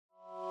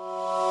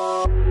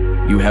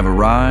You have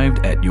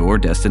arrived at your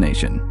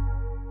destination.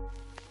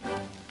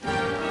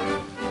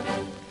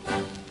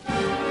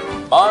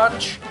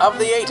 March of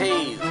the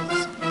 80s.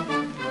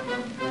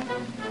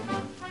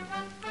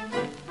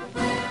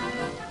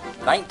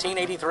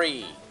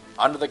 1983.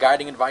 Under the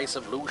guiding advice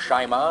of Lou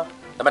Scheimer,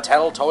 the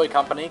Mattel Toy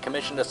Company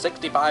commissioned a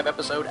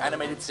 65-episode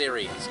animated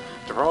series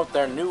to promote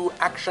their new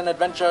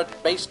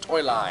action-adventure-based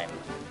toy line.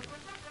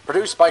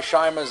 Produced by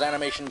Scheimer's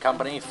animation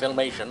company,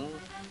 Filmation,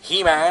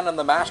 He-Man and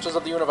the Masters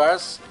of the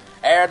Universe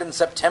aired in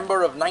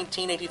September of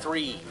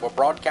 1983 for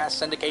broadcast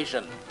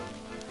syndication.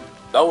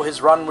 Though his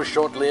run was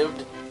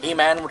short-lived,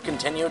 He-Man would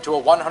continue to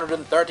a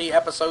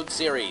 130-episode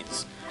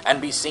series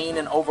and be seen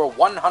in over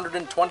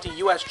 120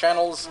 U.S.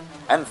 channels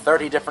and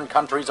 30 different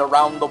countries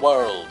around the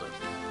world.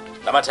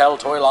 The Mattel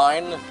toy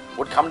line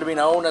would come to be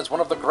known as one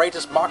of the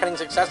greatest marketing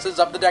successes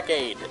of the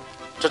decade.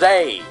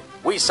 Today,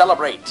 we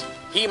celebrate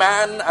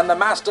He-Man and the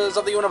Masters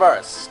of the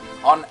Universe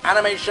on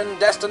Animation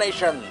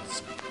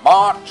Destinations,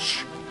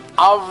 March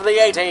of the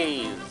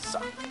 80s.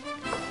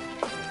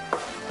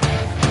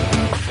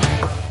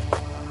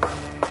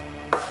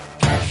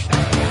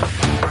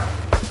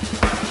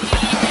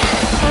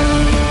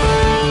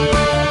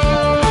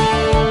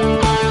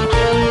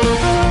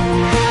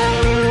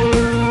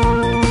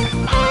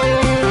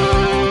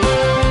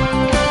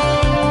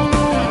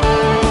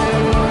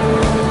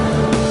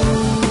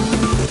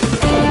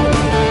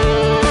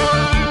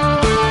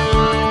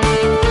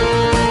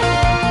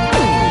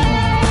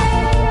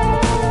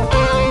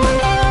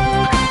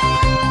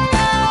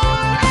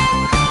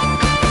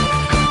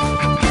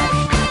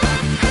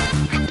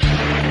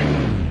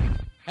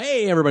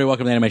 Everybody,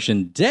 welcome to the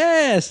Animation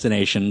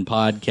Destination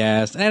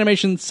Podcast, an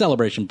animation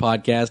celebration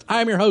podcast.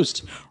 I'm your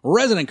host,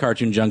 resident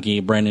cartoon junkie,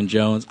 Brandon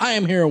Jones. I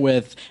am here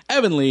with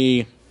Evan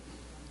Lee.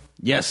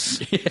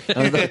 Yes. Yes.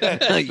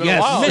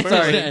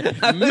 Sorry.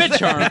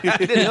 Mitch Arm.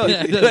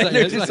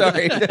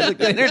 Sorry.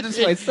 I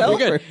introduced myself.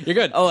 You're good. You're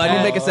good. Oh, I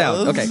didn't make a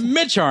sound. Okay.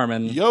 Mitch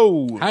Harmon.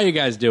 Yo. How you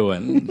guys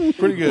doing?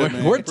 Pretty good,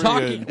 man. We're Pretty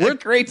talking. good. We're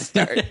Great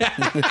start.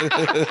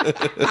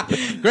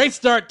 Great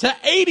start to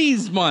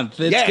 80s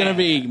month. It's Yeah. going to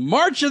be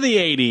March of the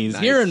 80s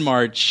here in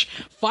March.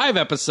 5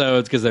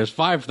 episodes because there's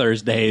 5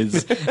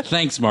 Thursdays.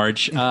 Thanks,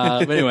 March.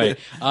 But anyway,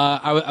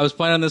 I was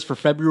planning on this for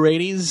February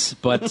 80s,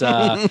 but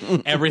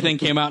everything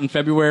came out in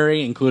February,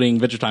 including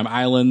Adventure Time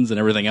Islands and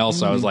everything else.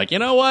 So I was like, you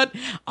know what?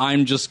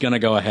 I'm just going to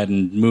go ahead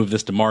and move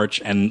this to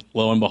March. And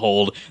lo and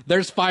behold,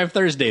 there's 5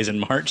 Thursdays in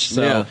March.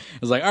 So Yeah. I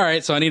was like, all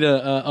right, so I need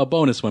a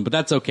bonus one, but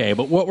that's okay.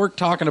 But what we're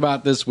talking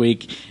about this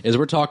week is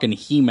we're talking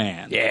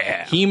He-Man.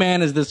 Yeah.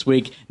 He-Man is this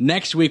week.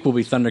 Next week will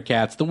be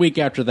Thundercats. The week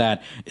after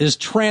that is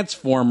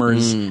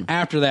Transformers.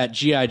 After that,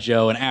 G.I.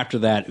 Joe. And after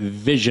that,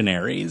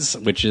 Visionaries,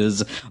 which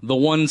is the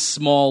one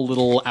small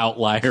little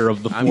outlier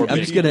of the 4 I'm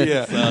just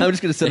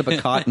gonna set up a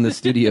cot in the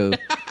studio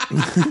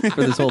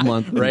for this whole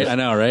month. Right, I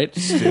know, right?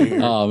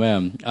 Oh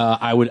man,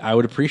 I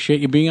would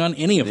appreciate you being on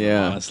any of them,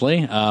 Yeah.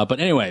 honestly.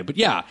 But anyway,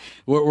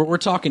 we're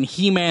talking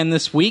He-Man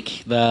this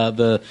week,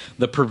 the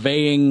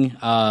purveying,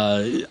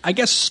 I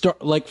guess,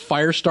 like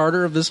fire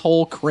starter of this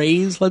whole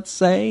craze. Let's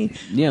say,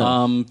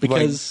 Yeah.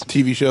 because like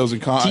TV shows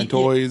and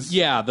toys.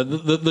 yeah,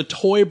 the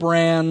toy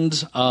brand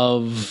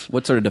of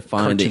What sort of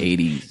defined cartoon. the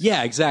 80s?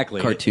 Yeah,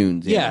 exactly.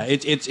 Cartoons, yeah.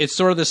 It's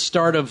sort of the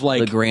start of like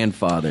The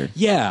grandfather.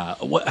 yeah.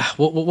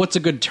 What's a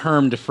good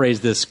term to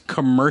phrase this?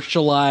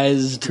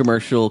 Commercialized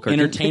Commercial cartoon.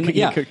 entertainment.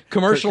 Yeah, commercialized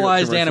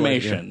Commercialized,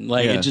 animation. yeah.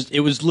 Like Yeah. it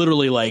was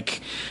literally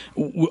like,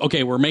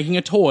 okay, we're making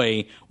a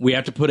toy. We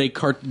have to put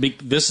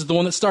this is the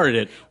one that started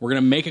it. We're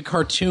going to make a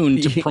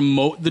cartoon to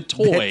promote the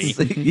toy,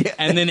 Yeah.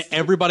 and then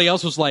everybody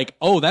else was like,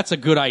 "Oh, that's a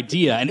good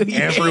idea," and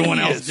everyone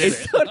else did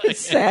It's it. sort of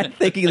sad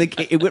thinking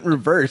that it went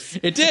reverse.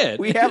 It did.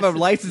 We have a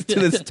license to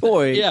this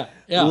toy. Yeah,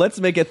 yeah. Let's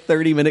make a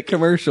 30-minute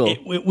commercial.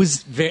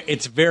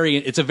 It's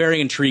a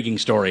very intriguing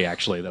story,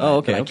 actually. That Oh,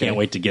 okay, I okay. can't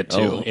wait to get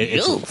to. Oh.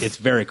 It's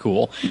very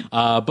cool.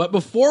 But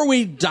before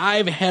we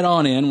dive head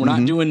on in, we're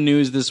not doing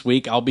news this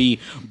week. I'll be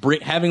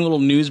having little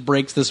news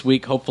breaks this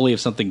week. Hopefully, if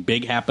something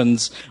big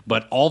happens.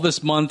 But all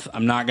this month,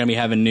 I'm not going to be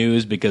having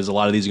news because a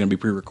lot of these are going to be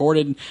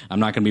pre-recorded. I'm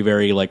not going to be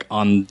very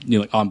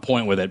on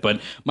point with it. But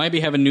might be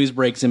having news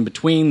breaks in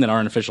between that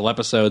aren't official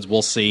episodes.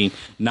 We'll see.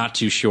 Not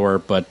too sure.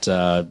 But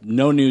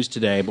no news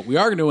today. But we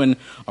are doing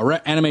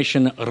a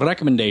animation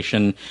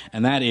recommendation,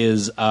 and that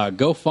is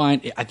go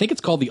find. I think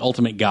it's called the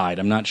Ultimate Guide.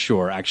 I'm not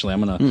sure. Actually,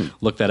 I'm going to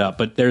look that up.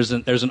 But there's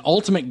an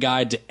ultimate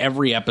guide to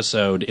every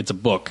episode. It's a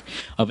book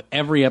of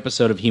every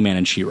episode of He-Man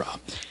and She-Ra.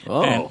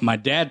 Oh. And my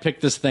dad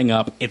picked this thing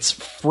up. It's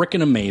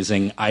freaking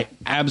amazing. I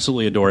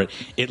absolutely adore it.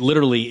 It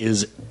literally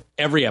is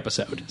every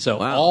episode. So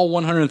Wow. all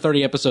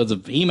 130 episodes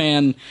of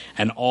He-Man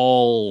and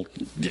all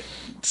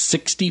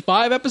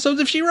 65 episodes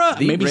of She-Ra,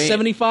 maybe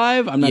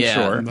 75. I'm not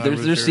sure.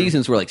 There's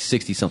seasons where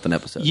 60-something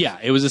episodes. Yeah,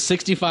 it was a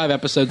 65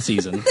 episode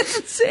season. That's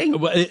insane.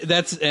 Well,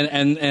 that's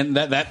and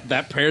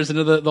that pairs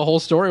into the whole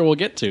story we'll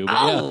get to. But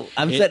Oh, yeah,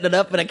 I'm setting it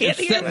up, and I can't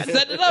hear it.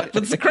 setting it up.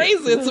 It's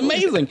crazy. It's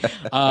amazing.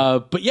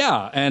 But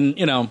yeah, and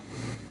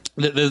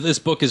This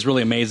book is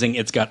really amazing.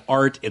 It's got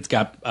art. It's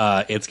got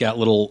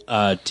little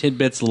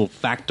tidbits, little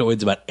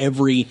factoids about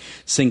every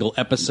single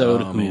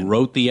episode. Who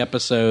wrote the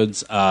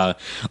episodes?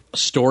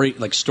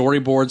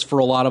 Storyboards for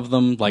a lot of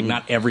them. Like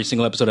not every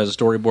single episode has a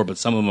storyboard, but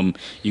some of them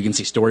you can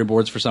see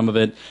storyboards for some of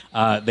it.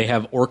 They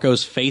have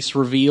Orko's face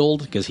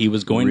revealed because he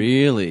was going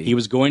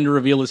to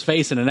reveal his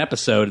face in an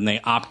episode, and they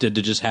opted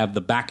to just have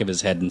the back of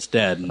his head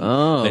instead. And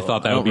they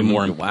thought that would be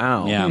more.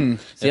 Wow. Yeah.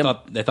 They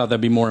thought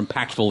that'd be more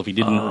impactful if he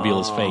didn't reveal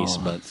his face,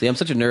 but. See, I'm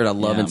such a nerd. I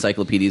love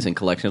encyclopedias and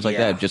collections like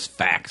that. Just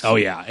facts. Oh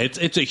yeah, it's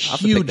a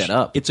huge. That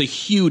up. It's a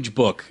huge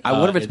book. I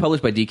wonder if it's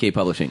published by DK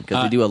Publishing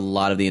because they do a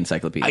lot of the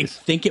encyclopedias. I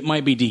think it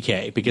might be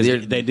DK because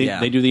they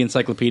do the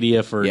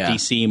encyclopedia for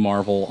DC,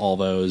 Marvel, all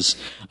those.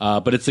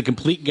 But it's a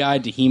complete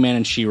guide to He-Man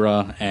and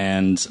She-Ra,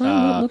 and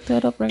look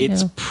that up right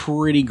it's now.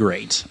 pretty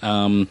great.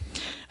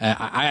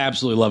 I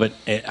absolutely love it.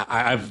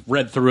 I've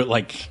read through it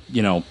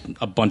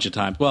a bunch of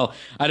times. Well,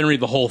 I didn't read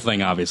the whole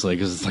thing, obviously,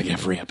 because it's like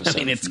every episode. I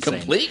mean, it's insane.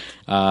 complete.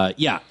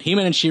 Yeah,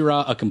 He-Man and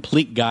She-Ra, a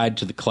complete guide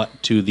to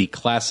the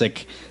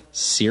classic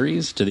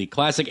series, to the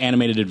classic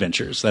animated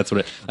adventures. That's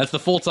the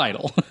full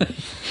title.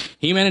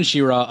 He-Man and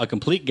She-Ra, a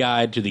complete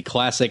guide to the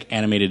classic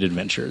animated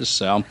adventures.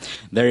 So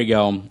there you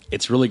go.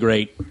 It's really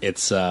great.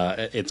 It's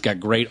got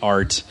great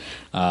art.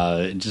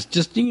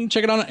 Just you can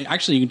check it on.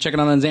 Actually, you can check it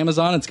on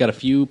Amazon. It's got a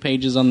few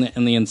pages on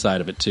the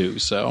inside of it too.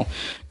 So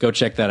go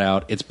check that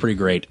out. It's pretty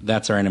great.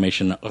 That's our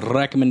animation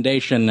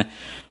recommendation.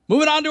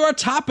 Moving on to our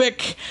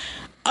topic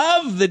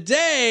of the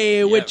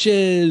day, which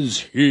is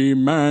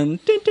He-Man.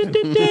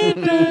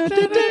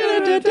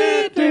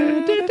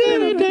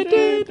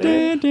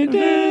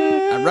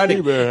 I'm ready.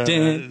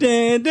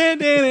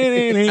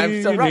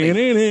 I'm so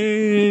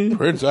ready.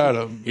 Prince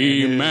Adam.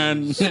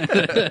 He-Man.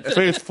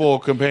 Faithful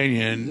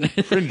companion,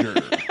 Cringer.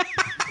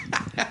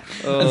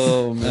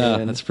 Oh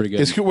man, that's pretty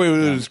good. It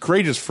was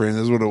Courageous Friend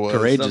is what it was.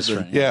 Courageous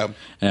Friend. Yeah.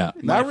 Yeah.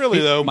 Not really,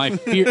 though. My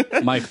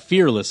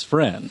fearless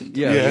friend.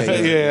 Yeah,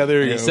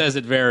 there you go. He says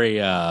it very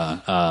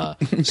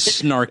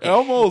snarky.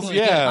 Almost,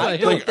 yeah.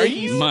 Like, are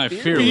you my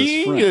fearless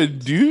being friend? a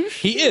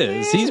douche? He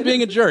is. He's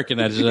being a jerk, and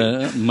that's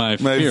my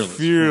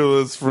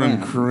fearless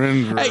friend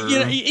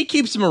Cringer. He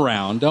keeps him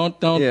around.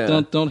 Don't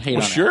hate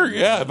on Sure, him.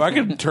 yeah. If I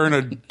could turn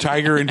a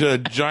tiger into a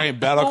giant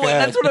battle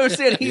cat. That's what I was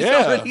saying. He's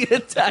already a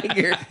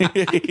tiger.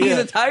 He's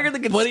a tiger that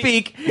can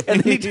speak,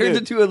 and then he turns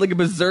into a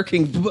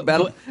berserking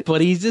battle.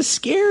 But he's a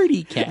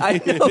scaredy cat.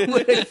 I know.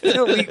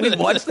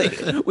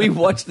 We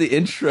watched the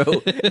intro,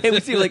 and we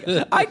see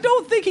I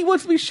don't think he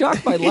wants to be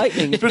shocked by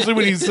lightning. Especially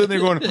when he's sitting there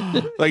going,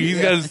 like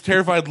he's got his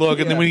terrified look,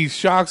 and then when he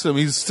shocks him,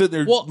 he's sitting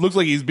there, looks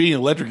like he's being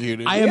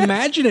electrocuted. I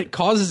imagine it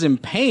causes him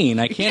pain.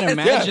 I can't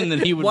imagine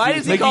that he would. Why be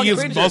is he making his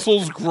Cringer?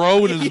 muscles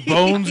grow and his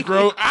bones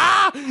grow.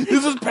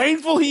 This is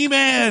painful,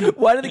 He-Man.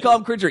 Why do they call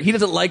him Cringer? He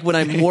doesn't like when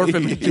I morph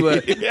him into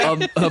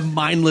a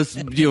mindless,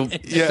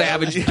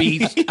 savage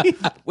beast.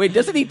 Wait,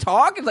 doesn't he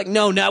talk? It's like,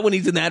 no, not when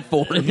he's in that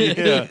form.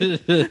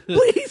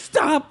 Please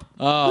stop.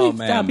 Oh Please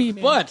man! stop,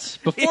 He-Man. But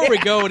before we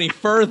go any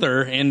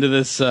further into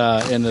this,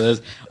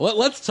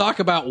 let's talk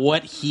about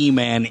what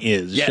He-Man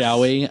is,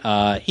 shall we?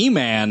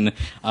 He-Man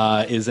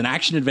is an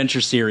action adventure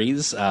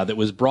series that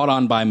was brought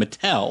on by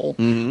Mattel.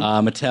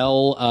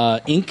 Mattel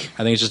Inc.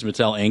 I think it's just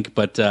Mattel Inc.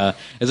 But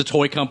is a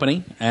toy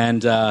company,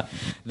 and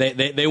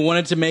they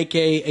wanted to make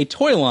a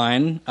toy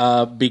line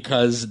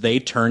because they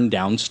turned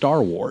down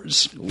Star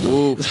Wars.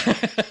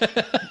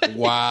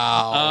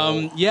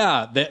 Wow.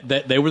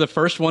 They were the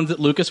first ones that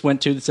Lucas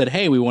went to that said,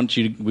 "Hey, we want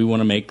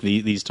to make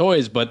these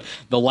toys," but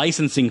the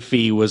licensing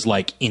fee was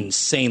like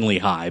insanely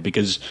high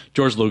because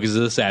George Lucas is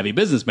a savvy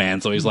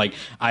businessman, so he's like,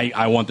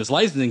 "I want this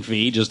licensing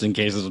fee just in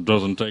case it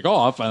doesn't take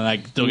off, and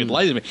I still get the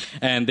licensing fee."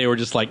 And they were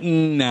just like,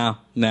 "No,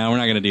 we're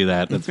not going to do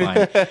that. That's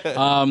fine."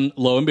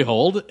 Lo and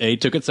behold, they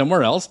took it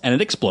somewhere else, and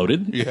it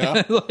exploded.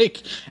 Yeah.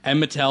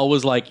 And Mattel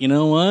was like, "You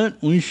know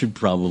what? We should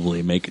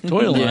probably make a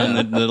toy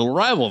line that'll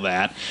rival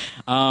that."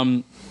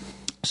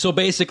 So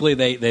basically,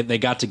 they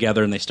got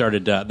together and they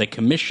started. They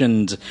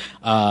commissioned.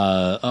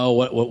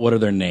 What are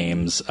their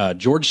names?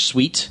 George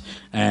Sweet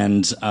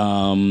and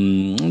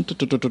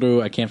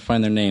I can't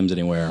find their names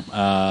anywhere.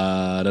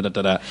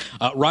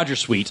 Roger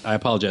Sweet. I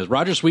apologize.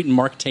 Roger Sweet and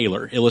Mark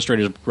Taylor,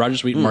 illustrators. Roger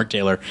Sweet and Mark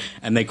Taylor,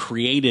 and they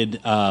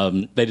created.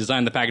 They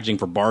designed the packaging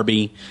for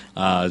Barbie.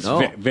 They're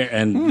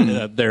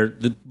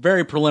the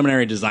very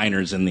preliminary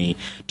designers in the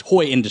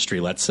toy industry.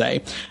 Let's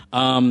say.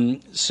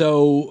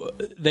 So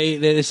they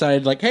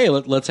decided hey,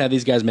 let's have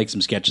these guys make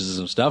some sketches and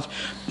some stuff,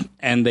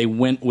 and they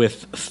went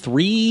with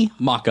 3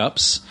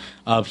 mock-ups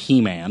of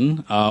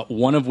He-Man,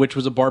 one of which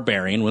was a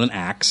barbarian with an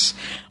axe,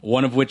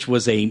 one of which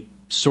was a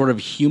sort of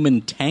human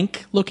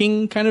tank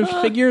looking kind of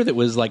figure that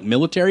was like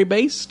military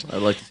based.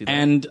 I'd like to see that.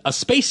 And a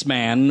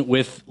spaceman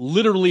with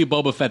literally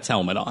Boba Fett's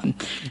helmet on.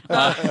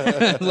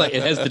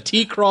 It has the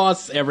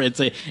T-cross. It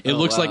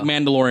looks like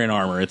Mandalorian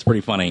armor. It's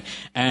pretty funny.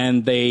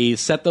 And they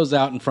set those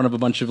out in front of a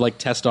bunch of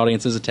test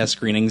audiences and test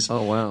screenings.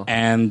 Oh wow!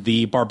 And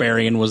the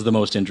barbarian was the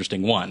most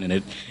interesting one,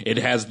 and it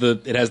has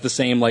the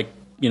same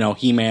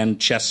He-Man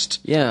chest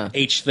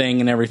H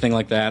thing and everything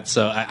like that.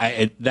 So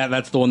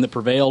that's the one that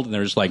prevailed, and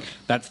they're just like,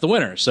 that's the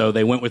winner. So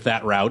they went with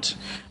that route,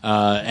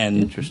 and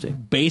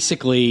interesting.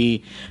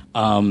 Basically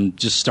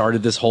just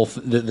started this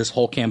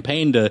whole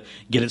campaign to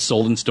get it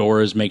sold in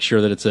stores, make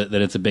sure that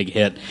it's a big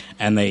hit,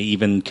 and they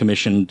even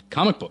commissioned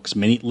comic books,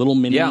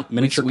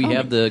 miniature. We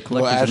have the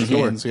collections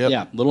in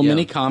here.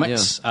 Mini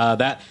comics.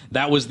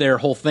 That was their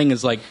whole thing.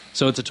 Is like,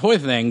 so it's a toy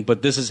thing,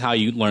 but this is how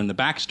you learn the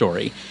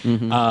backstory.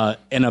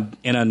 In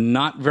a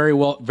not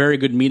very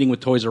good meeting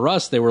with Toys R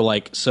Us, they were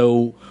like,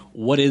 so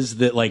what is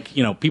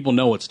the, people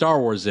know what Star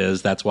Wars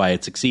is, that's why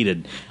it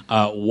succeeded.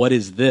 What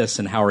is this,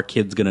 and how are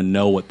kids going to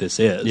know what this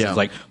is? It's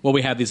like, well,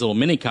 we have these little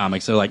mini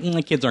comics. They're like,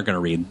 kids aren't going to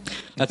read.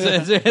 That's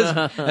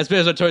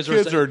what Toys R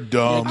Us. Kids are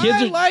dumb.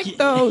 I like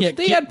those.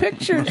 They had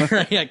pictures.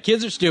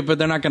 Kids are stupid.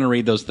 They're not going to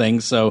read those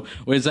things. So,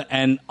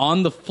 and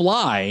on the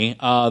fly,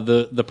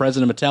 the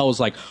president of Mattel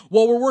was like,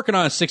 well, we're working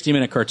on a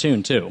 60-minute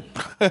cartoon too.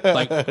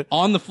 Like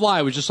on the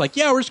fly, it was just like,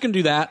 yeah, we're just going to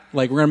do that.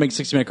 Like, we're going to make a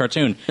 60-minute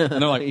cartoon. And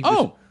they're like,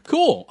 oh,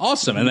 cool,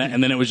 awesome,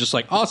 and then it was just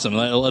like, awesome,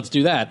 let's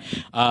do that.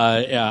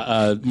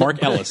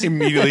 Mark Ellis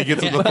immediately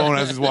gets on the phone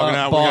as he's walking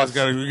out.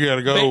 We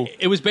gotta go.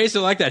 It was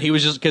basically like that. He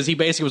was just, because he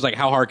basically was like,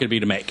 how hard could it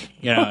be to make?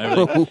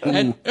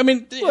 And I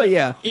mean,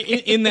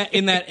 in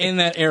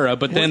that era.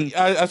 But then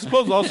I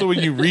suppose also when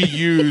you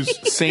reuse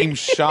same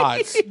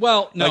shots.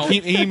 Well, no,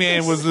 like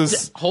He-Man was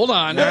this. Hold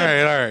on, all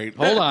right.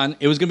 Hold on.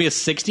 It was going to be a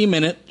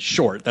 60-minute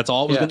short. That's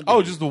all it was going to be.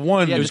 Oh, just the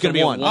one. It was going to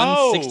be a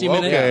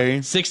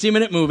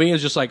 60-minute movie. It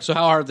was just like, so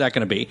how hard is that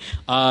going to be?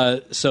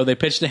 So they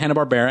pitched to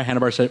Hanna-Barbera.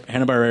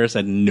 Hanna-Barbera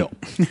said no.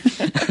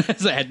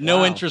 So I had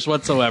no interest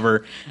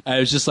whatsoever. It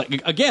was just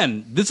like,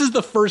 again, this is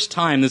the first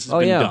time this has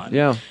been done.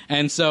 Yeah.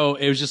 And so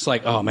it was just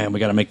like, oh man, we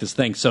got to make this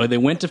thing. So they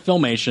went to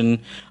Filmation,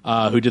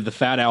 who did the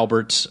Fat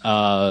Albert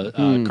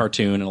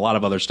cartoon and a lot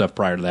of other stuff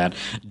prior to that.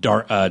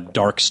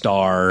 Dark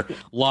Star,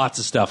 lots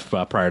of stuff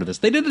prior to this.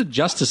 They did a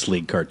Justice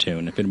League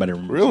cartoon, if anybody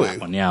remembers that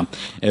one. Yeah,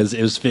 it was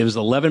an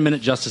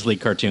 11-minute Justice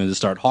League cartoon that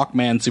starred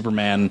Hawkman,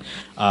 Superman,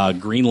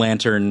 Green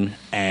Lantern,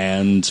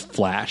 and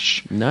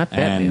Flash. Not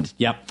Batman. And,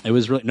 yep, it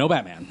was really no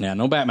Batman. Yeah,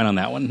 no Batman on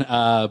that one.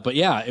 But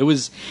yeah, it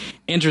was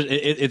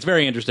it's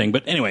very interesting.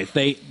 But anyway,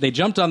 they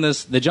jumped on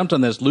this. Lou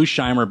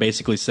Scheimer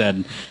basically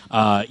said,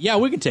 "Yeah,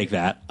 we can take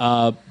that.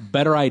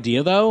 Better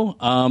idea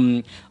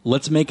though.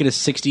 Let's make it a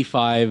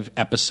 65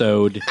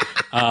 episode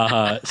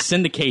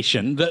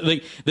syndication."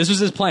 This was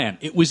his plan.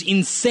 It was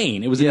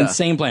insane. It was an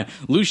insane plan.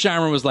 Lou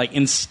Scheimer was like,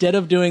 instead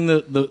of doing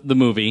the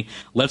movie,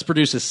 let's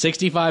produce a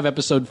 65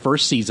 episode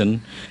first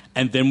season,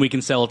 and then we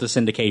can sell it to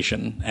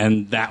syndication,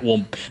 and that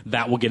will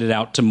get it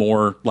out to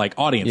more like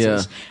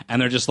audiences.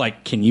 And they're just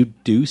like, can you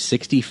do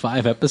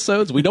 65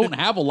 episodes? We don't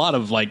have a lot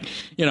of like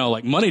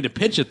money to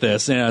pitch at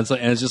this, and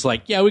it's just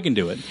like, yeah, we can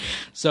do it.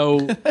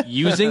 So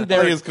using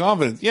their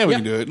confidence, we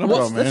can do it. No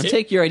problem, man. Let's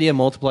take your idea and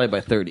multiply it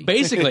by 30.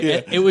 Basically,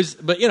 it was,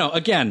 but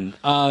again,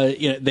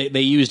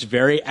 they used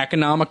very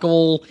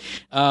economical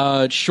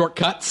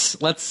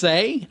shortcuts. Let's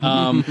say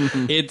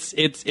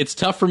it's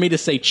tough for me to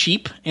say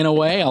cheap in a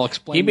way. I'll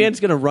explain. He-Man's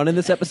going to run in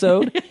this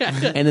episode,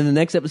 and in the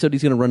next episode,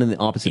 he's going to run in the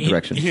opposite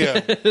direction.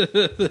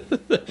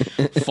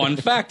 Fun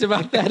fact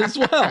about that as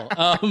well.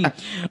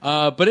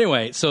 But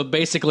anyway, so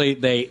basically,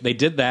 they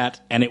did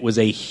that, and it was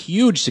a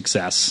huge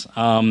success.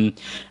 But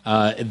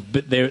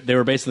they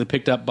were basically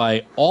picked up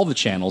by all the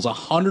channels.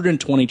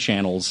 120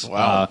 channels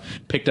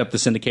picked up the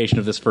syndication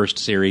of this first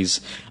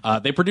series.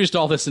 They produced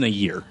all this in a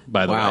year,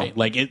 by the way.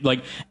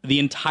 Like the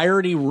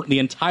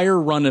entire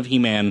run of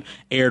He-Man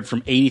aired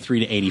from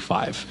 83 to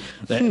 85.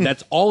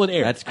 That's all it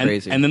aired. That's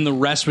crazy. And then the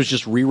rest was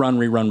just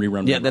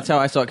rerun. Yeah, that's how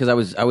I saw it, because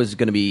I was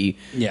going to be.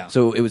 Yeah.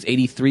 So it was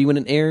 83 when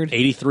it aired.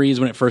 83 is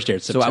when it first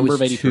aired. September so I was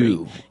of 83.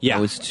 2. Yeah, I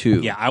was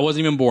 2. Yeah, I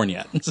wasn't even born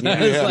yet.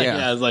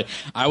 I was like,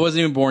 I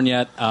wasn't even born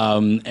yet. But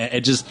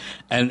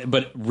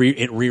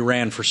it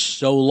reran for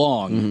so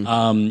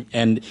long,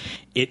 and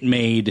it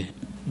made.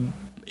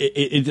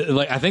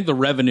 I think the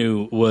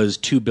revenue was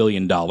 $2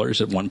 billion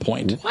at one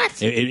point.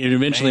 What? It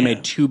eventually made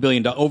 $2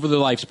 billion over the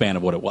lifespan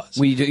of what it was.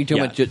 Were you talking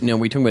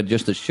about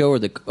just the show, or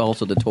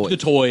also the toys? The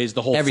toys,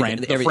 the whole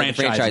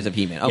franchise of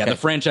He-Man. Okay. Yeah, the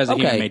franchise of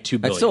He-Man made $2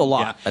 billion. That's still a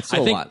lot. Yeah. That's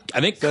still a lot.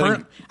 I think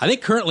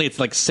currently it's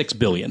like $6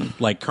 billion.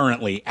 Like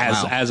currently,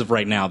 as of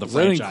right now, the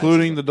franchise. Is that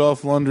including the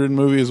Dolph Lundgren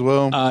movie as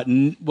well?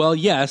 Well,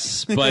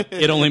 yes, but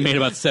it only made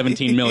about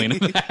 $17 million of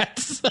that.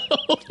 So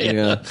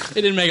it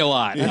didn't make a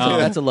lot.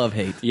 That's a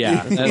love-hate.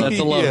 Yeah, that's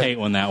a love-hate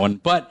one, that one.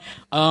 But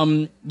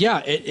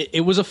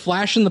it was a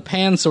flash in the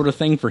pan sort of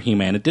thing for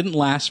He-Man. It didn't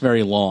last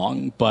very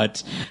long,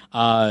 but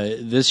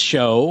this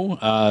show,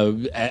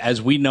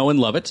 as we know and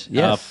love it,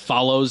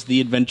 follows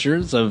the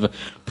adventures of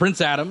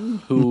Prince Adam,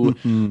 who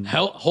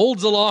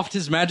holds aloft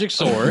his magic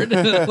sword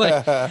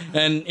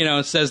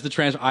and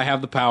says I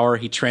have the power.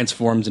 He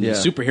transforms into a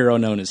superhero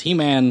known as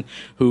He-Man,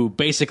 who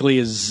basically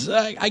is,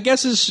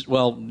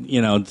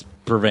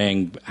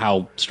 purveying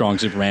how strong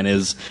Superman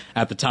is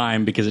at the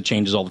time because it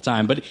changes all the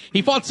time. But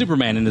he fought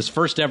Superman in his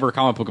first ever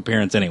comic book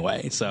appearance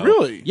anyway. So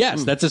Really?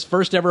 yes, that's his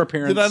first ever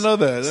appearance. Did I know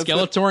that?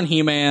 Skeletor and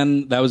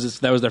He-Man. That was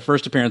their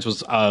first appearance.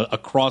 Was a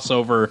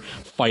crossover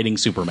fighting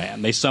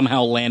Superman. They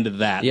somehow landed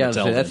that. Yeah,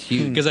 Mattel that's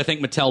huge. because I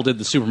think Mattel did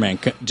the Superman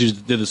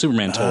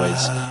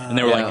toys, and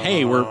they were like,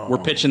 "Hey, we're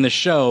pitching this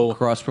show."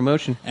 Cross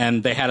promotion.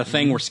 And they had a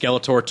thing where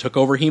Skeletor took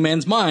over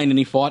He-Man's mind, and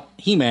he fought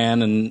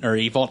He-Man, or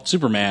he fought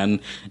Superman,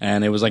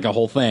 and it was like a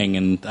whole thing.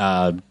 And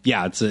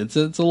it's a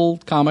little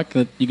comic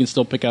that you can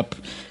still pick up.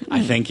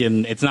 I think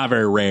it's not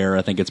very rare.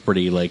 I think it's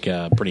pretty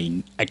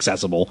pretty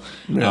accessible.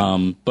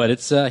 Yeah. But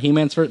it's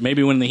He-Man's first.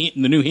 Maybe when the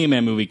new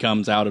He-Man movie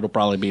comes out, it'll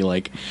probably be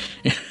like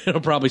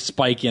it'll probably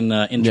spike in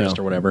interest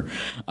or whatever.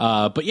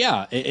 But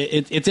yeah,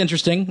 it's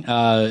interesting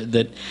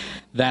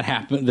that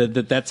happened.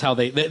 That's how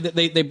they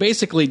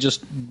basically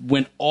just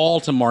went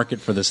all to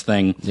market for this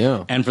thing.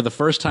 Yeah. And for the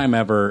first time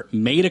ever,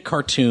 made a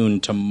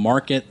cartoon to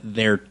market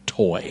their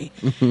toy,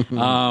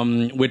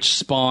 which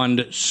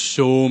spawned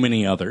so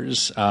many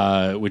others,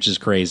 which is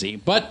crazy.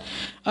 But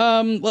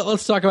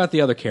let's talk about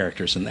the other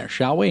characters in there,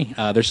 shall we?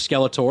 There's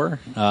Skeletor.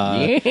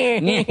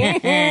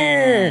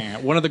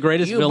 One of the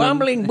greatest You villains.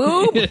 bumbling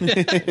boob.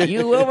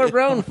 You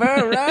overgrown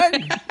fur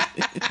rug.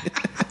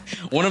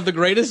 One of the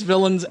greatest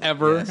villains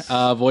ever,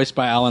 voiced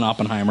by Alan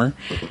Oppenheimer.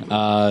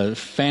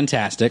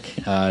 Fantastic.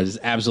 Just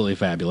absolutely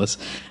fabulous.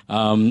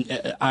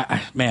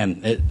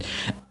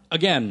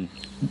 Again,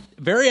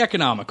 very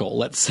economical,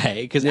 let's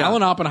say, because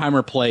Alan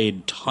Oppenheimer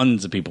played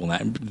tons of people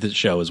in the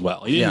show as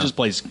well. He didn't just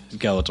play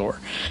Skeletor.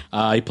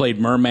 He played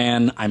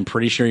Merman. I'm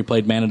pretty sure he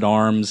played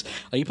Man-at-Arms.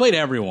 He played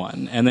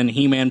everyone. And then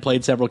He-Man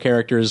played several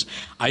characters.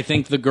 I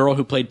think the girl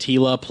who played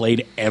Teela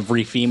played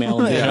every female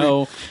in the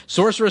show.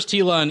 Sorceress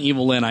Teela and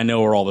Evil Lyn, I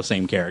know, are all the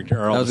same character,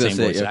 are all the same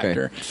voice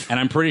actor. And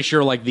I'm pretty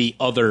sure the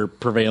other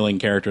prevailing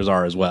characters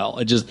are as well.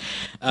 It just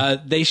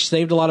they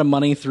saved a lot of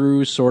money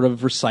through sort of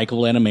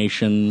recycled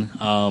animation,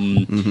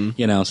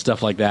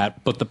 stuff like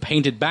that. But the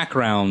painted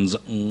backgrounds,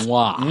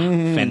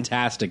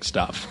 fantastic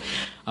stuff.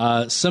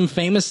 Some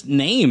famous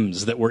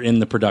names that were in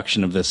the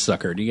production of this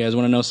sucker. Do you guys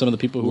want to know some of the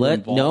people who were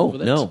involved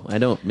with it? No, I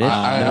don't. No? All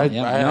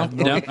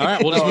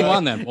right, we'll just move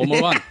on then. We'll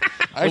move on.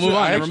 I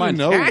actually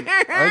know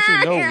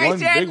one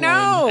big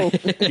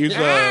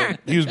one.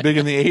 He was big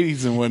in the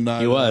 80s and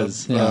whatnot. He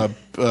was.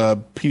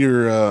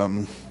 Peter.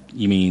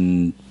 You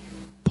mean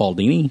Paul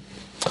Dini?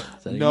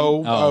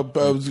 No, I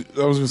was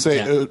going to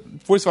say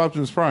voice of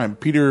Optimus Prime,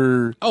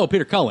 Peter. Oh,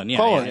 Peter Cullen. Yeah,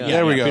 Cullen.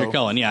 There we go. Peter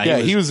Cullen. Yeah,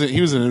 he was in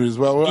it as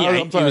well. Yeah,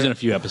 I'm sorry. he was in a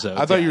few episodes.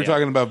 I thought you were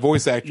talking about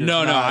voice actors. No,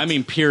 I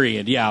mean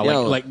period. Yeah,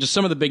 like just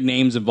some of the big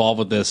names involved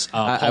with this.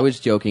 I was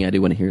joking. I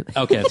do want to hear that.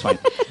 Okay, that's fine.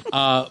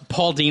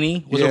 Paul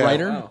Dini was a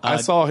writer. Wow. I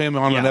saw him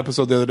on an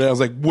episode the other day. I was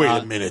like, wait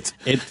a minute.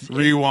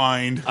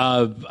 Rewind.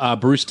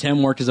 Bruce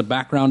Timm worked as a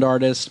background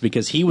artist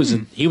because he was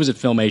at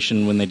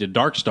Filmation when they did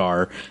Dark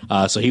Star,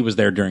 so he was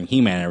there during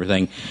He-Man and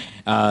everything.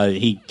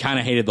 He kind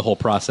of hated the whole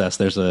process.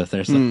 There's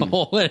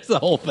the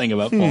whole thing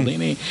about Paul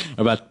Dini,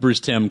 about Bruce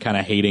Timm kind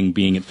of hating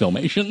being at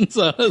Filmation.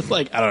 So it's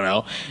like, I don't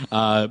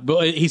know.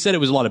 But he said it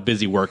was a lot of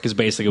busy work because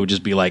basically it would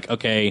just be like,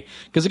 okay,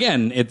 because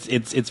again,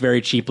 it's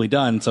very cheaply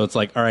done. So it's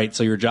like, all right,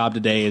 so your job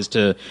today is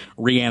to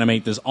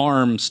reanimate this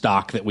arm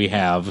stock that we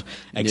have,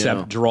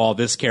 except draw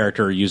this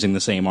character using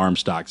the same arm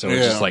stock. So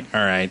it's just like,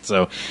 all right,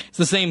 so it's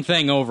the same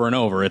thing over and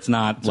over. It's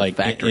not like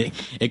factory.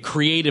 It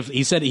creative.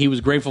 He said he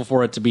was grateful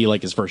for it to be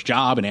like his first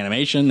job in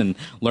animation and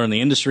learn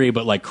the industry,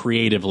 but like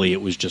creatively,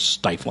 it was just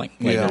stifling.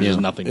 There was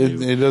nothing to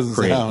do. It doesn't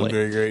creatively. sound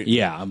very great.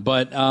 Yeah,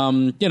 but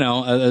Paul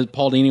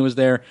Dini was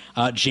there.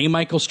 J.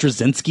 Michael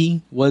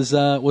Straczynski was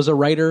a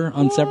writer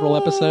on several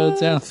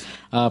episodes. Yeah,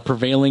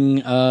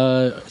 prevailing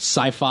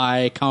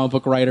sci-fi comic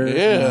book writer.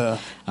 Yeah,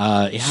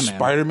 man.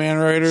 Spider-Man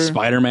writer.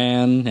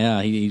 Spider-Man.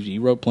 Yeah, he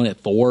wrote plenty of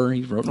Thor.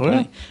 He's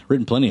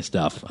written plenty of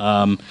stuff.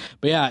 But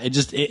yeah,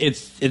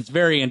 it's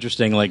very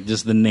interesting. Like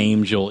just the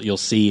names you'll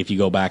see if you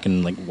go back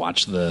and like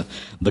watch the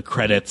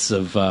credits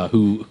of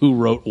who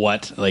wrote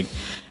what. Like,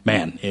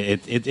 man,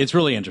 it's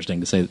really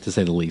interesting to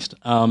say the least.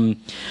 But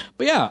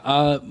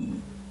yeah,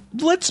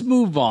 let's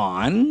move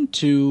on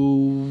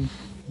to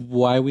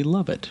why we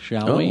love it,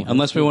 shall we?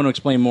 Unless we want to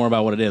explain more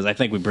about what it is. I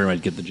think we pretty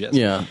much get the gist.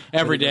 Yeah.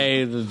 Every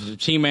day, the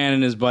He-Man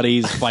and his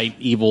buddies fight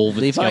evil.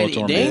 They fight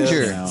Skeletor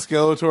danger.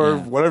 Skeletor, for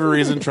whatever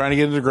reason, trying to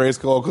get into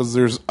Grayskull because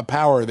there's a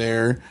power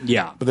there.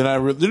 Yeah. But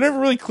then they're never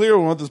really clear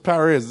on what this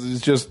power is. It's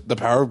just the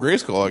power of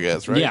Grayskull, I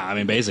guess, right? Yeah, I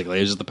mean, basically,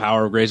 it's just the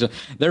power of Grayskull.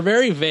 They're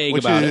very vague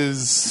Which about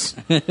is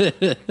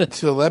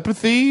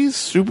telepathy,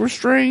 super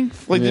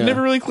strength. Like, they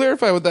never really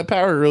clarify what that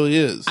power really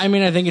is. I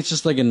mean, I think it's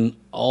just like an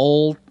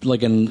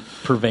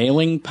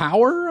prevailing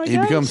power, I guess. He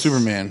becomes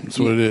Superman. That's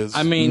what it is.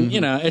 I mean,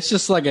 it's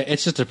just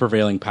it's just a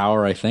prevailing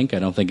power, I think. I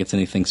don't think it's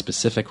anything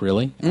specific,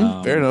 really.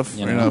 Fair enough.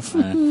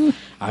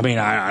 I mean,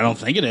 I don't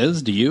think it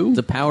is. Do you?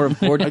 The power of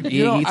gorgeous.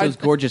 He eats those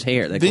gorgeous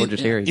hair. That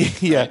gorgeous hair.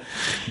 Yeah.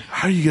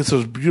 How do you get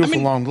those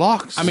beautiful long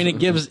locks? I mean, it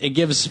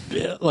gives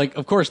like,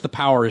 of course, the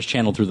power is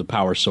channeled through the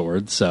power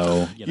sword.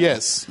 So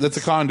yes, that's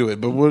a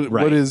conduit. But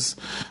what is?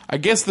 I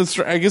guess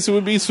it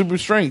would be super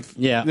strength.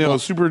 Yeah,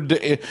 super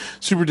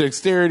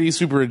dexterity,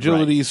 super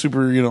agility,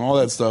 super all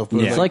that stuff.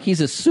 But it's like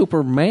he's a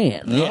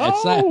Superman. Yeah,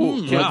 it's that.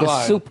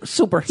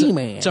 Super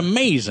He-Man. It's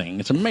amazing.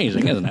 It's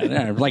amazing, isn't it?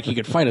 Yeah, like he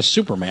could fight a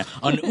Superman,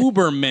 an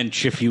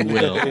Ubermensch, if you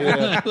will.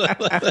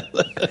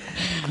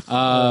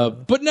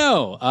 But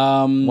no.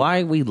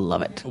 Why we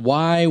love it.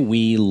 Why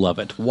we love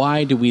it.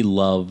 Why do we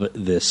love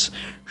this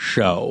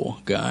show,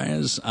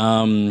 guys?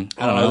 I don't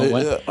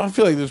know. I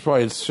feel like there's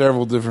probably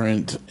several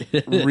different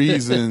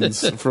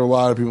reasons for a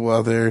lot of people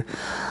out there.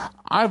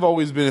 I've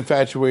always been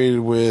infatuated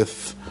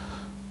with,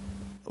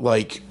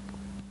 like,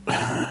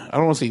 I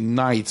don't want to say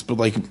knights, but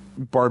like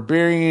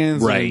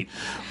barbarians, right?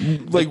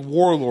 And, like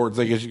warlords,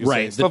 I guess you could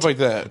say, stuff like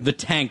that. The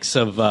tanks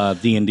of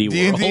D&D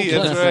world. D&D,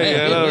 that's right.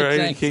 I know,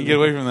 right? You can't get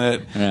away from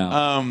that.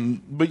 Yeah.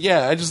 But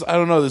yeah, I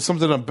don't know. There's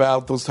something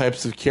about those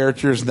types of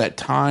characters in that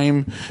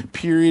time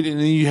period, and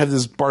then you have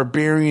this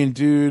barbarian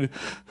dude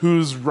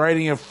who's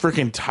riding a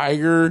freaking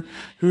tiger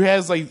who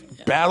has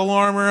like battle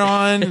armor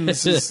on, and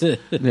it's just,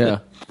 yeah.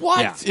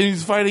 What? Yeah. And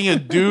he's fighting a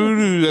dude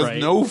who has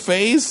no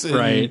face? And,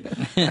 right.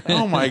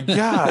 Oh, my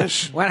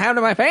gosh. What happened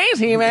to my face,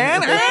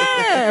 He-Man?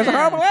 It was a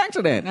horrible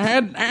accident. I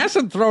had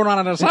acid thrown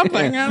on it or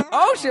something.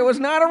 She was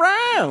not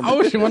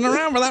around. She wasn't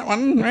around for that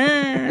one.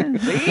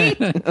 See?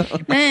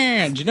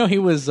 Man, did you know he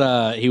was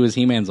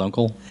He-Man's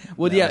uncle?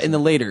 Well, yeah, in the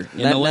later.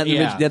 That's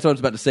what I was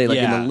about to say. Like,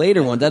 in the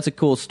later one, that's a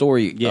cool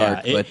story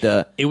arc,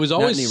 but it was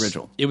always not in the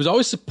original. It was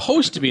always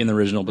supposed to be in the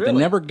original, but they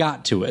never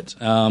got to it.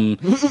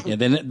 They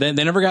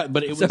never got.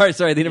 But it was,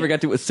 sorry, they never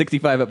got to it with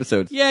 65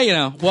 episodes.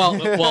 Yeah, well,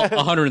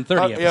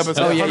 130 episodes. Yeah, but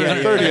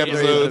 130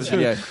 episodes.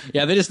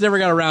 Yeah, they just never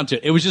got around to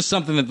it. It was just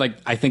something that, like,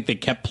 I think they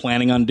kept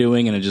planning on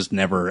doing, and it just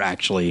never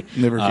actually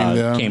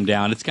came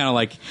down. It's kind of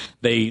like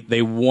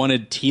they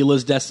wanted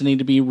Teela's destiny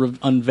to be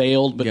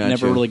unveiled, but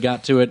never really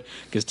got to it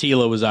because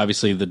Teela was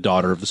obviously the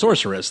daughter of the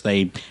sorceress.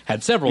 They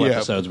had several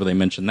episodes where they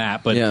mentioned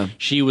that, but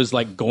she was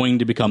like going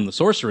to become the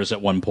sorceress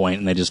at one point,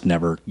 and they just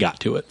never got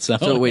to it.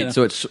 So wait,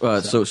 so it's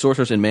so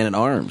sorceress and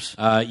Man-at-Arms.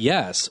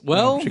 Yes.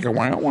 Well,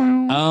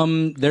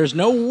 there's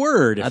no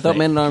word. I thought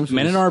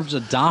Man-at-Arms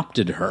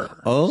adopted her.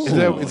 Oh,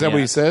 is that what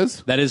he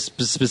says? That is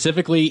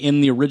specifically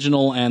in the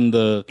original and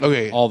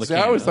all the.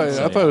 I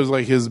thought it was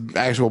like his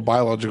actual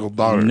biological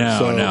daughter.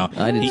 No,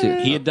 I did too.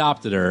 He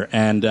adopted her,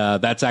 and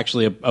that's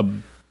actually a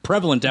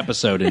prevalent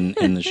episode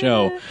in the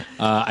show.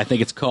 I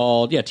think it's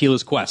called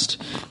Teela's Quest.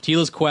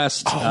 Teela's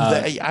Quest.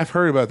 I've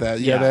heard about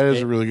that. Yeah, that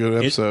is a really good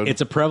episode.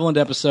 It's a prevalent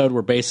episode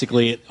where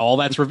basically all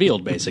that's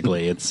revealed.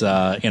 Basically, it's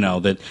that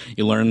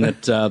you learn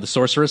that the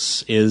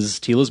sorceress is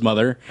Teela's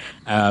mother.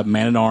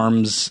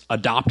 Man-at-Arms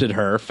adopted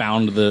her,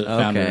 found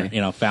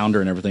her, found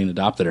her and everything,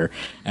 adopted her,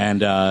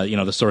 and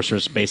the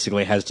sorceress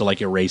basically has to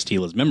like erase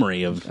Teela's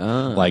memory of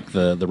like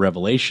the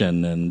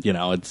revelation, and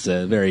it's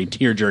a very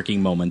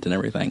tear-jerking moment and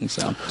everything.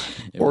 So.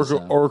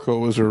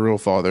 Orko was her real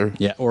father.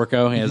 Yeah,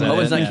 Orko.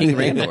 Was that King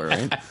Randor,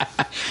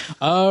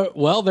 right?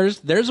 Well,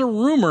 there's a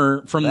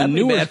rumor from the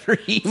newer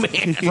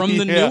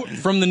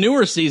from the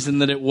newer season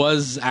that it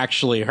was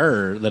actually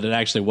her, that it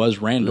actually was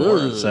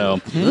Randor. So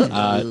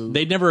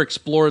they never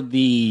explored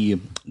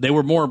they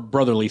were more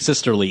brotherly,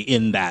 sisterly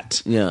in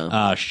that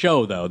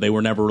show, though. They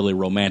were never really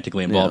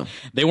romantically involved.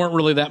 Yeah. They weren't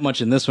really that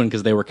much in this one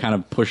because they were kind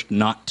of pushed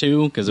not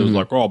to, because it was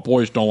like, oh,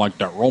 boys don't like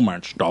that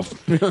romance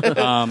stuff.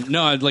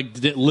 No,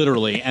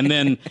 literally. And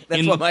then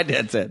that's what my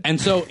dad said. And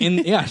so in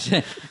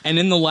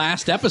the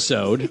last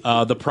episode,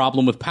 the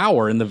problem with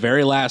power, in the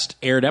very last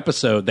aired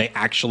episode, they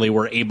actually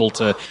were able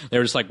to. They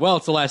were just like, well,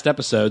 it's the last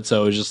episode,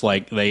 so it was just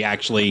like they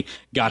actually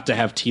got to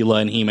have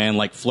Teela and He-Man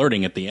like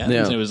flirting at the end.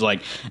 Yeah. And it was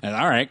like, all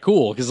right,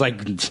 cool, because like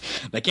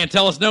they can't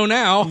tell us no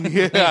now.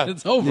 Yeah,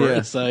 it's over.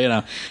 Yeah. So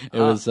it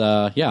was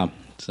So.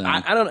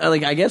 I don't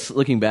like. I guess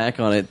looking back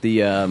on it,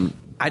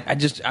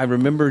 I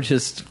remember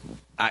just.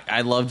 Like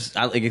I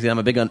said,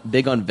 I'm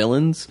big on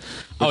villains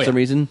for some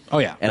reason. Oh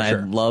yeah, and I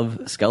love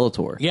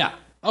Skeletor. Yeah.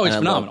 Oh, he's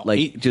phenomenal.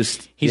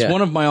 He's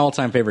one of my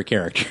all-time favorite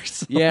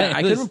characters. Yeah,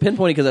 I couldn't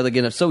pinpoint it because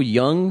I'm so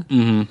young.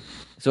 Mm-hmm.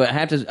 So I've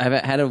had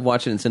to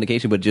watch it in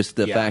syndication, but just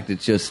the fact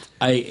it's just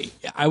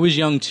I was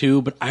young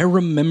too, but I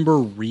remember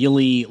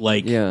really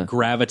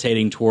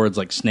gravitating towards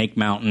like Snake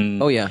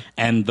Mountain. Oh yeah,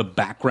 and the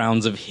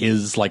backgrounds of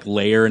his like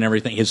lair and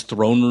everything. His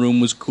throne room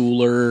was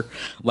cooler.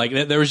 Like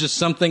there was just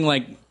something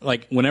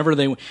like whenever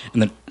they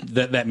and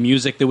that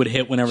music that would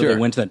hit whenever they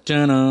went to that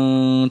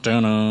dun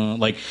dun,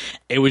 like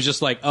it was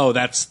just like, oh,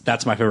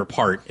 that's my favorite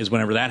part is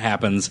whenever that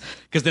happens,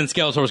 because then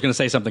Skeletor was going to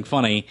say something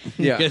funny.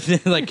 Yeah,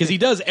 because he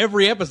does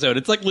every episode.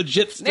 It's like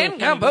legit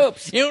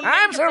Nincompoops.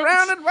 I'm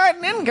surrounded by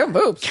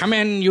nincompoops. Come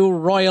in, you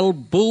royal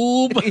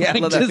boob. Yeah, I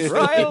love that.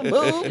 Royal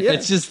boob. Yeah.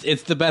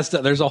 It's the best.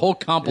 There's a whole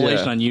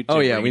compilation on YouTube. Oh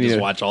yeah, where we you need just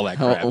to watch all that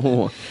crap.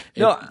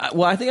 No,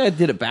 I think I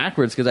did it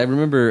backwards because I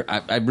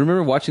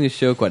remember watching this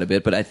show quite a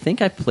bit, but I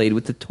think I played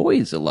with the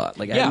toys a lot.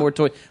 Like I had more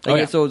toys. So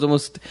it was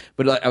almost.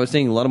 But I was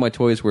saying a lot of my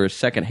toys were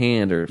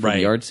secondhand or from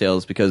yard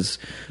sales because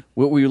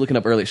what we were looking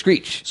up earlier,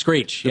 Screech,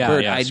 the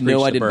bird. yeah. I Screech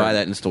know I the didn't bird. buy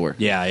that in store.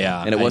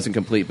 Yeah, and it wasn't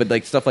complete. But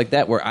like stuff like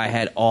that where I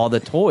had all the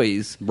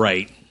toys,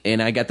 right.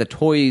 And I got the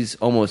toys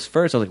almost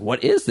first. I was like,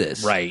 "What is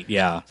this?" Right?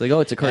 Yeah. It's like, "Oh,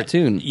 it's a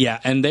cartoon." Yeah,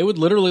 and they would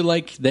literally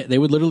they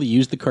would literally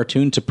use the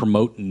cartoon to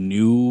promote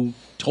new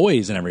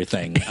toys and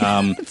everything.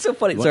 It's so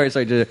funny. Sorry.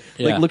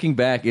 Like looking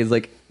back is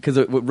like because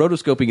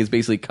rotoscoping is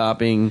basically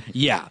copying.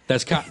 Yeah,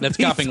 that's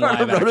copying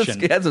live action.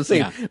 That's what I'm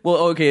saying. Yeah. Well,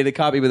 okay, the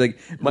copy, but like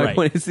my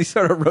point is, they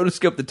sort of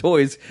rotoscope the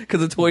toys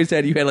because the toys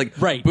had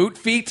boot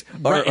feet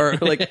or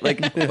like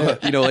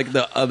you know like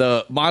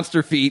the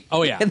monster feet.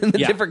 Oh yeah, and then the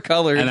different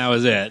colors, and that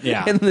was it.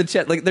 Yeah, and then the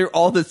chest, like they're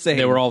all the same.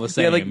 They were all the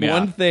same. They had like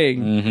one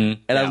thing,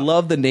 and I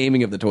love the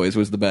naming of the toys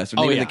was the best.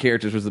 Naming the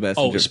characters was the best.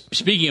 Oh,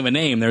 speaking of a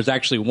name, there's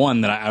actually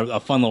one that a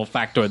fun little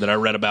factoid that I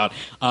read about.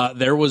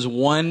 There was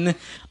one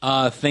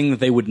thing that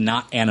they would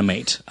not animate.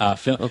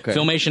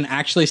 Filmation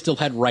actually still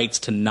had rights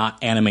to not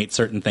animate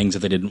certain things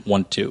if they didn't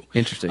want to.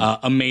 Interesting.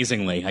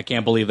 Amazingly, I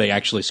can't believe they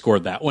actually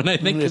scored that one. I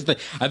think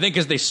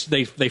because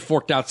they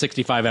forked out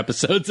 65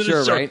 episodes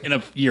in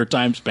a year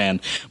time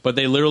span, but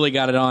they literally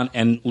got it on.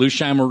 And Lou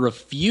Scheimer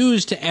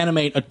refused to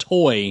animate a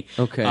toy.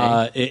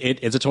 Okay,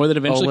 it's a toy that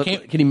eventually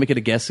came. Can you make it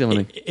a guess?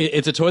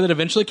 It's a toy that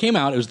eventually came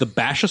out. It was the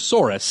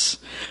Bashosaurus,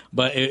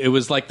 but it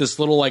was like this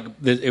little it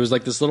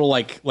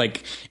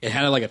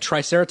had like a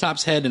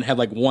triceratops head and had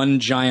like one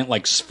giant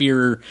like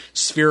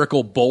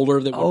spherical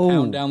boulder that would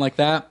pound down like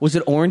that. Was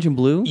it orange and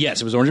blue?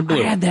 Yes, it was orange and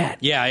blue. I had that.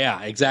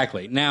 Yeah,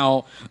 exactly.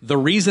 Now, the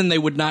reason they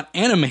would not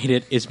animate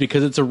it is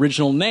because its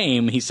original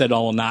name, he said, I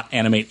will not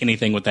animate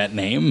anything with that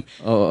name.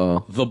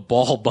 The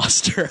Ball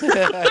Buster.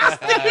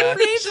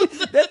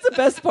 That's the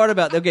best part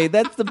about it. Okay,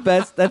 that's the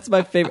best. That's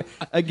my favorite.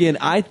 Again,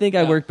 I think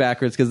I worked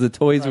backwards because the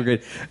toys were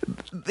good.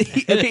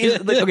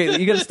 Okay,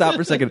 you got to stop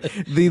for a second.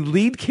 The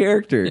lead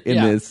character in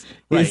this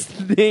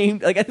is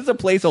named, like, it's a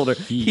placeholder.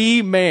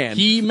 He-Man.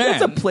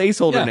 That's a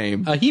placeholder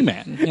name. A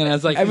He-Man. And I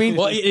was like,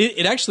 well,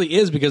 it actually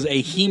is because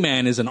a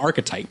He-Man is an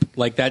archetype.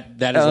 Like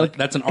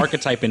that's an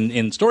archetype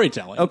in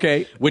storytelling.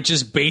 Okay. Which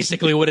is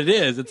basically what it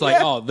is. It's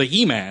like, the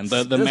He-Man,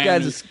 the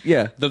man,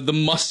 the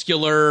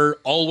muscular,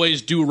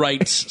 always do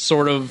right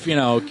sort of,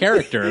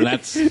 character. And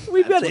that's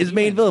we've got his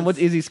main villain.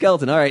 Is he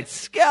Skeleton? All right,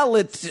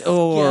 Skeletor.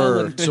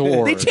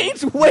 They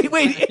changed. Wait.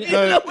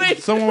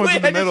 Someone was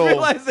in the middle.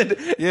 I just realized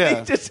it. Yeah.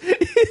 They just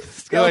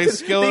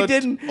Skeletor. They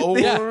didn't.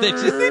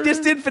 They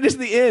just didn't finish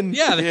the end.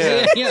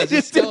 They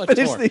just didn't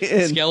finish the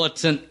end.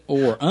 Skeleton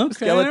or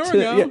Skeleton.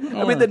 There we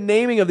go. I mean, the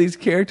naming of these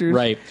characters,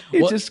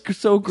 it's just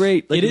so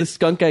great. Like the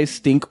skunk guy,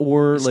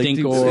 Stinkor,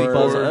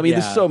 Stinkor. I mean,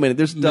 there's so many.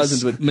 There's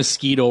dozens with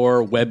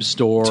Mosquitoor,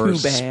 Webstor,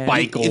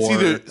 Spike. It's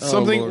either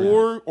something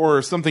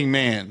or something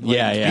man. Like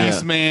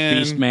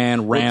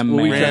Beastman,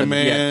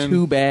 Ram-Man.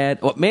 Too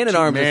Bad. Well, Man at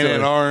Arms.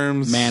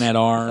 Man at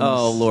Arms.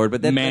 Oh Lord,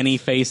 but Manny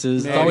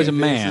Faces. It's always a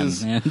man.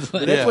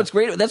 That's what's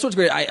great. That's what's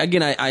great.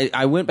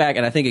 I went back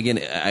and I think again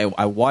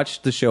I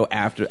watched the show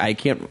after.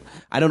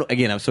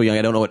 I'm so young.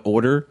 I don't know what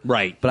order.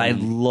 Right. But I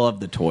love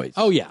the toys.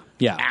 Oh yeah.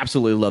 Yeah,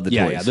 absolutely love the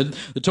toys. Yeah,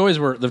 the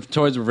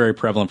toys were very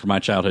prevalent for my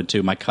childhood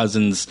too. My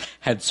cousins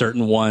had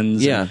certain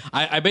ones. Yeah,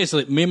 I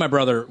basically, me and my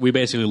brother, we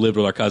basically lived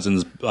with our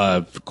cousins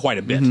quite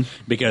a bit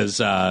because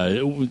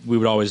we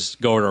would always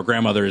go to our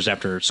grandmother's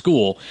after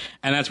school,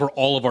 and that's where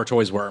all of our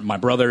toys were. My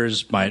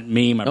brothers, my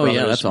brothers,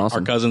 that's awesome.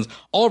 Our cousins,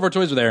 all of our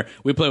toys were there.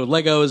 We played with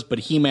Legos, but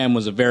He-Man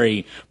was a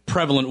very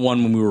prevalent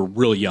one when we were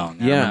real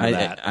young.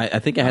 I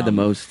think I had the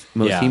most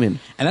He-Man,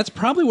 and that's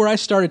probably where I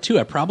started too.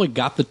 I probably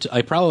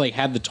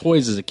had the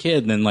toys as a kid.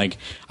 And then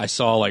I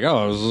saw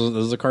this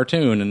is a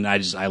cartoon, and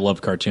I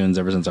loved cartoons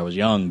ever since I was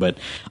young, but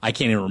I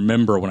can't even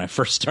remember when I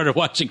first started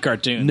watching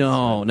cartoons.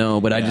 No,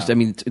 but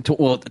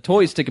the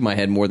toys stick in my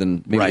head more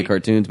than maybe the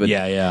cartoons, but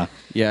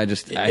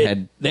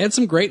they had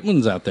some great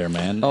ones out there,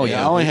 man. Oh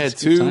yeah, I only had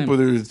two, but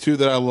there were two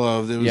that I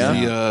loved. It was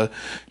the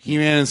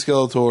He-Man and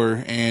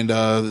Skeletor, and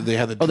they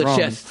had the drum, the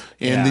chest.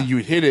 And then you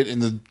would hit it,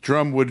 and the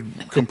drum would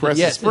compress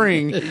the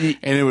spring,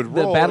 and it would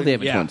roll. The battle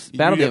damage ones.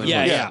 Battle damage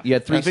ones. You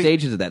had three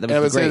stages of that. That was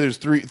I would say there's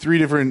three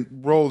different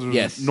rolls.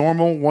 Yes.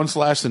 Normal, 1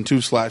 slash, and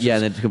 2 slashes. Yeah,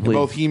 and then complete.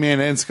 Both He-Man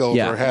and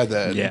Skeletor had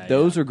that. Yeah,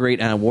 those were great,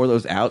 and I wore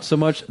those out so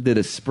much that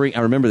a spring.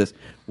 I remember this.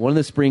 One of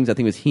the springs, I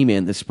think it was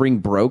He-Man. The spring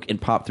broke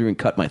and popped through and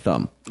cut my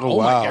thumb. Oh,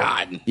 my wow.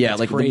 god! Yeah, That's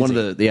like crazy. one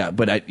of the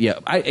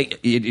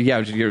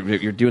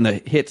you're doing the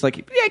hits like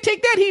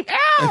take that heat.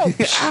 Ow!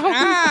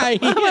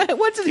 Ow!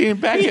 What's his Came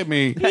back at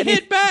me. He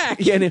hit back.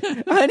 Yeah,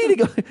 I need to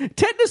go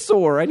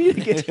tetanus-sore. I need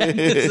to get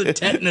It's a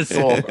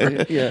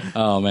tetanosaur. Yeah.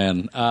 Oh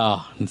man.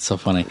 Oh, it's so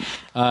funny.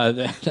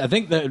 I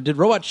think did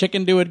Robot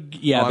Chicken do it?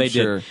 Yeah, Oh, I'm they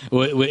sure.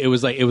 did. It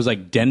was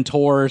like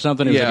Dentor or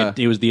something. It was Yeah. like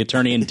it was the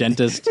attorney and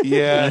dentist.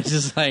 Yeah, And it's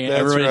just like that's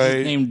everybody's right.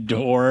 just named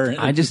Door.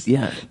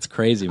 It's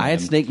crazy. Man. I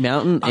had Snake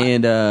Mountain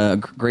and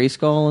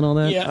Grayskull and all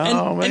that.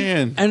 Yeah. Oh,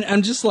 man. And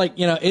I'm just like,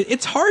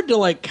 it's hard to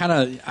like kind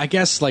of, I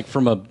guess, like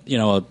from a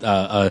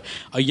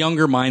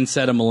younger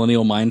mindset, a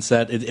millennial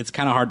mindset, it's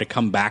kind of hard to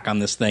come back on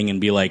this thing and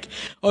be like,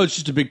 oh, it's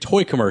just a big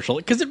toy commercial,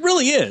 because it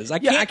really is. I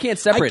can't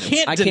separate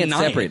it. I can't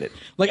separate it.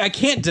 Like, I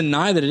can't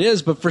deny that it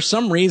is, but for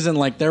some reason,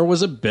 like, there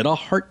was a bit of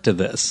heart to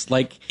this.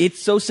 Like,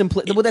 It's so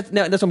simple. Well, that's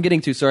what I'm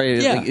getting to.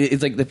 Sorry, Yeah. like,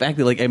 it's like the fact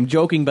that like I'm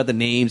joking about the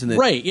names and the,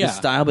 Right, yeah. the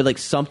style, but like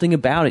something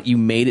about it, you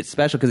made it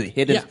special because it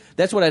hit us. Yeah.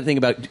 That's what I think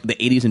about the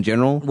 '80s in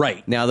general.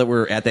 Right. Now that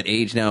we're at that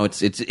age, now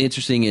it's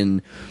interesting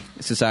in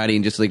society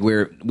and just like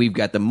where we've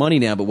got the money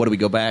now, but what do we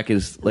go back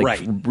is like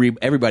Right.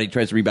 everybody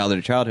tries to rebound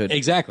their childhood.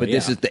 Exactly, But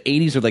this yeah. is the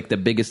 '80s are like the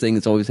biggest thing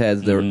that's always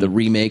has the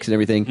remakes and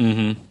everything.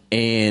 Mm-hmm.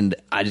 And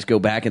I just go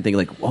back and think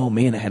like, oh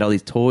man, I had all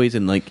these toys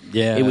and like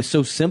it was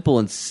so simple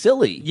and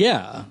silly.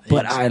 yeah.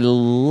 But I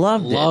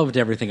loved it.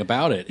 everything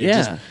about it. It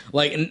Yeah. just,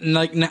 like,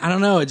 I don't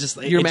know. It just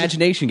Your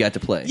imagination got to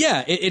play.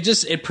 Yeah,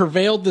 it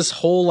prevailed this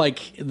whole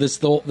like this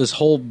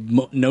whole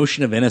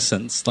notion of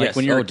innocence. Like Yes,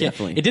 when you're a kid,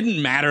 definitely. it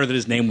didn't matter that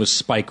his name was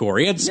Spikor.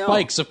 He had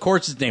spikes. Of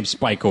course, his name's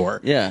Spikor.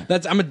 Yeah.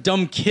 I'm a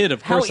dumb kid.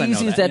 Of How course, I know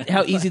easy is that?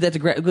 How easy is that to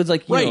grasp? Because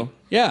like you Right. know,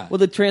 Yeah. Well,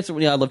 the transfer.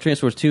 Yeah, I love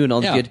Transformers too, and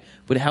all Yeah. the good.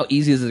 But how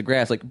easy is it to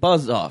grasp? Like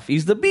Buzz Off,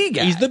 he's the B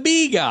guy. He's the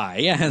B guy.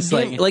 Yeah, it's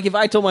like if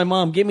I told my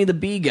mom, "Give me the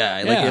B guy,"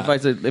 like Yeah. if I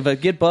said if I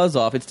get Buzz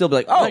Off, it'd still be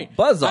like, "Oh, Right.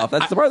 Buzz Off,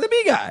 that's the part of the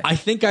B guy." I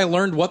think I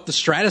learned what the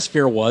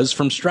stratosphere was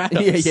from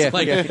Stratos. Yeah.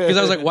 Because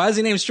I was like, why is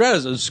he named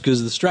Stratos? It's because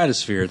of the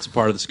stratosphere. It's a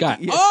part of the sky.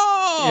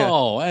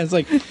 Oh! And it's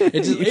like, it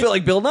just, You feel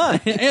like Bill Nye.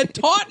 it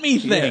taught me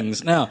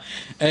things. No,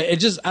 it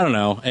just, I don't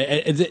know.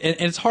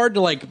 It's hard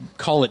to like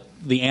call it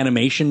the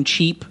animation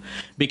cheap,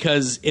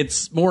 because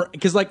it's more,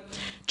 because like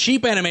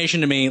cheap animation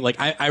to me, like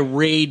I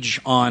rage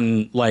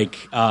on like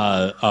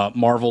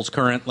Marvel's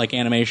current like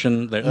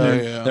animation,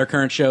 their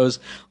current shows.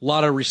 A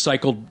lot of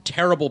recycled,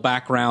 terrible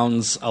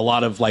backgrounds, a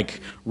lot of like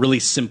really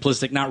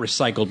simplistic, not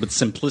recycled, but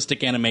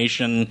simplistic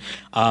animation,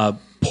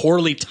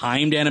 poorly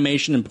timed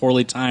animation and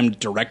poorly timed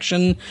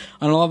direction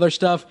on all of their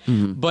stuff.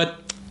 But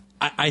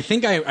I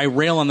think I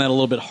rail on that a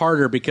little bit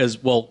harder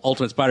because, well,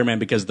 Ultimate Spider-Man,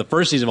 because the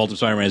first season of Ultimate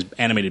Spider-Man is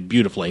animated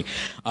beautifully.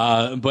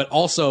 But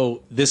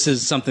also, this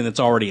is something that's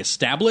already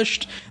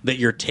established that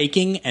you're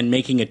taking and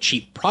making a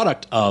cheap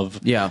product of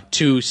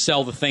to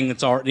sell the thing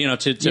that's already,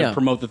 to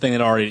promote the thing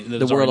that already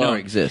the world already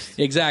exists.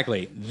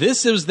 Exactly.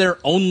 This is their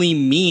only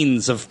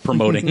means of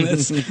promoting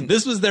this.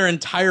 This was their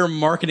entire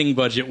marketing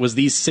budget, was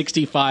these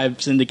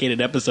 65 syndicated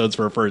episodes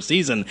for a first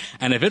season.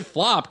 And if it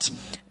flopped,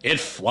 it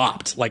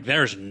flopped. Like,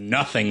 there's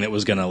nothing that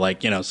was gonna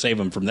save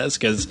them from this,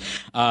 because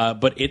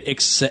but it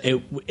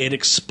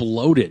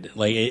exploded.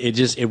 Like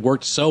it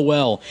worked so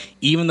well,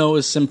 even though it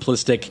was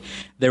simplistic.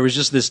 There was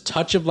just this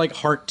touch of like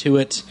heart to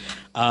it.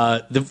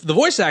 The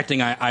voice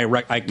acting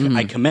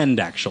I commend,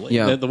 actually.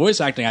 Yeah. The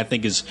voice acting I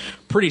think is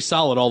pretty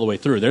solid all the way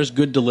through. There's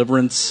good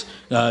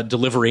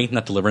delivery,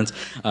 not deliverance.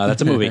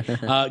 That's a movie.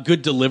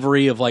 Good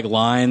delivery of like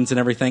lines and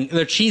everything.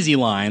 They're cheesy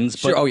lines,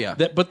 but Sure, oh, yeah.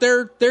 but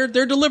they're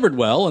delivered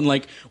well. And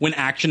like when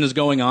action is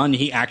going on,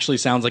 he actually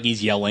sounds like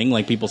he's yelling.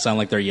 Like people sound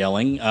like they're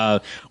yelling.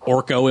 Orko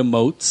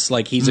emotes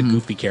like he's a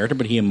goofy character,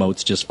 but he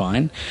emotes just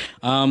fine.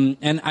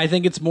 And I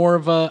think it's more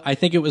of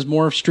it was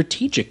more of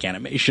strategic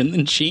animation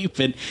than cheap.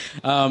 And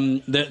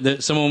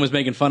someone was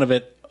making fun of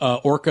it.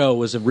 Orko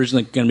was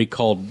originally going to be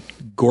called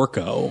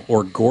Gorko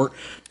or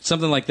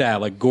something like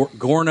that, like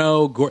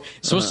Gorno.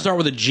 It's supposed to start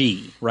with a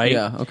G, right?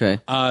 Yeah, okay.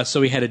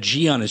 So he had a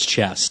G on his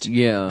chest.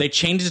 Yeah. They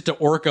changed it to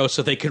Orko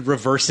so they could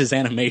reverse his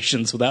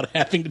animations without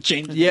having to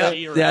change the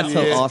G around. That's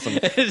so awesome.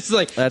 It's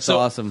like, that's so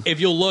awesome. If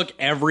you'll look,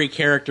 every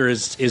character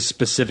is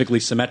specifically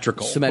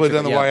symmetrical. Split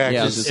down the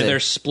y-axis. They're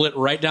split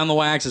right down the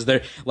y-axis.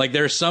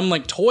 There's some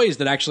like toys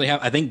that actually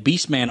have. I think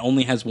Beastman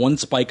only has one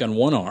spike on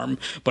one arm,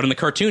 but in the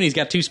cartoon he's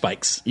got two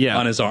spikes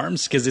on his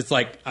arms, because it's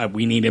like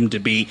we need him to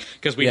be,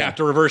 because we have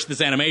to reverse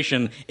this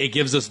animation. It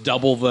gives us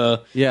double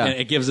the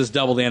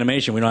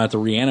animation. We don't have to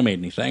reanimate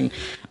anything.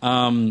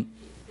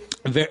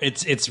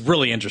 It's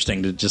really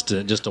interesting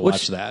to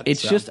watch that.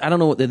 It's just, I don't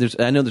know.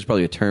 I know there's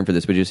probably a term for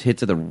this, but it just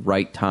hits at the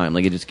right time.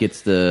 Like it just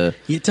gets the.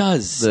 It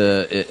does.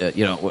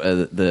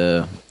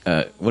 The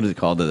what is it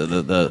called?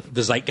 The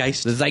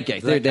Zeitgeist. The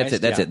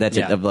zeitgeist. That's it.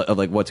 Yeah. Of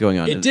like what's going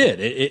on. It did.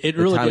 It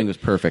really the timing did. was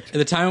perfect.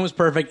 The timing was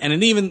perfect,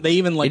 and they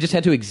even like It just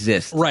had to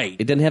exist. Right.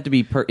 It didn't have to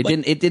be.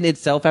 It didn't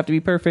itself have to be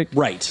perfect.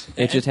 right.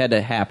 It just had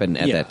to happen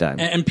at that time.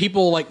 And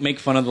people like make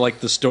fun of like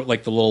the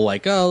little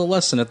like the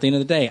lesson at the end of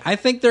the day. I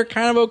think they're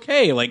kind of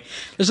okay. Like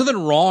there's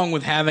nothing wrong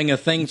with having a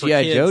thing for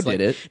G.I. kids. Joe Like,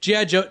 did it.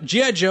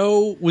 G.I.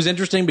 Joe was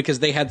interesting because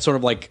they had sort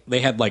of like they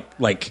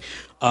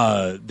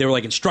were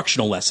like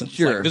instructional lessons.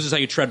 Sure. Like, this is how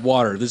you tread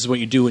water. This is what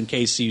you do in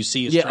case you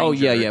see a Yeah,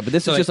 stranger. oh, yeah. But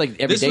this is just like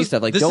everyday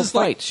stuff. Like, this don't is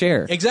like- fight,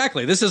 share.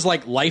 Exactly. This is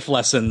like life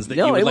lessons that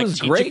No, you would it like was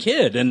teach great. a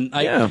kid, and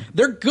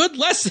they're good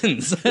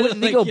lessons. When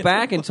they go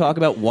back and talk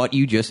about what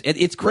you just,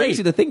 it's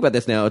crazy to think about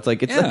this now. It's like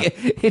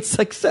it's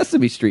like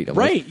Sesame Street,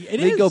 almost. Right, it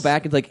they is. go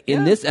back and like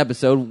in this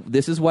episode,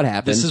 this is what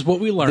happened. This is what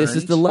we learned. This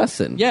is the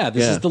lesson. Yeah,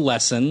 this is the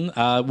lesson.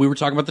 We were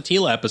talking about the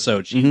Tila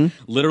episode. She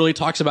literally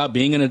talks about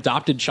being an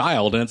adopted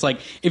child, and it's like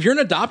if you're an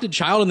adopted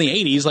child in the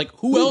 '80s, like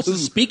who else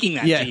is speaking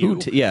that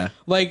to you?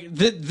 Like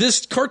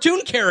this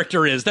cartoon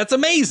character is. That's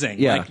amazing.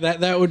 Yeah. Like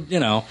that would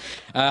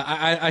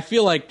I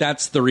feel like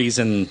that's the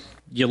reason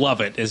you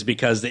love it, is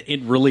because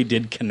it really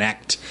did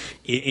connect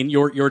in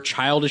your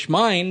childish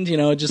mind.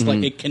 Just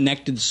like it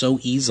connected so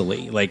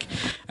easily. Like,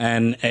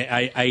 and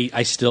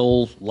I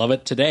still love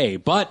it today,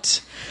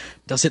 but.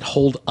 Does it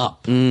hold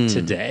up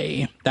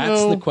today?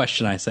 That's the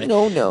question I say.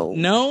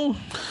 No.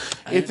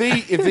 If they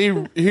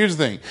here's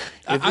the thing.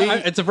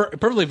 It's a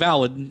perfectly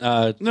valid.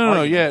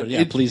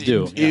 Yeah, please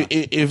do.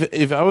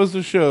 If I was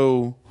to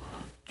show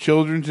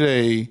children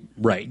today,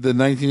 right, the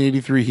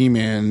 1983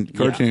 He-Man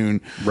cartoon,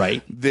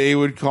 right, they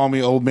would call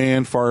me old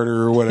man farter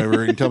or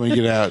whatever and tell me to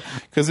get out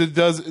because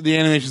the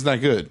animation's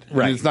not good,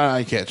 right? And it's not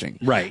eye catching,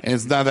 right? And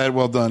it's not that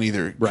well done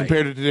either, right,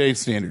 compared to today's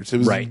standards. It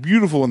was right,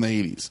 beautiful in the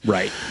 80s,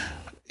 right.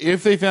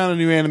 If they found a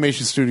new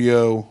animation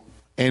studio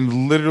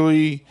and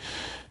literally,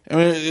 I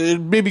mean,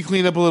 it maybe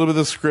cleaned up a little bit of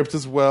the script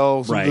as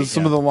well.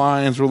 Some of the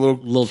lines were a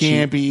little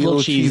campy, a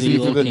little cheesy,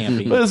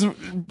 campy. But it's a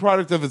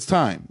product of its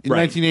time in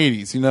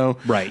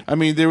 1980s. Right. I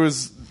mean, there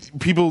was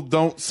people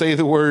don't say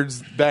the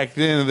words back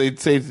then and they'd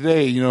say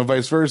today,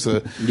 vice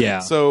versa. Yeah.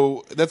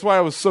 So that's why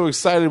I was so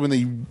excited when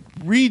they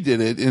redid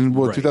it in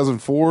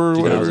 2004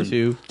 or whatever.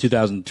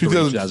 2003,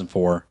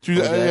 2004.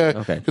 Yeah,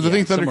 okay. Because I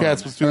think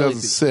Thundercats was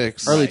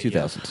 2006. Early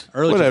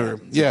 2000s. Whatever.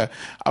 Yeah.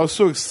 I was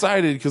so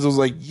excited because I was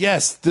like,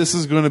 yes, this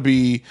is going to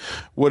be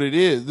what it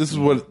is. This is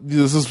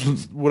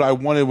what I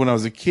wanted when I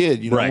was a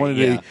kid. I wanted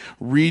a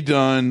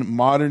redone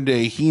modern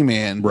day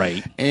He-Man.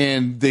 Right.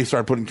 And they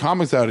started putting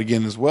comics out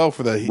again as well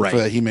for that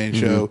He-Man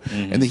show.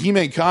 Mm-hmm. And the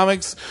He-Man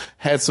comics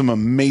had some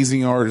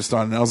amazing artists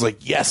on it. And I was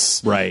like,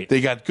 yes. Right.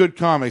 They got good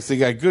comics. They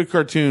got good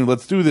cartoons.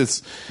 Let's do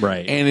this.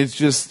 Right. And it's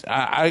just,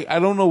 I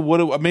don't know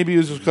maybe it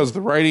was just because of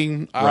the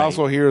writing. I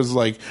also hear is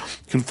like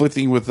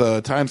conflicting with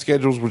time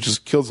schedules, which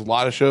just kills a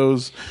lot of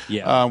shows.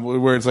 Yeah.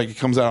 Where it's like it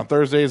comes out on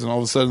Thursdays and all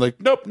of a sudden like,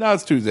 nope, now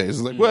it's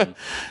Tuesdays. It's like, what?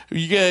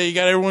 You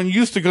got everyone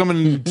used to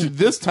coming to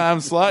this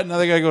time slot. Now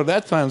they got to go to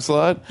that time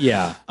slot.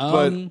 Yeah.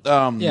 Overall,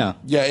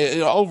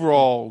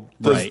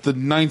 the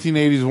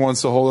 1980s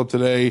wants to hold up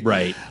today.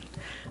 Right.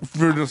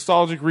 For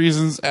nostalgic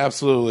reasons,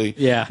 absolutely.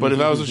 Yeah. But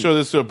if I was to show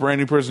this to a brand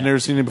new person never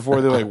seen it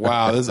before, they're like,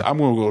 "Wow, I'm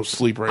going to go to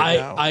sleep right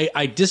now."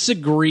 I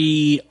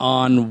disagree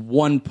on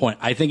one point.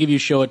 I think if you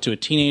show it to a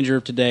teenager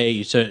of today,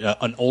 you show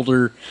an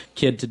older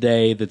kid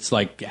today that's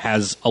like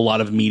has a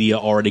lot of media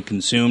already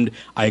consumed,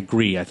 I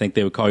agree. I think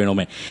they would call you an old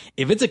man.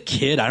 If it's a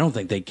kid, I don't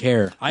think they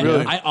care.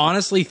 I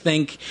honestly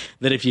think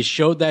that if you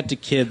showed that to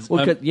kids,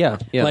 like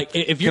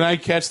if can I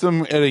catch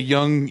them at a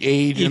young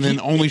age and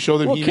then only show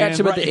them He-Man? Catch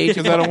them at the age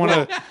because I don't want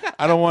to.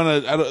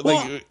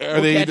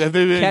 Have they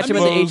been catch them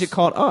at the age it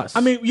caught us? I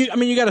mean,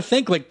 you got to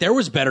think like there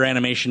was better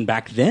animation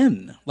back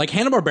then. Like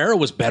Hanna-Barbera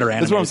was better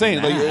animation. That's what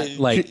I'm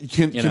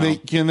saying.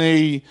 Can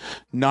they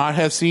not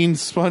have seen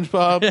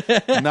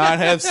SpongeBob? Not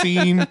have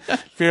seen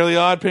Fairly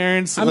Odd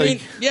Parents? I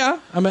think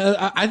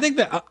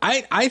that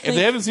I think if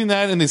they haven't seen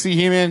that and they see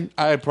He-Man,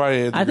 I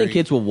think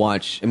kids will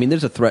watch. I mean,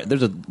 there's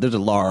a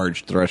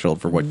large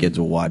threshold for what kids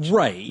will watch,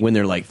 right, when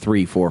they're like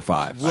 3, 4,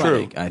 5.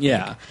 True.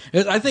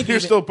 I think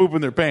they're still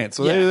pooping their pants,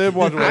 so they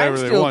watch whatever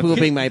they want. I'm still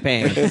pooping my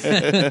pants.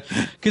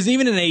 Because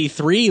even in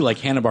 '83, like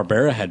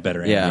Hanna-Barbera had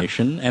better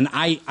animation, and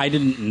I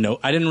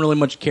didn't really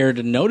much care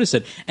to notice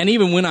it. And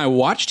even when I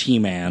watched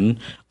He-Man,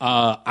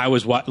 I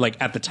was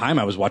at the time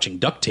I was watching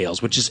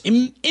DuckTales, which is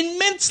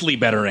immensely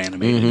better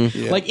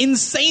animated, like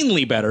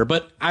insanely better.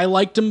 But I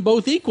liked them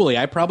both equally.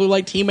 I probably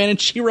liked He-Man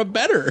and She-Ra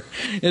better.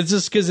 It's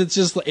just because it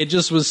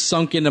just was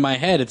sunk into my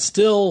head. It's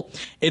still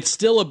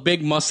a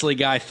big muscly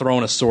guy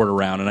throwing a sword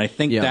around, and I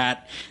think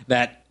that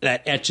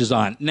etches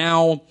on.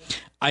 Now,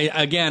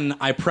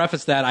 I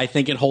preface that I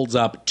think it holds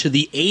up to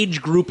the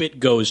age group it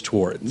goes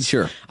towards.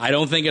 Sure. I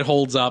don't think it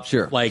holds up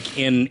like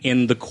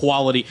in the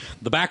quality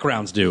the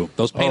backgrounds do.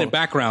 Those painted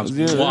backgrounds,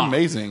 yeah, they're wow.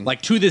 amazing.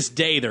 Like to this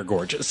day, they're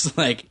gorgeous.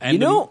 Like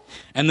and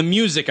and the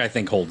music I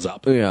think holds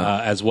up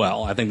as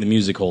well. I think the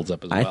music holds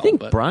up as well. I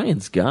think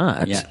Brian's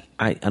got. Yeah.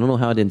 I don't know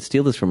how I didn't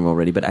steal this from him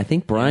already, but I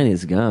think Brian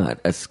has got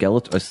a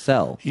skeleton, a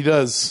cell. He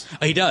does.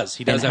 He does.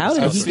 He does. And Have how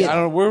a did he skeleton. get- I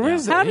don't know where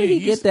is it. How did he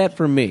get that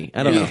from me?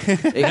 I don't know. He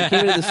came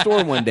into the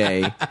store one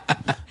day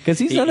because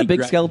he's not a big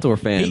Skeletor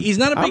fan. He's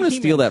not a big I'm going to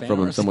steal He-Man that from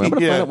fan, him somewhere. I'm going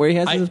to Yeah. find out where he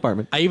has his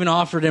apartment. I even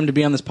offered him to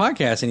be on this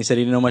podcast, and he said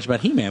he didn't know much about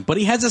He-Man, but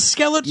he has a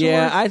Skeletor.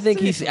 Yeah, I think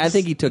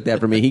he took that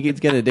from me.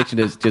 He's got an addiction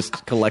to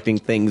just collecting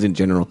things in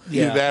general.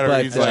 Either that or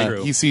But, he's like,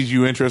 true. he sees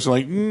you interested,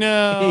 like,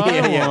 no,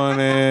 I don't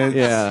want it.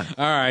 Yeah.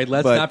 All right,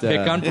 let's But, not pick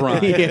on Brian.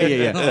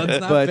 yeah.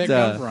 Let's not But, pick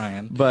on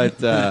Brian.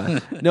 But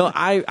no,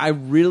 I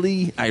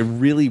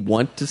really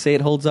want to say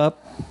it holds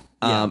up.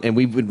 And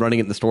we've been running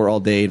it in the store all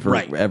day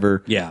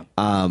forever. Yeah.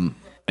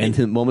 And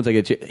the moments I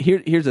get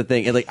here's the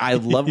thing. Like I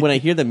love when I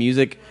hear the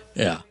music.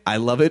 Yeah. I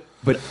love it,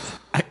 but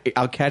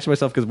I'll catch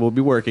myself because we'll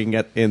be working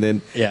and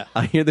then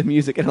I hear the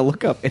music and I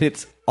look up and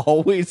it's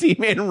always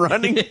He-Man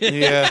running.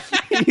 Yeah.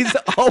 He's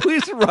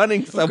always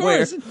running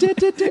somewhere. He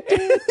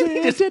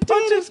just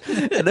punches.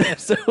 And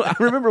so I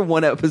remember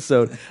one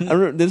episode. I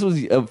remember this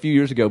was a few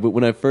years ago, but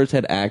when I first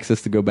had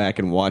access to go back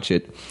and watch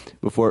it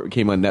before it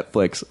came on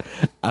Netflix,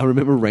 I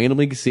remember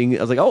randomly seeing it.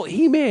 I was like, "Oh,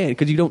 He-Man!"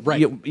 Because you don't,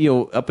 you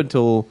know, up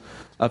until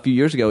a few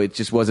years ago, it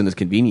just wasn't as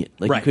convenient.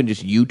 Like you couldn't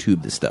just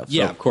YouTube this stuff.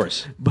 Yeah, So- of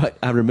course. But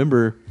I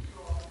remember.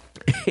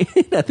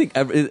 I think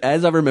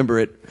as I remember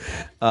it,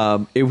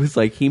 it was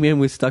like He-Man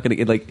was stuck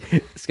in like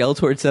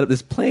Skeletor had set up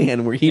this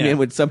plan where He-Man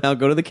would somehow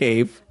go to the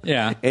cave,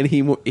 and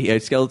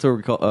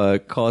Skeletor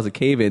would cause a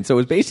cave in. So it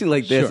was basically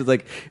like this. Sure.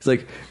 It's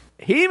like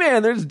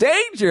He-Man, there's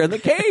danger in the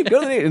cave.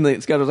 Go to the and the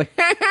Skeletor was like,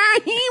 ha ha,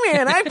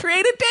 He-Man, I've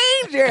created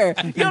danger.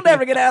 You'll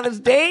never get out of this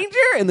danger.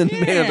 And then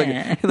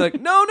Man was like,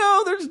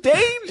 no, there's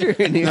danger.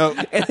 And,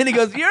 and then he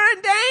goes, you're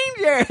in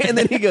danger. And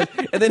then he goes,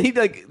 and then he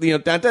like,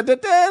 dun, dun, dun,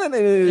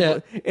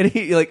 dun, and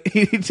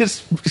he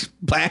just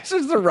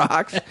bashes the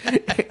rocks.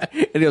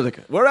 And he was like,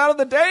 we're out of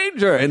the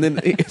danger. And then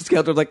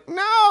Skeletor's like,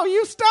 no,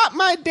 you stopped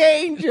my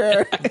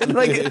danger. And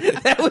like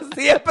that was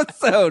the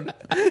episode.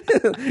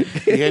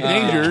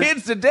 Danger.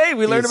 Kids today,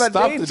 we learned about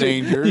Stop the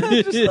danger.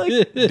 Just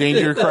like,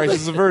 Danger,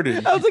 crisis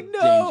averted. I was like,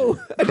 no.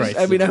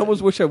 I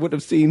almost wish I would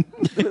have seen.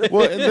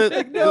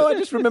 Well, No, I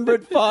just remember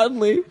it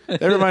fondly.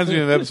 that reminds me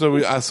of an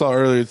episode I saw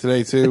earlier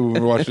today too. When we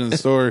were watching in the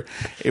store,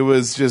 it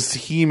was just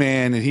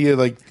He-Man, and he had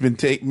like been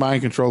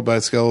mind controlled by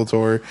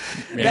Skeletor.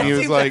 That And he was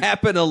seems like, to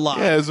happen a lot.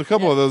 yeah, there's a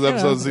couple of those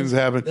episodes. Things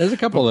happen. There's a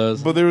couple of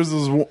those. But there was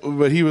this.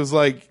 But he was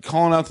like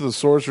calling out to the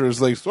sorceress,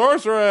 like,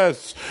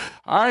 "Sorceress,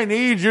 I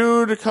need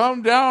you to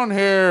come down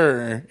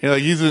here." And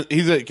like he's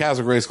at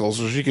Castle Grayskull,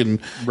 so she can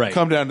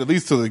come down at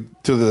least to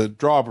the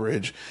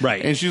drawbridge.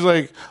 Right. And she's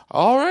like,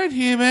 "All right,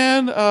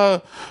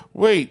 He-Man.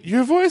 Wait,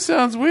 your voice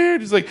sounds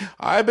weird." He's like,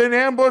 "I've been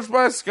ambushed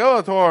by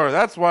Skeletor.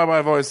 That's why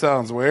my voice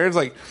sounds weird." It's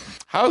like,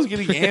 how's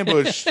getting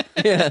ambushed?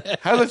 How does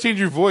that change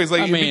your voice?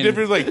 Like, it'd be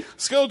different. Like,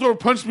 Skeletor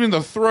punched me in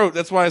the throat.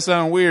 That's why I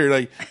sound weird.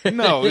 Like,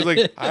 no, he's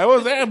like, I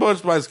was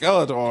ambushed by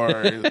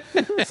Skeletor.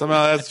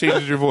 Somehow that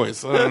changes your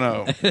voice. I don't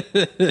know.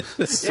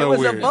 It's so it was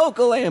weird. a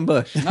vocal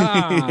ambush.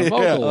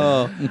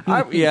 Vocal.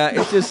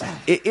 It's just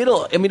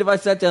it'll. I mean, if I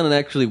sat down and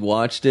actually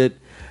watched it,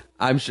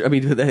 I'm sure. I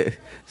mean,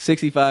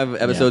 65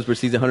 episodes per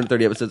season,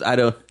 130 episodes. I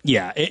don't.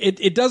 Yeah,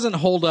 it doesn't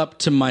hold up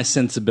to my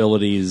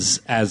sensibilities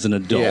as an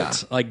adult. Yeah.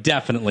 Like,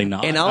 definitely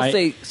not. And I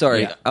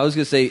was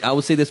gonna say, I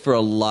would say this for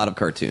a lot of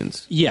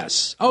cartoons.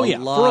 Yes. Oh, yeah.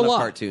 Lot For a of lot.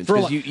 cartoons. For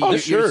a 'Cause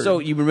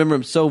lot. you remember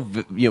them so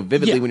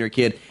vividly Yeah. when you're a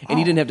kid, and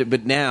you didn't have to.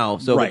 But now,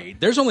 right.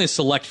 There's only a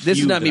select few. This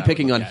is not me that I would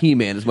picking look on at.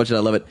 He-Man as much as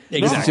I love it.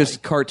 Exactly. This is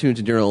just cartoons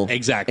in general.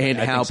 Exactly. And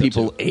I how think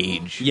so, people too.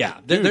 age. Yeah,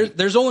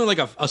 there's only like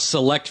a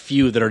select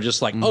few that are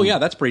just like, oh yeah,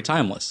 that's pretty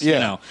timeless. Yeah. You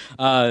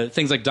know,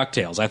 things like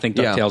DuckTales. I think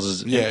DuckTales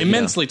is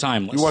immensely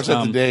timeless. You watch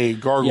that today.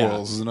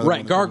 Gargoyles is another right.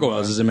 one.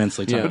 Gargoyles is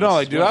immensely timeless. But no,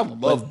 like, dude, I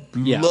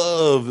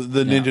love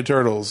the Ninja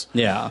Turtles.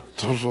 Yeah.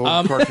 Those old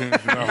cartoons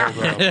do not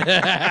hold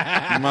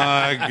up.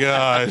 My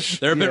gosh.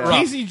 They're a bit rough.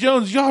 Casey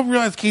Jones, y'all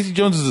realize Casey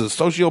Jones is a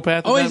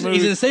sociopath Oh, in he's that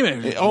movie? in the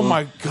same. Oh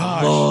my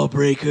gosh.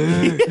 Lawbreaker.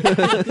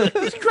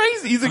 He's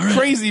crazy. He's a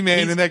crazy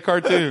man in that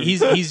cartoon.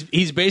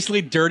 He's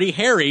basically Dirty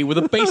Harry with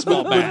a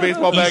baseball bat. With a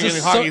baseball bat He's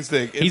and a hockey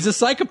stick. He's a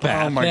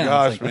psychopath. Oh my Yeah,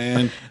 gosh, it's like,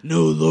 man.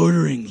 No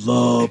loitering,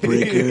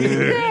 lawbreaker.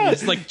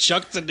 It's like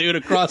chucks a dude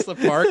across the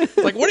park. It's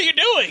like, what are you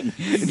doing?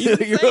 He's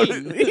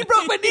insane. He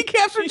broke my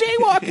kneecaps for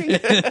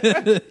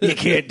jaywalking. You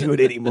can't do it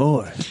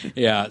anymore.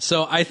 Yeah,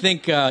 so I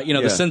think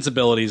the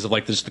sensibilities of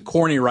like just the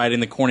corny writing,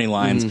 the corny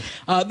lines.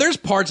 There's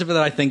parts of it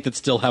that I think that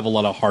still have a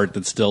lot of heart.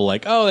 That's still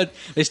like,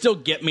 they still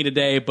get me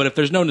today. But if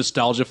there's no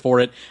nostalgia for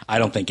it, I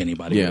don't think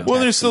anybody. Yeah. would Well,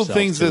 attach there's still themselves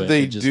things to that it.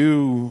 they It just-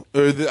 do,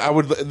 or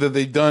that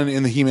they've done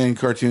in the He-Man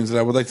cartoons that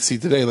I would like to see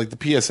today, like the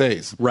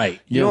PSAs. lessons.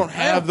 Right. You don't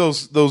have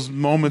those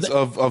moments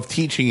of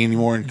teaching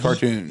anymore in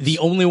cartoons. The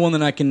only one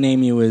that I can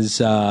name you is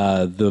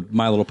the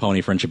My Little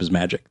Pony Friendship is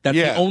Magic. That's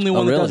the only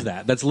one that does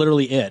that. That's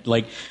literally it.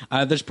 Like,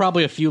 there's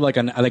probably a few like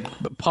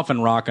Puff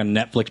and Rock on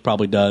Netflix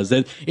probably does.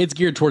 It's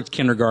geared towards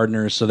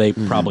kindergartners, so they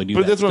probably do.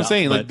 But that that's what I'm stuff.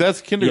 saying. Like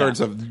that's kindergarten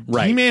stuff.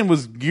 Right. He-Man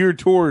was geared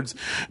towards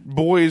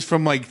boys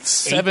from like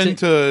 7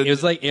 to. It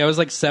was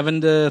like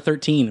 7 to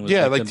 13. It was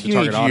Yeah, like like the target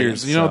teenage years.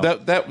 audience, You know so,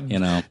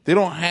 that they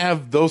don't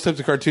have those types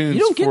of cartoons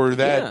You don't get- for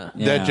that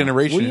Yeah.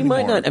 generation. Well, you might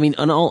anymore. not. I mean,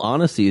 in all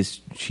honesty, as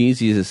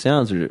cheesy as it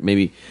sounds, or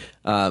maybe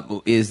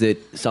is that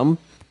some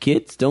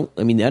kids don't.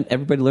 I mean, not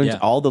everybody learns Yeah.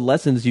 all the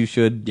lessons you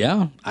should.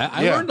 Yeah,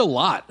 I Yeah. learned a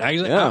lot. I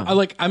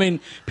Yeah. mean,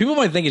 people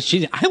might think it's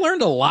cheesy. I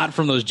learned a lot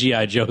from those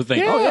G.I. Joe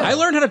things. Yeah. Oh, yeah. I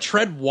learned how to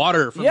tread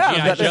water from Yeah, I was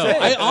G.I. about to Joe. say.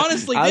 I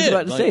honestly I was did.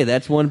 about to say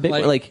that's one big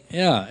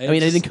yeah. I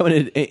mean, I didn't come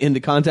into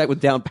contact with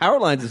down power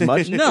lines as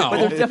much. No. but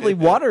there's definitely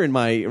water in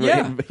my.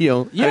 Yeah.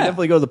 I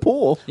definitely go to the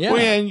pool. Yeah.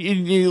 Well, yeah,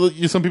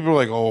 and some people are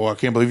like, "Oh, I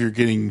can't believe you're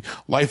getting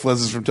life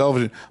lessons from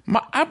television."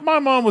 My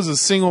mom was a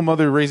single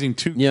mother raising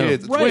 2 Yeah.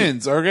 kids, Right.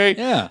 twins. Okay,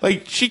 Yeah.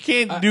 like she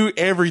can't do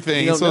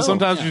everything, You don't so know.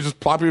 sometimes you just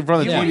plop it in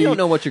front of the You TV. don't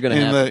know what you're going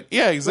to and have.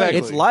 yeah, exactly.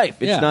 It's life.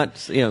 It's Yeah.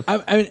 not.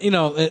 I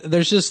mean,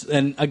 there's just,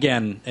 and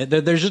again,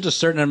 there's just a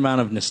certain amount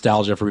of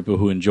nostalgia for people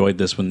who enjoyed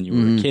this when you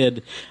were a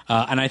kid.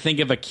 And I think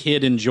if a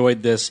kid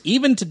enjoyed this,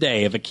 even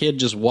today, if a kid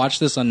just watched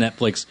this on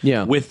Netflix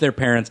with their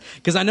parents,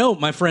 because I know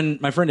my friend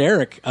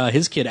Eric,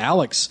 his kid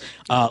Alex,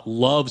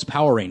 loves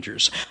Power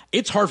Rangers.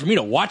 It's hard for me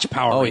to watch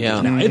Power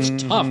Rangers now.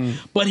 It's tough,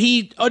 but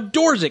he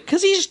adores it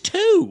because he's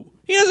 2.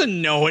 He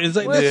doesn't know it. It's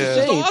like, this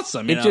is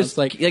awesome. It's just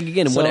like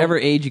again, so- whatever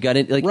age you got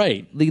in, like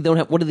Right. They don't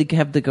have. What do they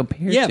have to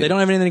compare? Yeah, to? they don't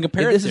have anything to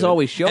compare it This to. is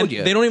always showed And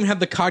you. They don't even have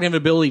the cognitive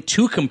ability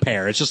to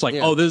compare. It's just like,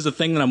 oh, this is the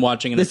thing that I'm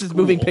watching. And This it's is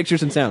cool. moving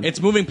pictures and sound. It's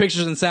moving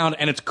pictures and sound,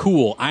 and it's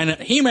cool. I know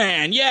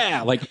He-Man,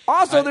 yeah. Like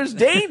Also, there's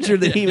danger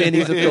that He-Man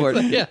needs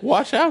authority. yeah.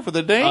 Watch out for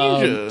the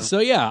danger. So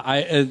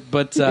yeah,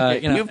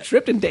 You've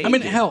tripped in danger. I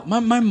mean, hell, my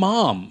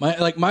mom,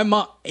 my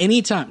mom.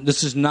 Anytime,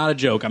 this is not a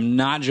joke. I'm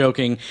not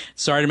joking.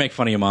 Sorry to make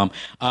fun of you, Mom.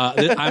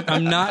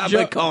 I'm not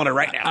joking. calling her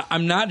right now.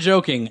 I'm not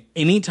joking.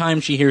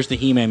 Anytime she hears the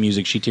He-Man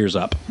music, she tears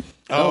up.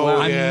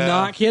 I'm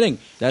not kidding.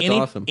 That's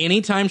awesome.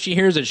 Anytime she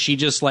hears it, she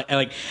just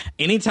like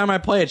anytime I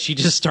play it, she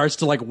just starts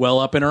to like well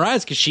up in her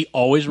eyes because she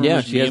always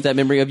remembers. she has that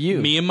memory of you,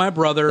 me and my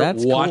brother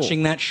That's watching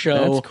cool. that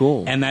show. That's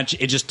cool. And that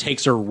it just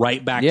takes her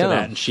right back to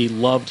that. And she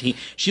loves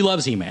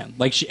He-Man.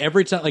 Like she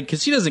every time, like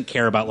because she doesn't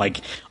care about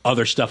like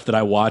other stuff that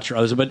I watch or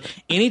others, but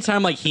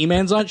anytime like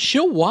He-Man's on,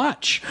 she'll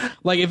watch.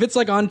 Like if it's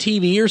like on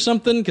TV or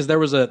something, because there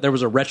was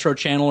a retro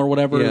channel or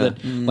whatever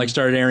that like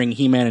started airing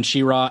He-Man and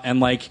She-Ra,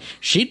 and like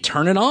she'd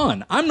turn it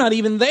on. I'm not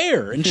even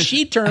there, and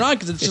she'd turn it on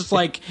because it's just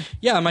like,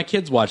 yeah, my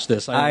kids watch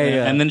this,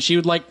 and then she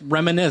would like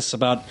reminisce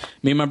about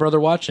me and my brother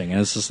watching, and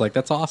it's just like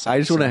that's awesome. I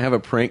just want to have a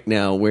prank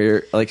now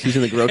where like she's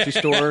in the grocery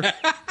store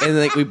and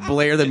like we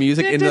blare the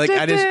music and like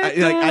I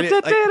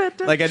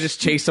just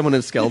chase someone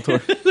in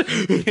Skeletor.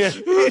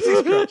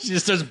 She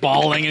just starts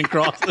bawling and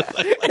crossing.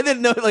 And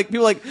then like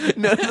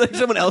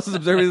someone else is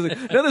observing.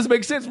 Like, no, this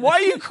makes sense. Why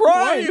are you crying?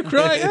 Why are you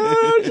crying?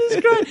 Oh, I'm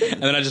just crying.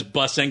 And then I just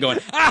bust in going,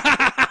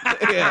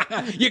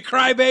 you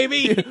cry,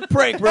 baby.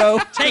 Prank, bro.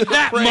 Take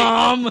that,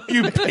 Mom.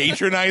 You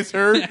patronize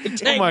her.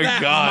 Take Oh my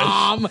that,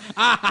 gosh.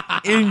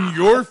 Mom. In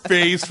your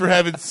face for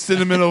having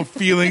sentimental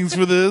feelings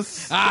for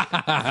this.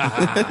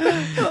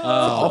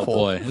 Oh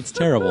boy, it's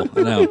terrible.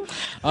 I know.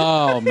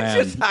 Oh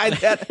man. Just hide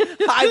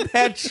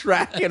that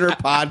track in her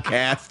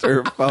podcast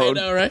or phone.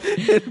 I know, right?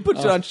 Put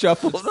it on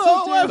shuffle.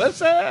 No, that's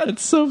sad.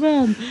 It's so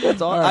bad.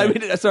 That's all. I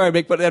mean, sorry, I'm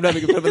not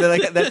making fun of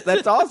it. But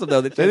that's awesome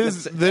though. That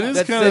is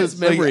kind of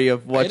memory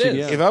of watching. It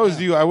is. If I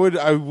was you, I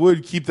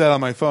would keep that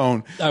on my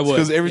phone. I would,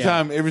 because every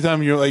yeah.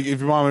 time you're like, if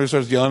your mom ever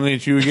starts yelling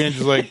at you again,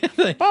 just like ba,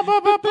 ba,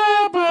 ba,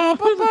 ba, ba, ba,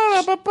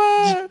 ba, ba,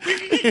 ba.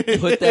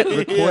 Record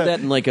that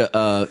in like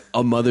a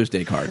Mother's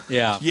Day card.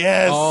 Yeah.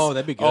 Yes. Oh,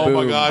 that'd be good. Oh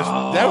my gosh,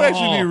 that would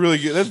actually be really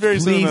good. That's very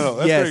sentimental.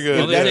 That's yes. very good.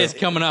 Well, this Yeah. day's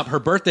coming up. Her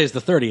birthday's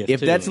the 30th. If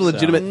too, that's a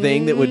legitimate so.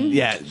 thing, that would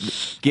get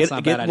not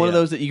a get bad one of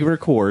idea. those that you can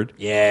record.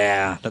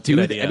 Yeah, that's a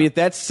good idea. I mean, if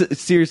that's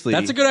seriously,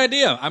 that's a good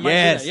idea. I might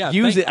Yes, do that.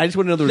 Yeah, use it. I just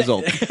want to know the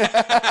result.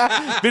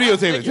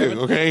 Videotape it too.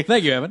 Okay.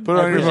 Thank you, Evan. Put it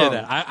I on your appreciate phone.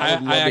 that. I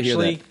would love to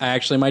hear I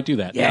actually might do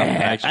that. Yeah, I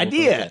actually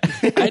idea. will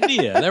do that.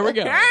 Idea. There we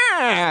go.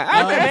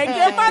 I'm gonna make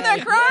your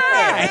mother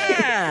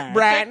cry,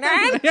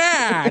 Brandon.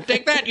 Yeah,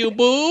 take that, you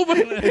boob.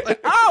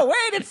 Oh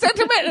wait, it's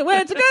sentimental.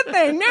 Well, it's a good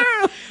thing.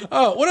 No.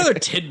 Oh, what other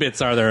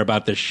tidbits are there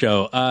about this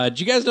show?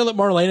 Do you guys know that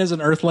Marlena's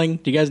an Earthling?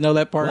 Do you guys know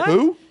that part?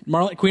 Who?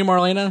 Queen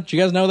Marlena. Do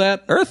you guys know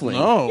that? Earthling.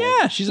 Oh.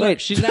 Yeah, she's an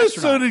So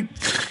astronaut.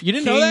 You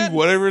didn't know that?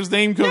 Whatever his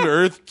name, come to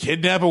Earth,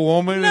 kidnap a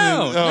woman.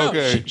 No,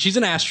 okay. She's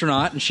an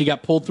astronaut, and she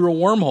got pulled through a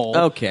wormhole.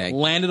 Okay.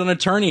 Landed on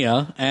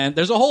Eternia, and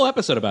there's a whole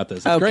episode about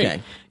this. It's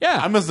great. Yeah.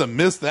 I must have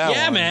missed that one.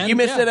 Yeah, man. You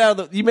missed it out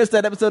of you missed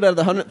that episode out of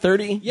the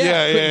 130.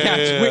 Yeah,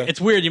 Yeah.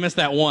 It's weird. You missed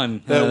that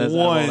one. That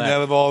one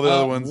out of all the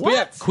other ones. But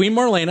yeah, Queen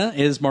Marlena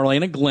is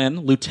Marlena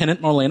Glenn,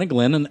 Lieutenant Marlena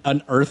Glenn,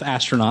 an Earth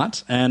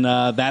astronaut, and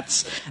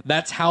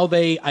that's how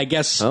they, I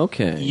guess,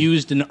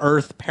 used an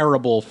Earth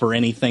parable for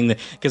anything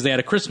because they had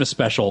a Christmas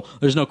special.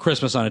 There's no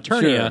Christmas on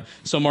Eternia,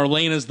 so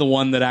Marlena's the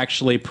one that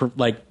actually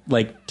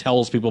like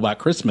tells people about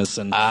Christmas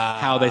and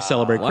how they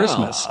celebrate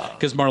Christmas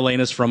because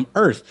Marlena's from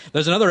Earth.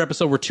 There's another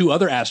episode where two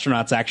other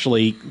astronauts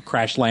actually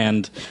crash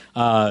land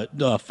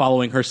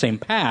following her same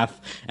path,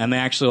 and they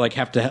actually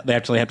have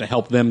to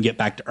help them get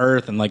back to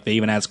Earth, and like they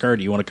even ask her,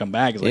 "Do you want to come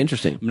back?" It's like,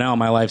 interesting. Now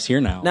my life's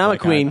here now. Now I'm a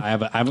queen.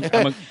 I'm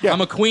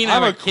a queen.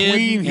 I'm a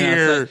queen kid.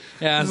 here.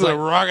 This is a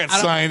rocket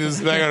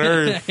scientist back on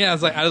Earth. Yeah,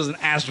 it's like I was an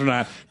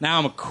astronaut. Now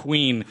I'm a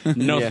queen.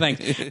 No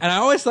thanks. And I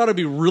always thought it'd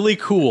be really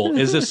cool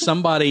is if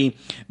somebody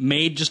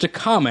made just a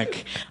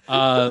comic,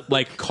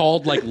 like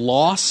called like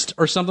Lost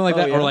or something like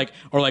that, or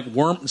like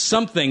Worm,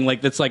 something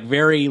like that's like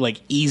very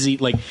like easy,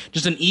 like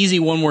just an easy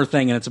one word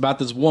thing, and it's about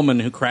this woman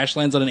who crash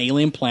lands on an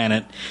alien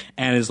planet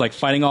and is like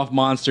fighting off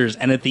monsters,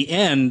 and at the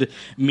end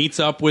meets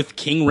up with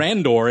King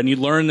Randor, and you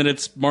learn that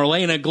it's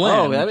Marlena Glenn.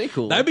 Oh, that'd be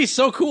cool. That'd be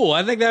so cool.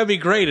 I think that would be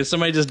great if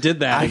somebody just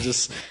did that.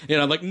 Just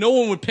like no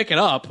one would pick it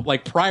up.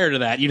 Like prior to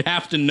that, you'd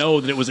have to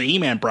know that it was a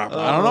He-Man property.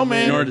 I don't know,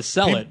 man. In order to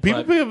sell it,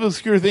 people pick up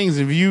obscure things.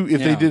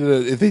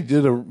 If they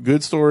did a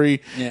good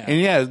story,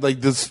 and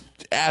like this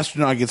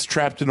astronaut gets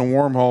trapped in a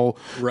wormhole,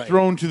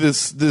 thrown to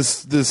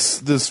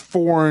this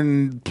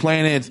foreign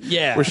planet,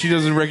 where she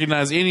doesn't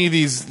recognize any of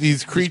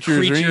these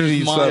creatures or any of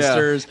these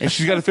monsters, and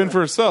she's got to fend for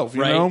herself.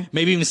 You know,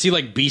 maybe even see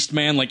like Beast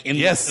Man, like in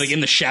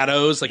the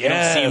shadows, like you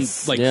don't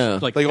see him,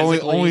 like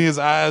only his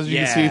eyes you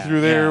can see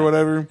through there or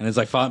whatever. And it's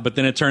like fun, but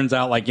then it turns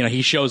out like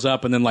he shows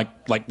up, and then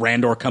like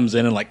Randor comes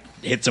in and like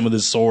hits him with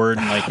his sword,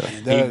 and like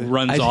he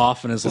runs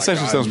off, and is this like,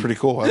 actually sounds pretty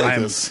cool. I like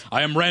this.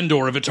 I am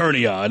Randor of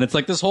Eternia, and it's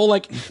like this whole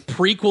like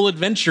prequel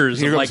adventures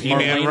Here of like comes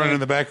He-Man running in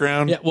the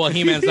background. Yeah, well,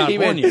 He-Man's not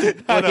born yet.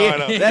 I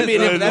know. That'd be a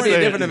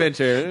different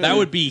adventure. That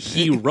would be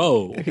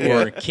Hero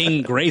or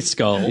King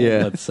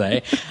Grayskull. Let's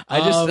say.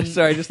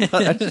 I just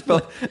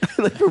felt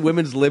like for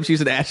women's lips, she's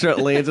an astronaut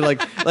lands and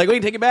like we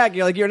can take it back.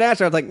 You're like you're an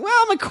astronaut. Like, well,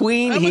 I'm a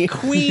queen. I'm a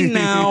queen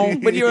now,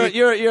 but you're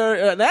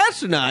an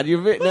astronaut.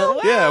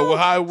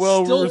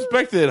 Well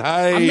respected.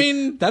 I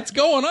mean, that's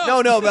going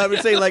up. No, but I'm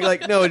just saying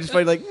no, it's just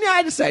funny. Like,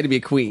 I decided to be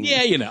a queen.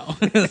 Yeah,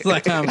 it's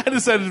like I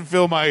decided to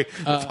fill my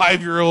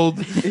 5-year-old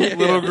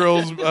little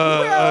girl's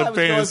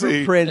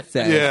fantasy.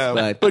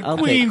 Princess, but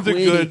queen's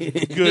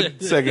a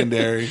good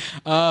secondary.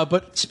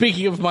 But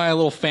speaking of my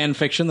little fan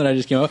fiction that I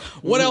just came up,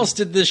 what else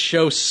did this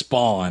show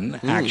spawn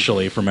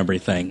actually from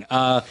everything?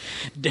 Have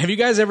you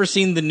guys ever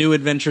seen the New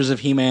Adventures of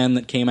He-Man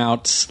that came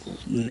out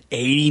in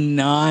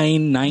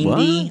 89, 90?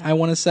 What? I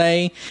want to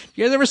say.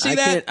 You guys ever see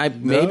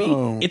that? Maybe.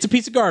 No. It's a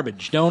piece of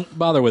garbage. Don't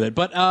bother with it.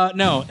 But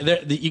no,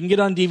 you can get it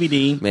on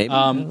DVD. Maybe.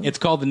 It's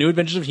called The New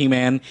Adventures of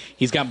He-Man.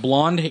 He's got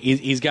blonde.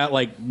 He's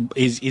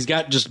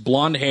got just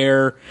blonde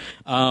hair.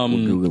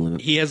 Googling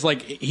it. He has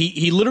like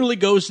he literally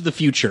goes to the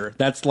future.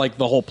 That's like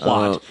the whole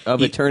plot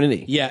of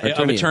eternity. Yeah,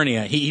 of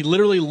Eternia. He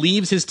literally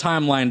leaves his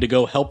timeline to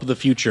go help the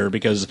future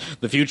because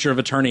the future of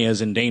Eternia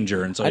is in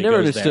danger, and so I never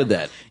understood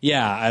that.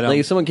 Yeah, I don't. Like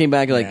if someone came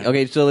back and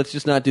okay, so let's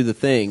just not do the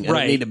thing. I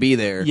don't need to be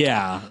there.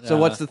 Yeah. So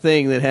what's the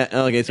thing that?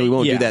 Okay, so we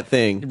won't do that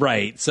thing.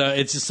 Right. So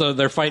it's just, so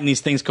they're fighting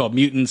these things called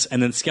mutants,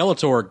 and then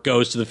Skeletor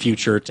goes to the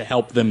future to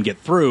help them get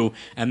through,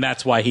 and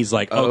that's why he's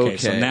like, okay.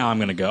 So now I'm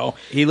going to go.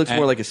 He looks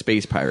more like a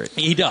space pirate.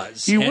 He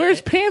does. He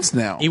wears pants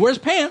now. He wears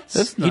pants.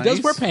 That's nice. He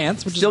does wear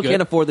pants, which Still is good.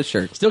 can't afford the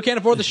shirt. Still can't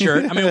afford the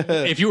shirt. I mean,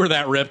 if you were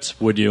that ripped,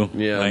 would you?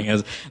 Yeah. Like,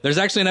 there's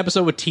actually an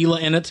episode with Teela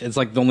in it. It's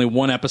like only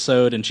one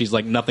episode, and she's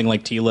like nothing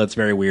like Teela. It's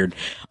very weird.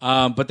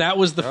 But that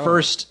was the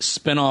first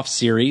spin-off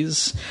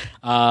series.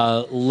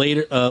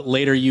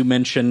 Later you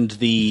mentioned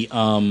the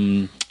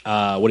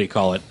what do you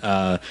call it?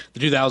 The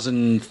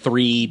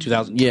 2003,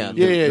 2002. Yeah.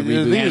 The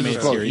reboot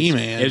animated series.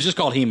 He-Man. It was just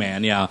called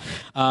He-Man. Yeah.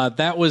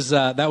 That was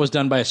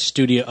done by a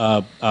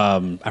studio.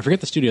 I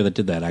forget the studio that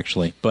did that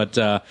actually, but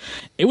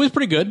it was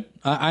pretty good.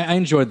 I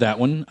enjoyed that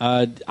one.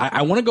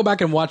 I want to go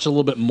back and watch a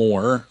little bit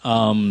more.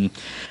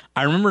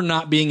 I remember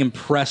not being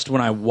impressed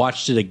when I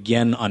watched it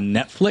again on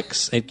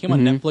Netflix. It came on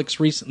Netflix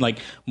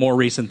more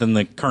recent than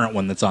the current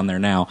one that's on there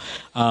now.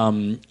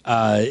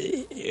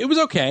 It was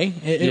okay.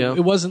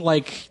 It wasn't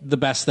like the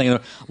best thing.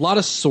 A lot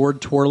of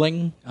sword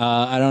twirling.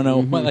 I don't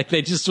know, but like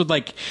they just would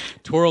like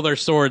twirl their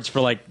swords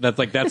for like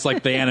that's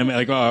like the anime.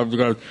 Like, oh, I'm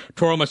gonna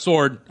twirl my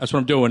sword. That's what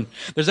I'm doing.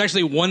 There's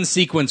actually one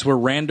sequence where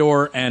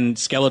Randor and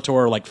Skeletor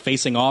are like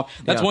facing off.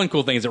 That's one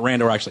cool thing is that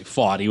Randor actually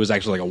fought. He was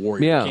actually like a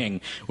warrior king,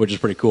 which is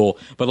pretty cool.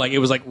 But like it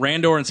was like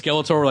Randor and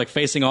Skeletor were like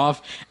facing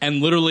off,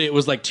 and literally it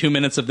was like 2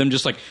 minutes of them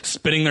just like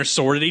spinning their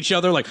sword at each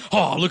other, like,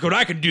 oh, look what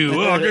I can do,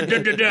 oh, da, da,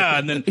 da, da.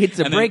 And then It's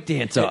a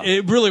breakdance off.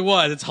 It really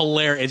was. It's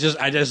hilarious.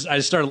 I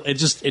started.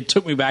 It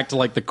took me back to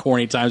like the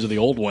corny times of the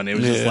old one. It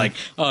was just like,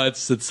 oh, it's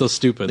so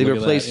stupid. They Look at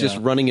replaced that, just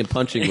running and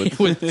punching with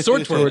with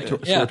sword twirling.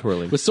 sword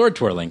twirling. With sword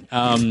twirling.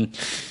 A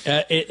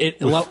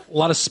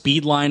lot of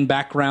speed line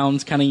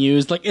backgrounds kind of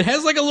used. Like it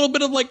has like a little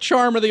bit of like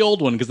charm of the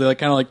old one because they like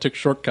kind of like took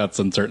shortcuts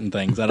on certain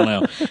things. I don't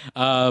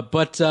know.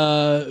 But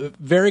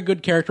very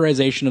good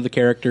characterization of the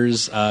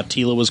characters.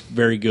 Tila was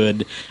very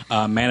good.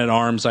 Man at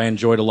Arms I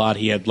enjoyed a lot.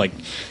 He had like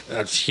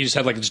he just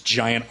had like this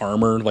giant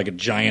armor, like a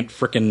giant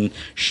freaking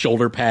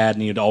shoulder pad,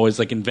 and he'd always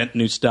like invent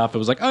new stuff. It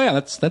was like, oh yeah,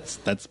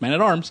 that's Man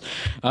at Arms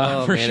for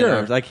Man sure. at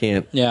Arms. I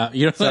can't. Yeah,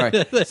 you know, Sorry,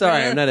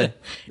 I'm not a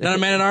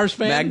Man at Arms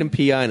fan. Magnum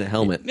PI and a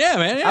helmet. Yeah,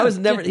 man. Yeah. I was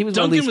never. He was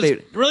my least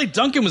favorite. Really,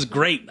 Duncan was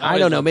great. I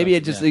don't know. Maybe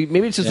it's just.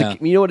 Yeah.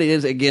 You know what it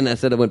is. Again, I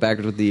said I went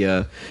backwards with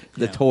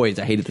the toys.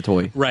 I hated the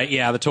toy. Right,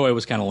 yeah, the toy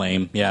was kind of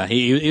lame. Yeah,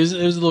 it was a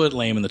little bit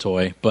lame in the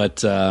toy,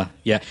 but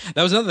yeah,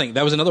 that was another thing.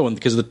 That was another one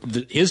because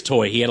his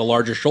toy, he had a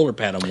larger shoulder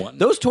pad on one.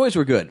 Those toys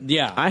were good.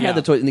 Yeah, I had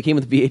the toys, and they came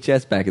with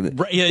VHS back in the.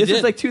 Right, yeah, this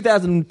was like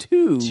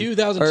 2002.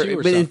 2002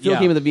 or but it still yeah.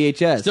 came with the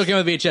VHS. Still came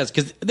with VHS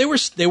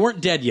because they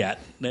weren't dead yet.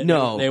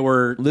 No, they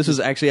were. This was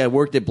actually I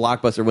worked at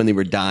Blockbuster when they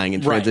were dying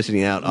and Right.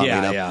 transitioning out. Oddly Yeah,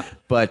 enough. yeah.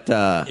 But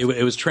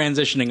It was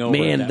transitioning over.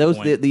 man, at that those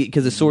point.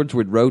 because the swords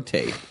would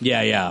rotate.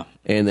 Yeah.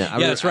 And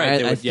that's right.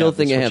 They I would- still yeah,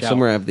 think I switch have out.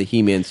 somewhere. I have the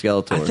He-Man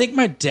Skeletor. I think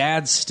my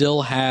dad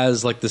still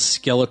has like the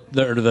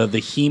the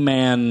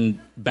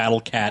He-Man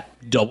Battle Cat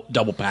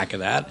double pack of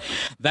that.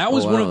 That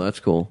was wow, one of that's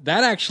cool.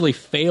 That actually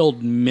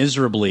failed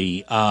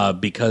miserably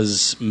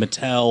because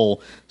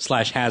Mattel /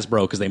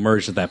 Hasbro, because they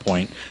merged at that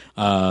point.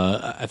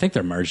 I think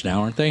they're merged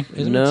now, aren't they?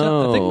 Isn't No.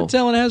 Mattel, I think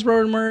Mattel and Hasbro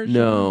are merged.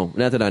 No,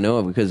 not that I know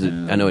of, because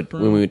I know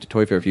when we went to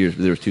Toy Fair a few years,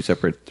 there was two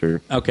separate.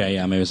 Okay,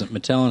 yeah, maybe it was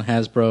Mattel and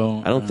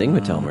Hasbro. I don't think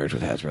Mattel merged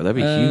with Hasbro. That'd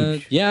be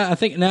huge. Yeah, I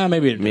think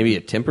maybe Maybe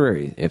a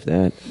temporary, if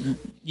that.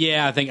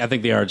 Yeah, I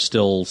think they are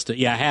still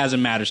yeah, Has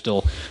and Matt are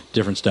still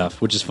different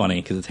stuff, which is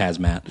funny because it's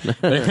Hazmat.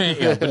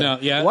 But no,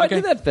 yeah. Why okay.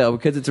 did that fail?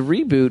 Because it's a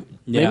reboot.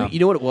 Yeah. Maybe, you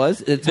know what it was?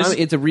 At the time,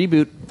 it's a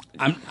reboot.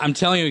 I'm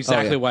telling you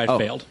exactly why it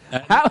failed.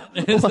 How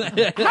did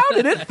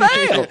it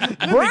fail?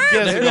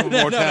 Guess a couple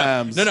more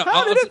times. No.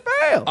 How did it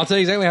fail? I'll tell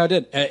you exactly how it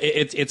did.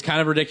 It's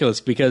kind of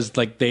ridiculous because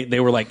like they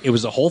were like, it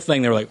was a whole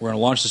thing. They were like, we're going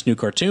to launch this new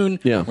cartoon.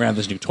 Yeah. We're going to have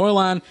this new toy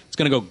line. It's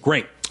going to go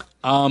great.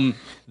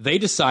 They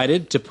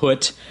decided to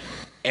put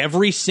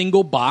every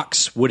single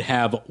box would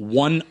have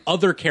one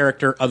other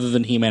character other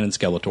than He-Man and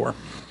Skeletor,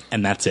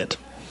 and that's it.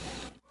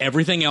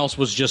 Everything else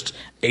was just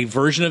a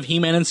version of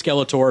He-Man and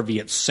Skeletor, be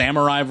it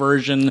samurai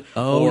version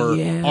or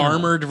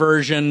armored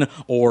version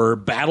or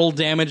battle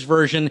damage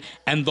version,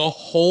 and the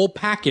whole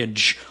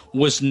package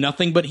was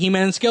nothing but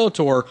He-Man and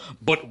Skeletor,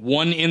 but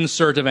one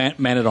insert of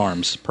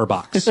Man-at-Arms per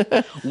box.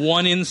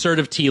 One insert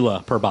of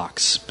Tila per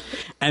box.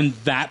 And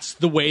that's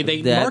the way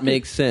they That market.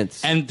 makes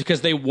sense. And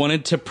because they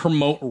wanted to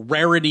promote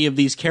rarity of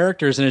these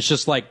characters, and it's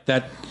just like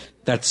that.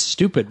 That's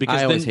stupid because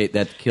I always hate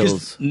that kills.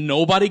 'cause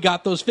nobody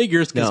got those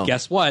figures because No.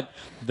 guess what?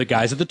 The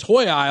guys at the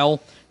toy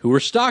aisle who were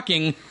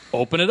stocking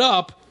open it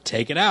up,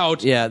 take it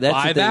out, Yeah, that's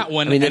buy the thing. that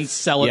one, I mean, and that's-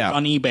 sell it yeah.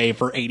 on eBay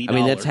for $80. I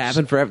mean, that's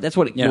happened forever. That's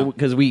what Yeah.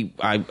 because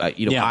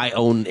I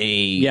own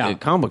a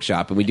comic book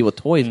shop and we deal with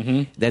toys.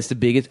 Mm-hmm. That's the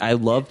biggest. I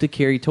love to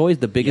carry toys.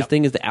 The biggest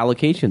thing is the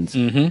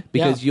allocations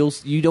because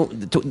you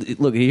don't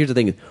look. Here's the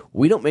thing: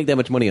 we don't make that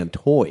much money on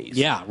toys.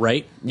 Yeah,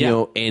 right. You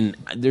know, and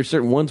there's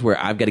certain ones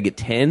where I've got to get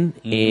 10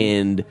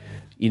 and.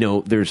 You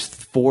know, there's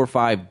 4 or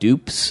 5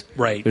 dupes.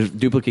 Right. There's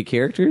duplicate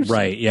characters.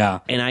 Right. Yeah.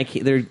 And I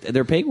can't,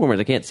 they're peg warmers.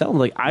 I can't sell them.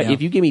 Like Yeah.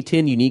 if you give me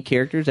 10 unique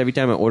characters every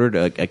time I ordered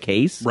a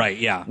case. Right.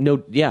 Yeah.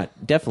 No. Yeah.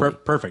 Definitely.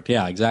 Perfect.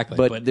 Yeah. Exactly.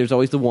 But there's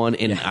always the one,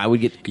 and I would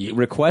get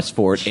requests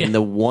for it, and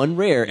the one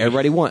rare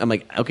everybody wants. I'm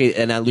like, okay,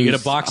 and I lose. you get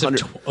a box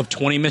of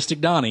 20 Mystic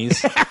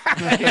Donnies.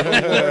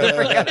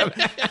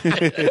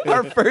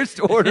 Our first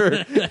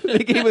order, they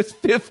gave us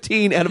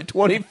 15 out of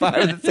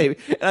 25 of the same,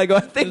 and I go, I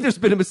think there's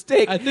been a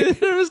mistake. I think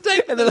there's a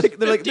mistake. And they're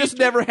like, this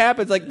never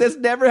happens. Like, this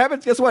never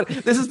happens. Guess what?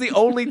 This is the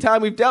only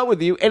time we've dealt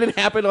with you, and it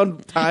happened on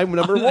time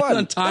number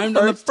one. on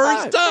the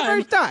first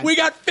time. We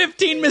got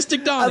 15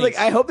 Mystic Donnies. I was like,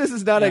 I hope this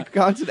is not a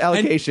constant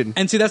allocation.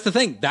 And see, that's the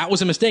thing. That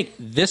was a mistake.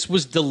 This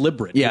was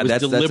deliberate. Yeah, it was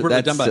that's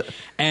deliberately done by.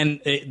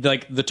 And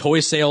like the toy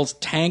sales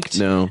tanked.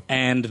 No.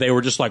 And they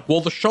were just like,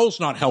 well, the show's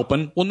not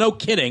helping. Well, no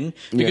kidding,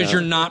 because Yeah.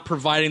 you're not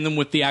providing them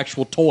with the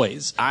actual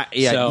toys.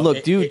 So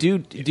look, do a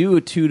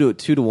 2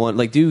 to 1.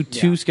 Like do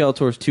 2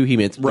 Skeletors, 2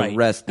 He-Mans. right. The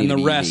rest, and need the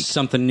to be rest, unique.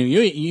 something new,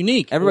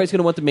 unique. Everybody's going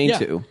to want the main Yeah.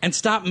 two. And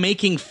stop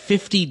making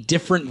 50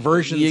 different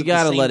versions You of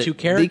gotta the same let two it.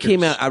 characters. They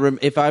came out.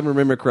 If I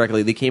remember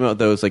correctly, they came out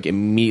those like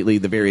immediately.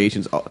 The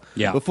variations,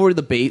 Yeah. before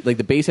the base, like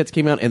the base sets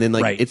came out, and then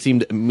like Right. it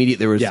seemed immediate.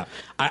 There was Yeah.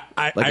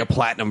 a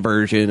platinum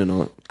version and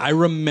all. I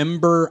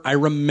remember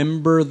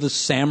the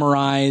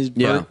samurai,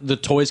 Yeah. the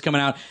toys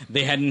coming out.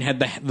 They hadn't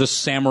had the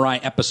samurai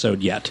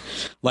episode yet.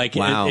 Like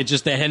Wow. it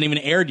just they hadn't even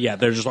aired yet.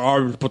 They're just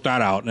put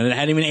that out, and it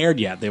hadn't even aired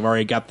yet. They've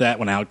already got that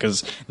one out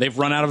because they've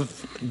run out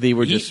of. They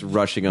were just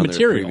rushing on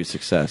material. their previous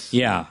success.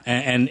 Yeah,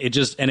 and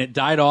it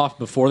died off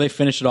before they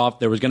finished it off.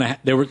 There was gonna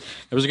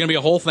be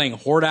a whole thing.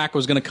 Hordak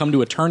was gonna come to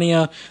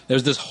Eternia. There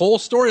was this whole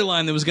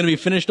storyline that was gonna be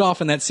finished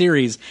off in that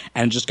series,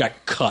 and just got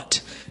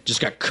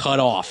cut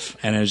off.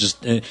 And it was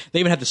just they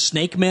even had the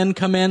Snake Men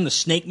come in. The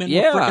Snake Men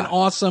Yeah. were freaking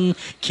awesome.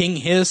 King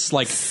Hiss,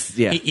 like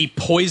Yeah. he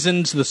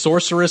poisoned the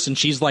sorceress, and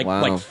she's like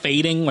Wow.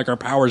 fading, like her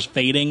powers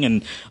fading.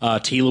 And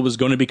Teela was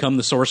going to become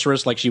the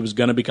sorceress, like she was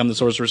going to become the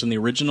sorceress in the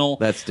original.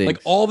 That stinks.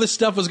 Like all this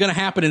stuff was going to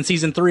happen in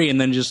season 3, and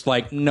then just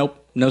like nope.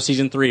 No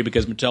season 3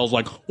 because Mattel's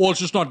like, well, it's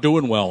just not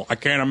doing well. I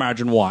can't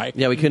imagine why.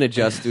 Yeah, we couldn't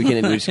adjust. We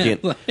just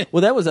can't.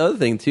 Well, that was the other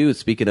thing too.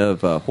 Speaking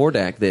of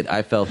Hordak, that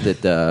I felt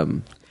that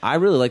I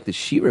really like the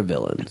She-Ra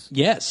villains.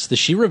 Yes, the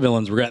She-Ra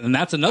villains were great, and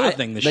that's another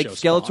thing the like show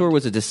Skeletor spawned.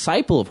 was a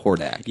disciple of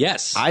Hordak.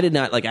 Yes. I did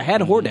not like. I had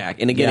Hordak,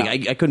 and again,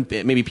 Yeah. I couldn't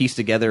maybe piece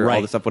together all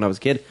Right. the stuff when I was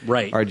a kid,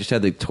 Right. Or I just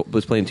had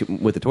was playing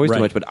with the toys Right.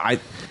 too much. But I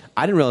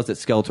didn't realize that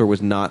Skeletor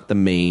was not the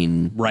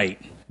main right.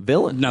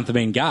 villain, Not the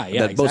main guy.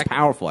 Yeah, the most exactly.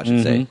 powerful, I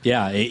should say.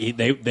 Yeah,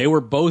 they were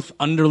both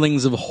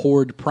underlings of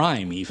Horde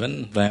Prime.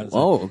 Even that was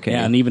okay.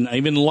 yeah, and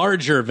even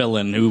larger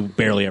villain who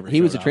barely ever. He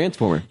was showed a up.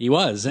 Transformer. He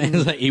was.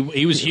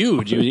 he was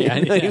huge. He was, yeah,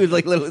 He was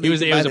like literally He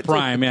was a the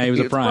prime. Yeah, he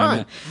was a prime.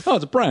 Yeah. Oh,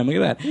 it's a prime. Look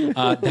at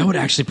that. That would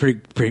actually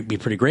be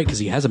pretty great because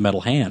he has a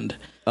metal hand.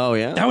 Oh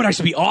yeah, That would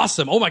actually be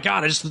awesome. Oh my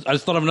god! I just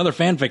thought of another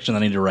fan fiction that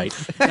I need to write.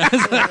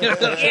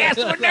 Yes,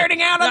 we're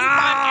nerding out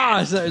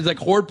on it's like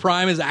Horde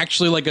Prime is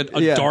actually like a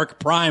Yeah. dark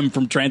Prime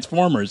from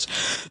Transformers.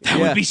 That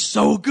Yeah. would be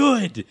so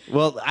good.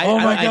 Well, I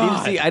God. need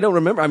to see. I don't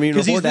remember. I mean,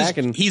 Because Hordak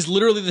and he's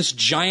literally this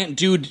giant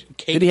dude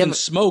caked he in have-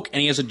 smoke,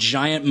 and he has a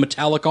giant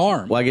metallic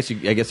arm. well, I guess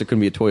there couldn't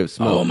be a toy of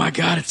smoke. Oh my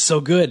god, it's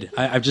so good.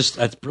 I've just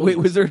that's Wait,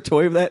 brilliant. was there a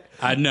toy of that?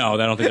 No, I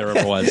don't think there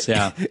ever was.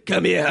 Yeah.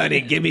 Come here, honey.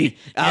 Give me.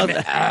 I'm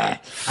a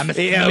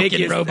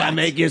smoking robot. I'll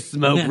make you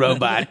smoke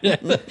robot.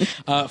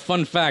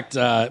 Fun fact: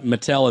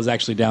 Mattel is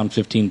actually down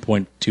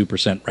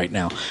 15.2% right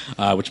now,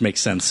 which makes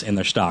sense in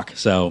their stock.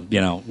 So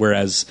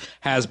whereas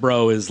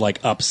Hasbro is like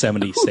up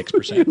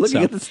 76%.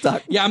 Looking at the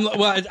stock. Yeah,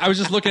 I was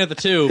just looking at the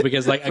two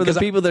because For the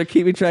people that are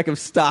keeping track of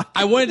stock.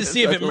 I wanted to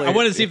see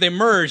if they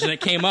merged, and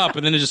it came up,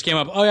 and then it just came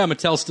up. Oh yeah,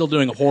 Mattel's still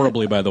doing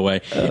horribly, by the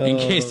way, in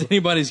case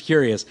anybody's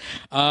curious.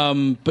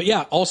 But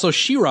yeah, also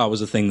She-Ra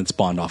was a thing that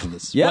spawned off of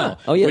this. As Yeah. well,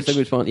 Oh, yeah, which, so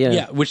it spawned- yeah.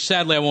 yeah. Which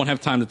sadly I won't have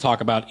time to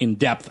talk about in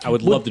depth. I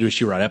would love to do a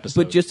She-Ra episode,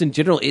 But just in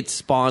general, it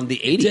spawned the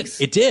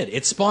 80s. it did.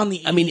 It spawned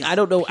the. I mean, I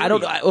don't know.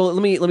 Well,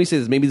 let me say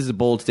this. Maybe this is a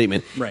bold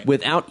statement. Right.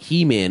 Without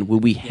He-Man,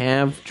 would we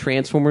have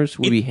Transformers?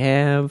 Would we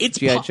have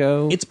G.I.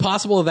 Joe? It's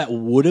possible that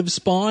would have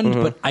spawned,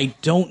 but I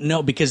don't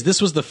know because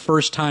this was the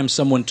first time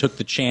someone took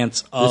the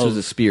chance of. This was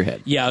a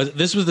spearhead. Yeah,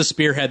 this was the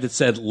spearhead that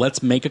said,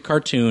 let's make a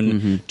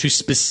cartoon to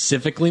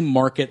specifically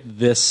market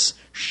this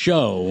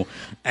show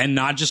and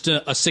not just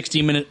a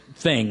 60-minute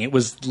thing. It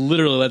was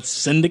literally, let's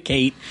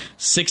syndicate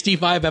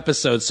 65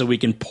 episodes so we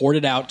can port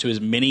it out to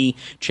as many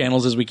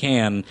channels as we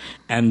can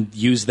and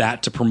use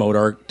that to promote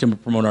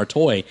our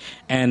toy.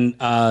 And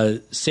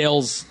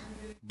sales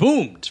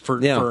boomed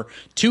for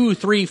 2,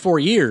 3, 4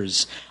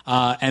 years.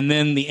 And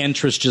then the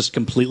interest just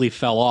completely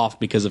fell off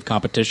because of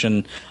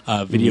competition.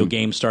 Video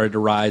games started to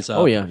rise up.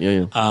 Oh,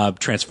 yeah.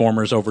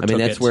 Transformers overtook it. I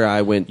mean, that's where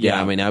I went. Yeah,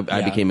 Yeah. I mean, I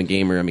Yeah. became a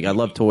gamer. I mean, I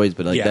love toys,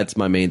 but Yeah. that's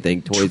my main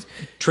thing. Toys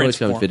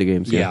come with video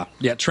games. Yeah.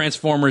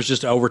 Transformers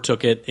just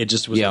overtook it. It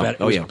just was, Yeah. it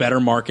was better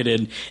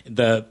marketed.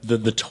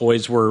 The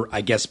toys were,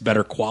 I guess,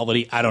 better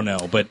quality. I don't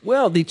know, but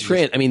Well, they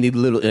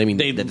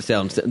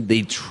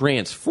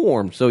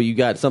transformed. So you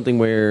got something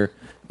where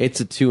it's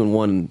a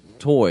 2-in-1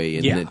 toy,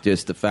 and Yeah. it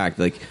just the fact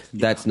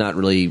that's not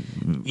really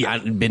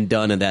hadn't been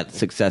done at that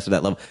success of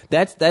that level.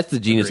 That's the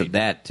genius of Agreed.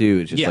 that too.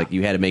 It's just Yeah. like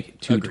you had to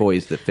make two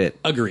toys that fit.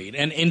 agreed.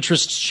 And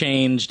interests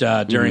changed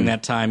during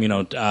that time.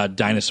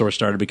 Dinosaurs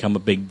started to become a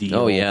big deal.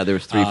 Oh, yeah, there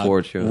was 3,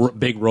 4 shows.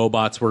 Big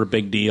robots were a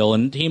big deal,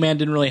 and He-Man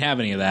didn't really have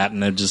any of that,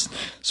 and it just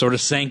sort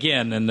of sank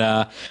in. And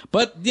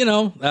but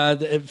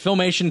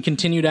Filmation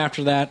continued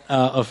after that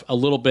a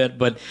little bit,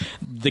 but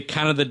the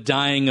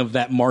dying of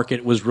that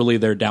market was really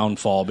their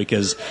downfall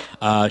because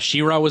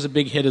She-Ra was a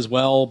big hit as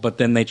well, but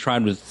then they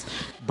tried with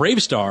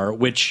Brave Star,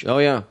 which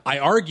I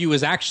argue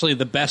is actually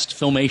the best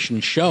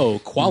Filmation show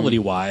quality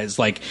wise.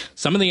 Like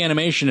some of the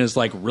animation is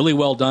like really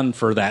well done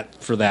for that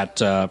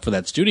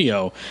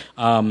studio.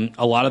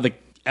 A lot of the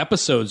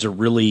episodes are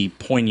really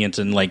poignant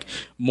and like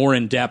more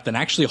in depth and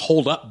actually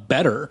hold up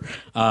better.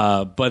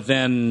 But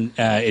then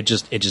it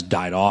just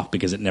died off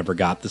because it never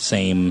got the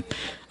same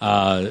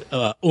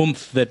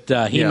oomph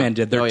that He-Man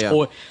did.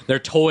 Their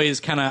toys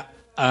kind of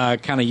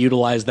kind of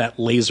utilized that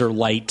laser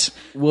light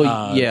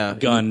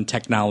gun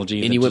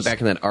technology. And you went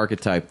back in that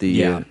archetype,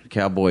 the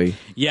cowboy.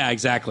 Yeah,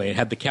 exactly. It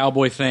had the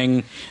cowboy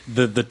thing.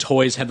 The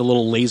toys had the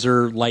little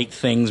laser light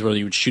things where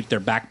you would shoot their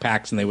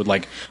backpacks and they would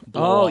like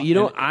blow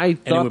up. I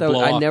thought that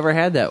I never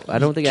had that. I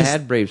don't think I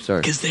had Brave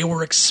Stars. Because they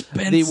were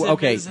expensive.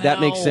 Okay, as hell. that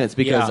makes sense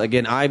because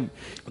again,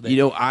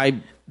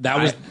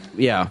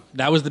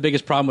 that was the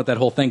biggest problem with that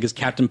whole thing because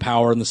Captain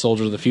Power and the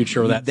Soldiers of the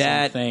Future, that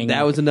same thing.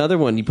 That was another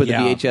one. You put the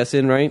VHS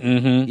in, right?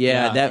 Mm-hmm.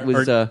 Yeah, that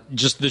was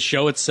just the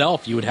show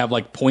itself. You would have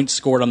like points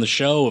scored on the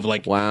show of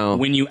like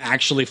when you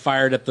actually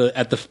fired at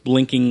the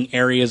blinking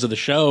areas of the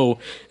show,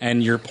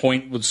 and your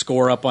point would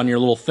score up on your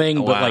little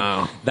thing. But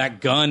like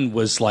that gun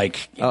was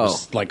like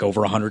was like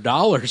over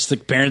 $100. The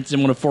parents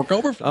didn't want to fork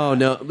over for. Oh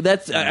no,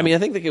 that's. I mean, I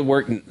think that can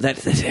work.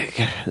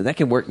 That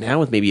can work now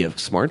with maybe a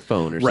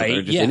smartphone or something,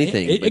 or just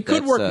anything. It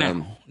could work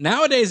now.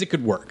 Nowadays, it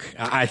could work.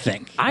 I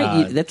think.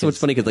 That's what's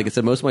funny because, like I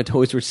said, most of my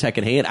toys were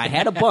secondhand. I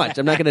had a bunch.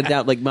 I'm not going to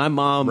doubt. Like my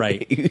mom,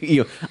 right?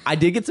 I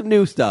did get some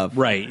new stuff,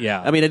 right?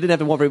 Yeah. I mean, I didn't have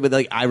to walk for it, but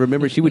like I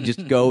remember she would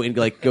just go and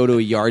go to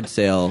a yard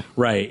sale,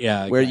 right?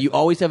 Yeah. Where you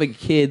always have a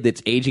kid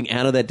that's aging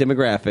out of that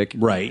demographic,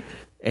 right?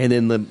 And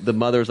then the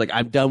mother's like,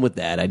 I'm done with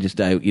that.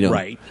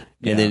 Right.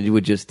 And then it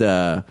would just,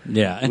 and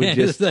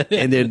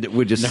then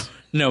would just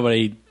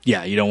nobody.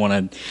 Yeah, you don't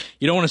want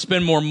to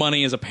spend more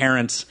money as a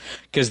parent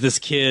because this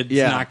kid's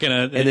not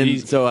gonna. And then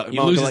he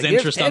loses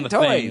interest on the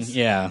toys. thing.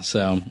 Yeah,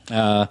 so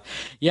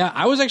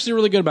I was actually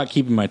really good about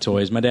keeping my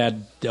toys. My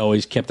dad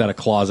always kept out a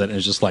closet and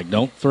was just like,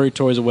 don't throw your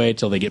toys away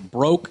till they get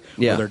broke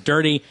or they're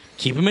dirty.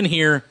 Keep them in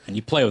here and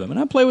you play with them. And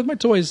I play with my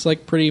toys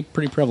like pretty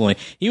prevalently.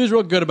 He was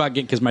real good about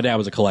getting because my dad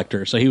was a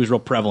collector, so he was real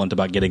prevalent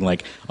about getting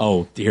like,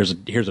 oh, here's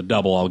a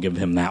double. I'll give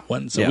him that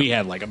one. So we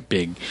had like a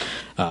big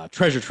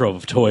treasure trove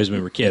of toys when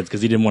we were kids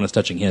because he didn't want us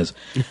touching his.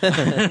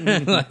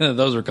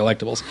 Those were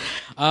collectibles.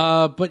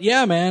 But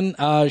yeah,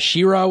 man,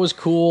 She-Ra was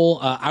cool.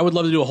 I would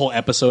love to do a whole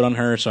episode on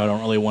her, so I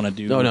don't really want to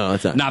do. No,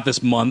 it's not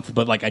this month,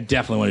 but like I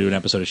definitely want to do an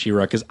episode of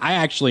She-Ra because I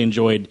actually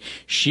enjoyed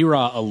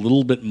She-Ra a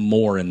little bit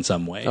more in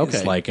some ways.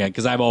 Okay, like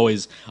because I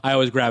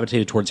always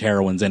gravitated towards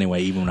heroines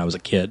anyway, even when I was a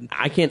kid.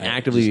 I can't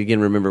actively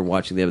remember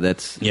watching them.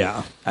 That's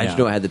I just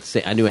know I had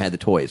I knew I had the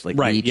toys like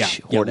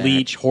Leech, Hordak.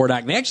 Leech,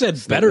 Hordak. They actually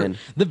had better. Batman.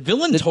 The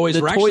villain toys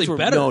were actually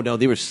better. No,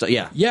 they were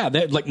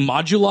like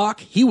Modulok.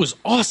 He was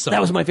awesome.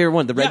 That was my favorite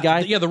one. The red guy.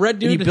 Yeah, the red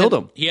dude. And he built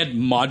them. He had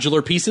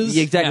modular pieces.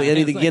 Yeah, exactly. Yeah,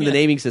 and again, the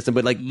naming system,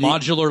 but like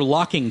modular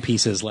locking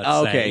pieces.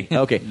 Let's say.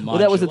 Okay. Well,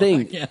 that was the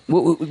thing. Yeah.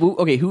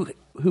 Okay,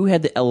 who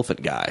had the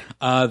elephant guy?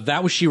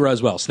 That was She-Ra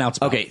as well.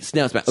 Snoutspout. Okay,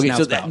 Snoutspout. Okay,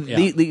 so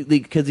that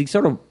because he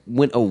sort of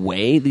went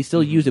away. They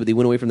still used it, but they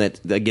went away from that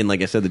again.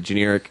 Like I said, the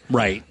generic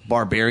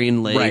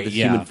barbarian leg, the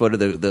human foot, or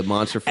the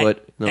monster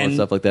foot, and all that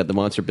stuff like that. The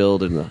monster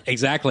build and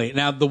exactly.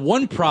 Now the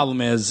one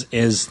problem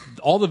is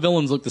all the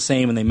villains look the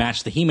same and they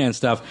match the He-Man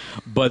stuff,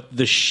 but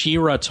the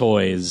She-Ra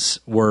toys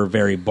were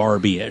very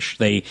Barbie-ish.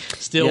 They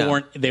still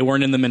weren't. They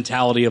weren't in the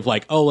mentality of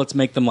like, oh, let's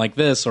make them like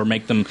this or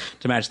make them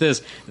to match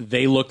this.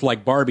 They looked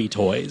like Barbie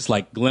toys,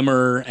 like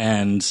Glimmer,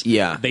 and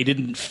they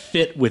didn't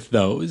fit with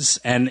those,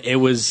 and it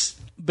was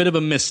a bit of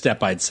a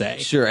misstep, I'd say.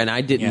 Sure, and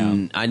I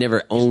didn't. I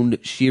never owned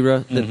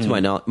She-Ra. To my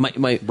knowledge,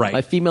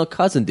 my female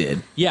cousin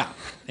did. Yeah.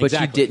 But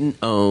exactly. she didn't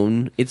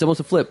own. It's almost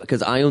a flip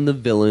because I own the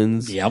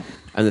villains. Yep.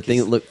 And the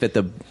thing that fit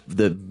the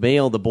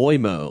boy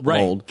mold.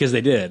 Right. Because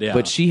they did. Yeah.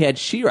 But she had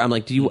She-Ra. I'm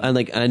like, do you? And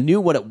like, I knew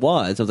what it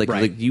was. I was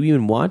like, do you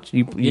even watch?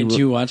 Did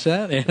you watch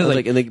that? I was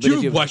like, did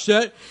you watch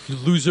that, you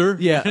loser?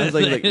 Yeah. I was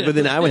like, but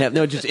then I would have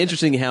just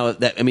interesting how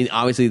that. I mean,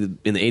 obviously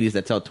in the 80s,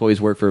 that's how toys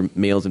worked for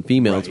males and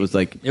females. Was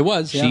like it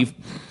was. She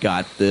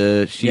got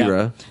the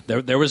She-Ra.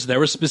 Yeah. There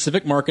was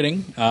specific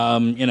marketing.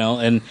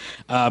 And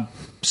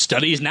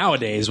studies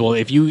nowadays. Well,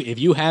 if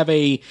you have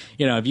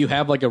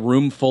like a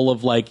room full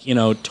of like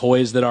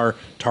toys that are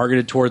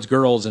targeted towards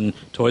girls and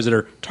toys that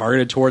are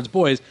targeted towards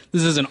boys,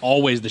 this isn't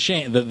always the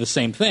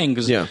same thing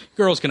because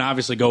girls can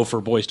obviously go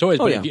for boys' toys.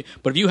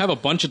 But if you have a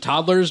bunch of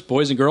toddlers,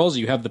 boys and girls,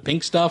 you have the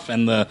pink stuff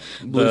and the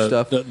blue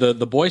stuff,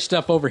 the boy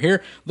stuff over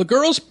here. The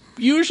girls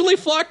usually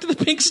flock to the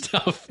pink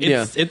stuff.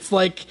 It's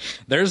like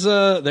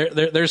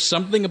there's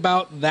something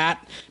about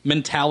that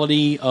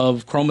mentality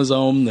of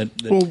chromosome that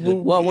I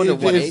wonder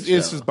what age.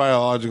 It's just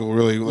biological,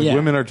 really. Like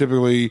women are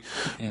typically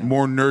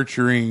more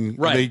nurturing.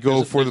 Right. They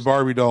go for the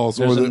Barbie dolls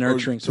or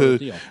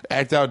to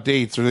act out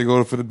dates, or they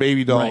go for the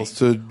baby dolls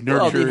to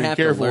nurture and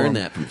care for them. Learn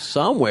that from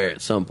somewhere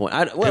at some point.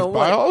 It's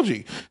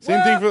biology.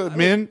 Same thing for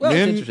men.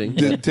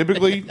 Men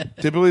typically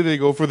they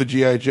go for the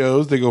GI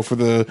Joes. They go for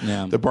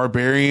the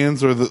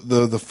barbarians or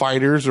the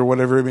fighters or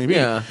whatever it may be.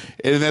 Yeah.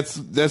 And that's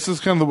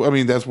just kind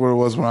of that's what it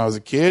was when I was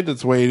a kid.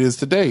 That's the way it is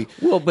today.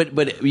 Well, but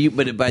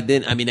by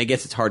then, I mean, I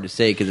guess it's hard to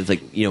say because it's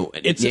like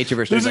it's nature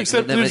versus. There's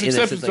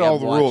exceptions to all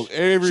the rules.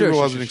 Every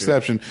rule has an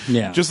exception.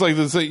 Yeah. Just like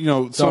this,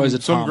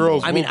 some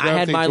girls. I mean, I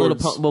had My Little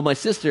Pony. Well, my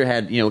sister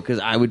had because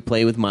I would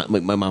play with my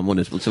mom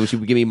wanted, so she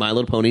would give me My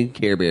Little Pony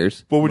Care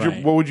Bears. What would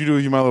you do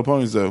with your My Little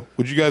Ponies though?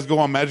 Would you guys go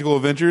on magical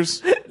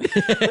adventures?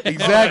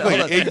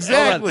 Exactly.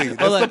 Exactly.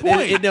 That's the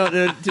point.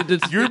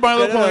 Your My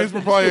Little Ponies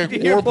were probably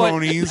like war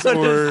ponies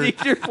or.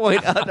 To your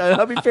point,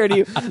 I'll be fair to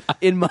you.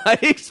 In my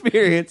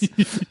experience,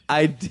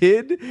 I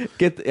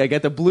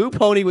got the blue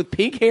pony with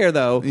pink hair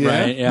though. Yeah.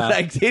 Right, yeah. But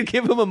I did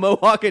give him a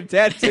mohawk and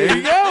tattoo. There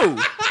you go.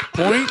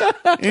 Point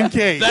in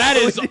case. That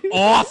is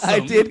awesome. I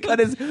did cut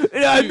his.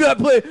 I'm not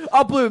playing.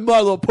 I'll play with My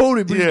Little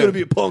Pony, but he's gonna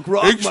be a punk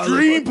rock.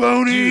 Extreme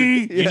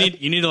Pony.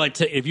 You need to like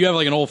if you have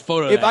like an old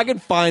photo. If I can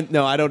find,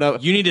 no, I don't know.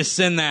 you need to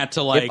send that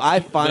to like. If I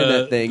find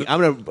that thing,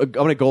 I'm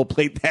gonna gold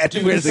plate that.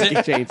 Where's the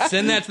exchange?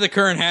 Send that to the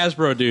current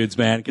Hasbro dudes,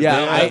 man. 'Cause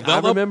Yeah, I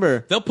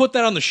remember. They'll put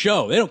that on the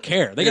show. They don't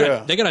care. They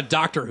got a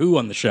Doctor Who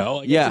on the show.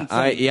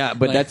 Like, Yeah,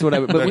 but that's what I.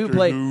 But we would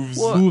play.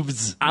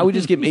 Hooves. I would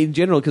just get in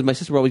general because my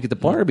sister would always get the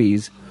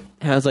Barbies.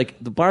 And I was like,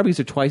 the Barbies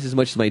are twice as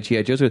much as my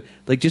G.I. Joes.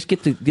 Like, just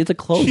get the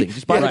clothing.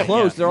 Just buy the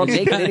clothes. They're all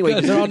naked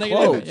anyway. They're all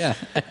clothes. Yeah.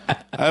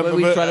 But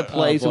we try to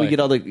play, so we get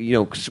all the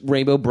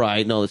Rainbow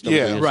Bride and all this stuff.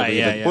 Yeah, right.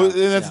 Yeah. Well, and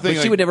that's the thing.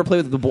 But she would never play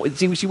with the boys.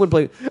 She wouldn't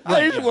play.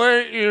 I just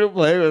want you to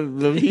play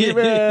with the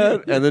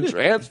He-Man and the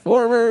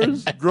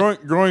Transformers.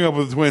 Growing up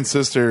with a twin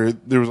sister,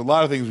 there was a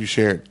lot of things we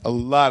shared. A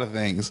lot of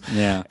things.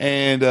 Yeah.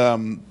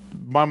 And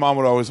my mom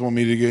would always want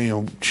me to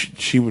go,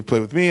 she would play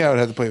with me. I would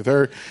have to play with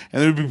her.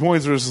 And there would be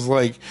points where it's just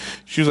like,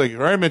 she was like, all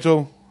right,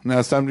 Mitchell, now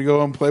it's time to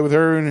go and play with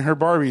her and her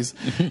Barbies.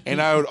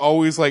 And I would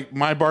always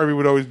my Barbie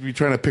would always be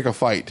trying to pick a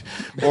fight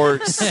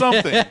or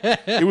something.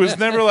 It was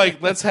never like,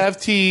 let's have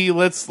tea.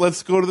 Let's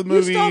go to the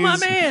movies. You stole my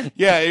man.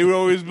 Yeah. It would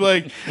always be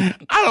like,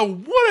 I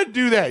don't want to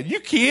do that. You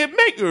can't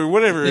make it or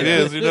whatever it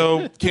is.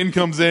 Ken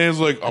comes in and is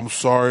like, I'm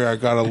sorry. I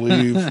got to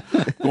leave.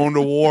 Going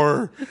to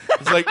war.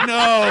 It's like,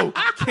 no,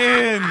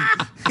 Ken.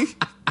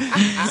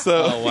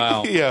 So, oh,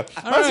 wow. Yeah.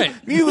 All right.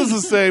 Needless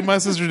to say, my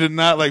sister did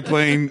not like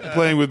playing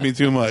with me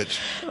too much.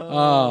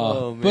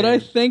 Oh, but I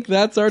think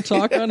that's our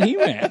talk on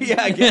He-Man.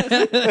 Yeah, I guess.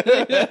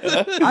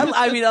 It's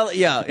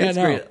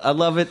great. I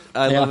love it.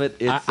 I love it.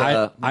 It's,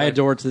 I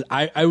adore it.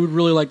 I would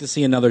really like to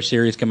see another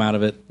series come out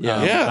of it.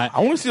 I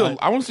want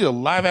to see a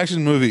live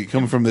action movie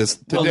come from this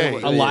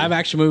today. A live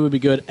action movie would be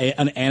good.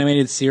 An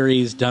animated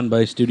series done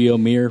by Studio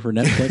Mir for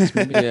Netflix.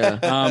 Maybe.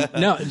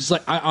 No, it's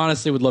like I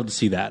honestly would love to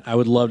see that. I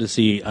would love to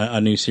see a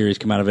new series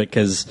come out of it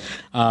because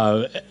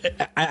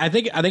I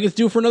think it's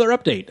due for another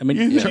update. I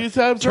mean,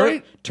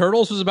 right?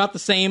 Turtles was about the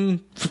same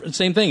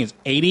thing. It's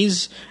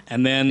 80s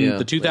and then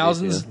the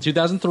 2000s,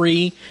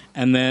 2003,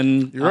 and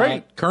then you're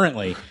right.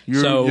 Currently.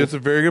 That's a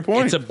very good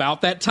point. It's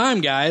about that time,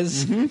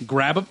 guys.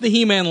 Grab up the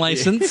He-Man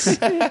license.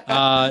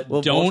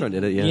 Voltron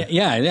did it,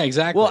 yeah,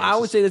 exactly. Well, I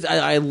would say this.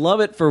 I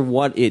love it for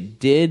what it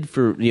did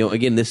for,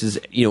 again, this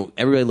is,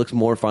 everybody looks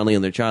more fondly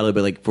on their childhood,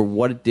 but like for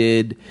what it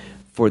did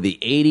for the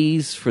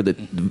 80s, for the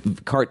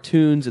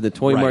cartoons and the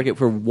toy market,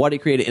 for what it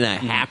created. And I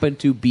happened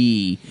to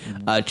be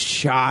a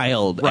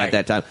child at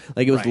that time.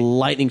 Like, it was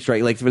lightning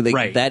strike. Like,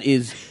 that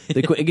is,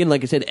 again,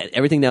 like I said,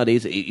 everything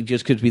nowadays, it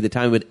just could be the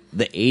time when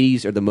the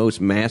 80s are the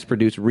most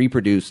mass-produced,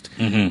 reproduced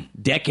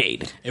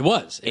decade. It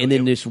was. And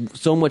then there's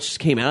so much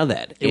came out of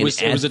that. It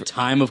was a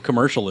time of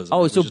commercialism.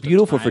 Oh, it's so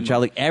beautiful for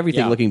child. Like,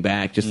 everything looking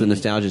back, just the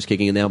nostalgia is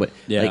kicking in now. But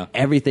like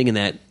everything in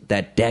that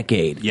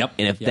decade. Yep.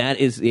 And if that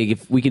is,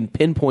 if we can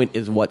pinpoint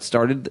is what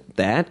started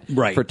that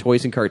for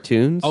toys and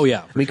cartoons. Oh,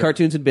 yeah. I mean,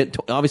 cartoons had been,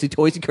 obviously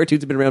toys and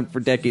cartoons have been around for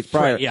decades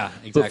prior. Yeah,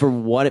 exactly. But for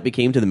what it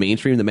became to the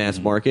mainstream, the mass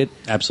market.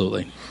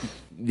 Absolutely.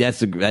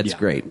 That's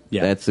great.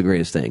 Yeah. That's the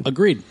greatest thing.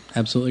 Agreed.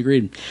 Absolutely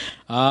agreed.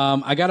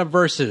 I got a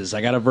versus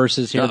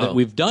here that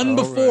we've done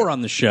before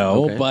on the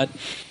show, but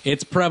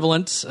it's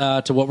prevalent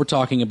to what we're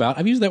talking about.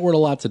 I've used that word a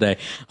lot today.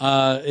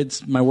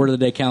 It's my word of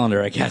the day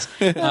calendar, I guess.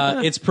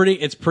 It's pretty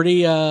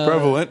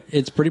prevalent.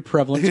 It's pretty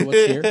prevalent to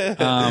what's here.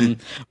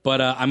 But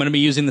I'm going to be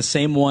using the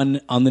same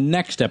one on the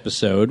next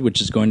episode,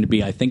 which is going to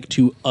be, I think,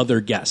 2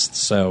 other guests.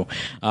 So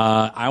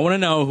I want to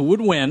know who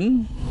would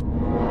win.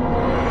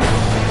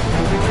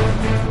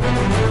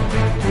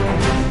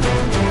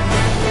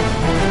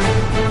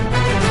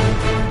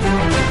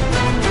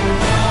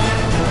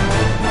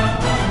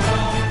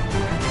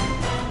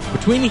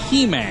 Between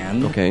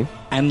He-Man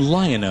and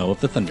Lion-O of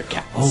the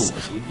Thundercats. Oh.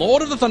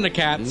 Lord of the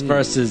Thundercats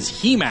versus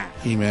He-Man.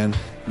 He-Man.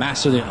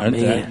 Master of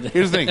the...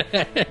 Here's the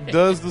thing.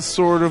 Does the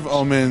Sword of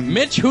Omen...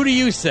 Mitch, who do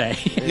you say?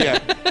 Yeah.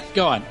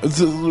 Go on.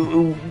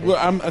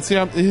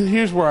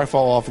 Here's where I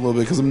fall off a little bit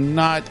because I'm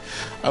not...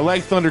 I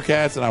like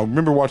Thundercats and I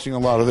remember watching a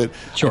lot of it.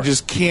 Sure. I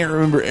just can't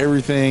remember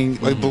everything,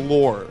 like the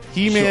lore.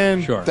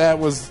 He-Man, that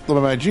was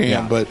my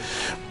jam. But,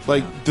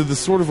 like, did the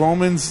Sword of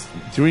Omens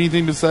do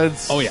anything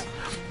besides... Oh, yeah.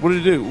 What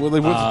did it do? What's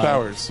his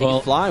powers? He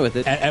could fly with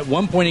it. At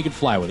one point, he could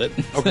fly with it.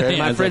 Okay,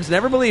 my friends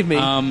never believe me.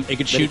 It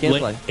could shoot.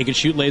 It could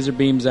shoot laser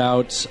beams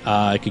out.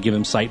 It could give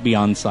him sight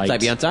beyond sight. Sight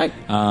beyond sight.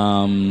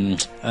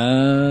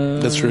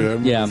 That's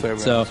true.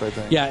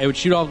 It would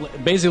shoot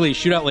off. Basically,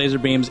 shoot out laser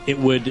beams. It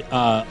would.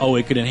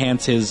 It could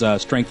enhance his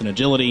strength and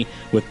agility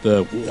with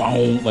the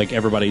like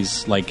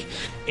everybody's like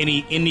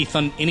any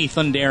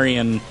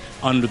Thunderian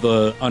under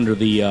the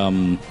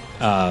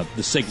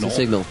the signal. The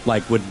signal.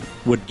 Like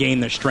would gain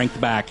their strength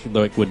back,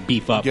 like would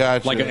beef up.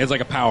 Gotcha. Like it's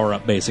like a power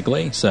up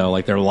basically. So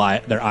like their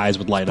eyes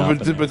would light up.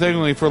 But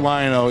technically for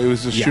Lion-O, it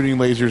was just shooting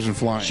lasers and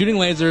flying. Shooting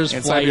lasers,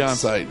 and flights, sight beyond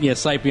sight. Yeah,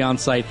 sight beyond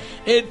sight.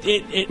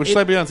 Which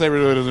sight beyond sight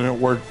really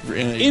doesn't work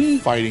in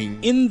fighting.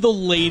 In the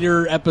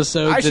later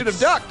episodes, I should have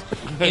ducked.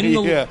 In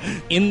the Yeah.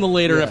 in the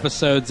later Yeah.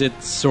 episodes,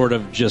 it sort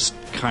of just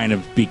kind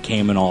of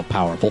became an all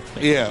powerful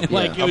thing. Yeah,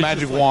 like a it was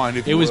magic just wand.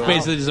 If It you was will.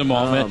 basically just a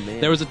moment.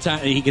 man. There was a time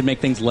he could make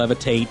things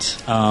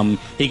levitate.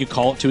 He could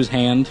call it to his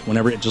hand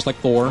whenever, just like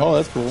Thor. Oh,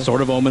 that's cool.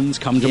 Sword of Omens,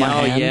 come to Yeah, my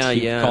oh, hand. yeah, he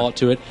could yeah. call it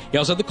to it. He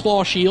also had the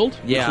claw shield.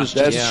 Yeah, which was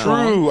That's just as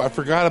strong. true. I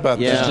forgot about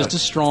Yeah. that. Just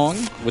as strong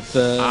with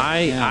the.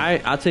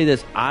 I'll tell you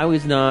this. I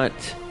was not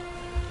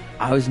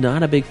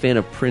a big fan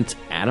of Prince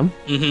Adam,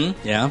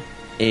 Yeah.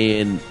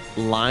 and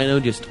Lion-O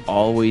just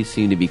always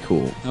seemed to be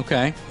cool.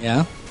 Okay.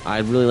 Yeah. I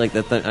really like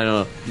that thing. I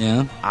don't know.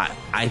 Yeah.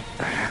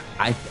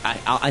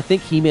 I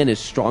think He-Man is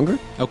stronger,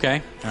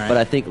 Okay. All right. but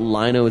I think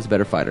Lion-O is a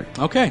better fighter.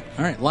 okay.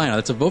 All right. Lion-O.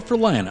 That's a vote for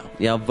Lion-O.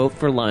 Yeah, I'll vote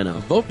for Lion-O.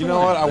 Vote for You know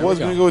what? I Lion-O. There was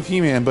we going to go with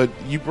He-Man, but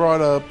you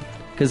brought up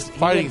Because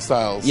fighting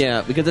styles.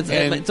 Yeah, because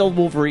And- it's old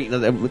Wolverine.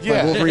 With my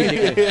Yeah. Wolverine.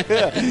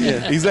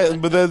 Exactly.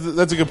 But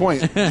that's a good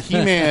point.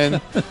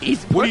 He-Man.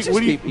 He's What punches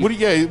people.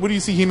 do you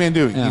see He-Man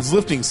doing? Yeah. He's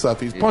lifting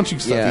stuff. He's punching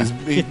stuff. Yeah.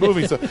 He's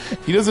moving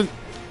stuff. He doesn't.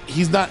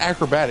 He's not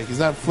acrobatic. He's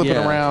not flipping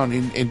Yeah. around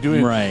and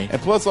doing. Right.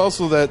 And plus,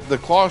 also that the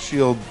claw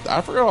shield.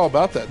 I forgot all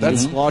about that.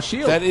 That's Claw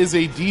shield. That is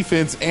a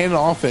defense and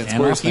offense.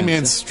 And whereas offense,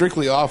 He-Man's yeah.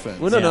 strictly offense.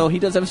 Well, no, Yeah. he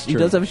does have a shield.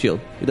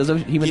 He does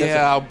have He-Man.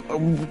 Yeah,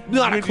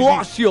 Not a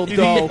claw shield,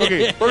 though.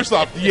 Okay, first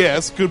off,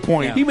 yes, good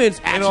point.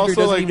 He-Man's action figure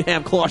doesn't even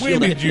have claw when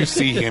shield. did you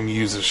see him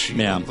use a shield?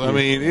 Yeah. I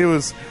mean, it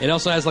was. It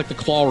also has like the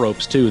claw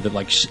ropes too that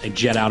like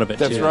jet out of it.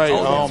 That's too. right.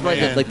 Oh, that's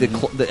right. man. Like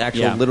the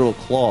actual Yeah. literal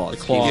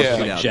claws. Claws Yeah.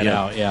 like jet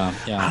out. Yeah.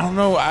 I Yeah. don't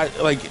know. I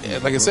like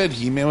I said,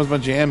 He-Man was my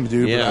jam,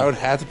 dude. But Yeah. I would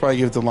have to probably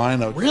give it to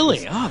Lion-O.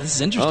 Really? Oh, this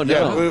is interesting. Oh, no.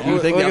 Yeah, You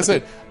think like that I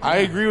said, was- I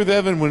agree with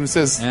Evan when it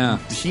says Yeah.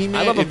 He-Man.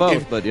 I love them both,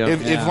 if, but yeah.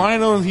 if Yeah.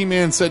 Lion-O and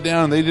He-Man sat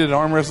down and they did an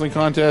arm wrestling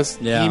contest,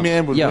 Yeah.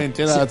 He-Man would Yeah. win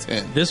 10 out of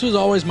 10. This was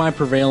always my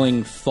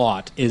prevailing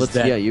thought. Is Let's-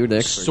 that yeah, you're the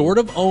expert. Sword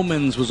of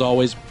Omens was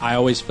always I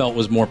always felt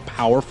was more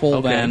powerful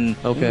Okay. than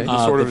Okay.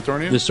 The Sword of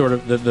Eternia? the sort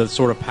of the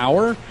sort of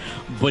power.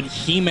 But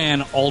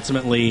He-Man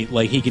ultimately,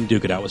 like, he can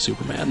duke it out with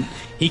Superman.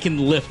 He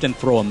can lift and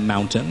throw a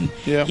mountain.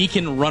 Yeah. He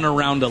can run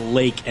around a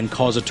lake and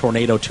cause a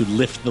tornado to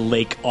lift the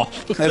lake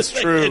off. That's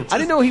true. I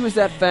didn't know he was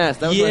that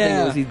fast. That was my Yeah.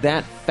 thing. Was he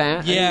that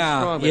fast? I knew he was Yeah,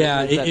 strong, but I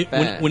yeah. didn't know he was that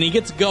When, fast. when he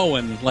gets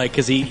going, like,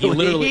 because he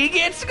literally he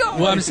gets going.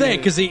 Well, I'm saying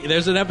because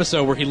there's an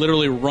episode where he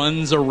literally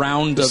runs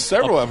around There's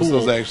several a pool.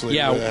 episodes, actually,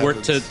 Yeah, where that where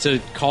happens. to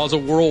cause a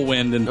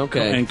whirlwind and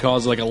Okay. and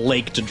cause like a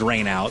lake to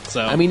drain out.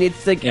 So I mean,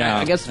 it's like Yeah.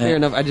 I guess fair Yeah.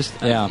 enough. I just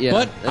yeah,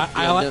 but That's-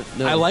 I, yeah, like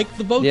no. I like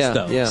the votes Yeah,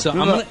 though. yeah. So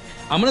No.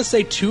 I'm gonna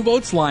say 2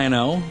 votes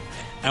Lion-O,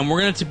 and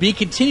we're gonna be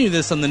continue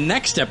this on the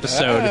next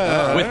episode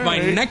with my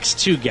alright. next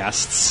 2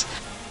 guests.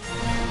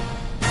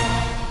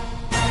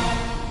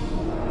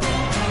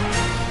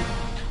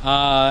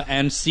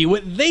 And see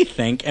what they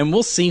think, and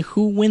we'll see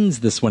who wins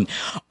this one.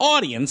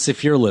 Audience,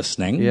 if you're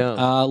listening, Yeah.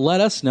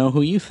 let us know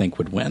who you think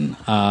would win.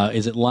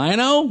 Is it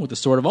Lion-O with the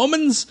Sword of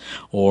Omens,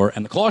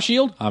 and the Claw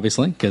Shield,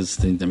 obviously, because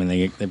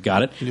they've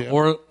got it, Yeah.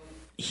 or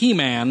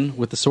He-Man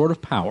with the Sword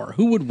of Power?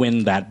 Who would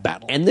win that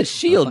battle? and the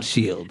shield. And the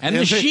shield. and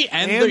the shield.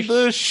 and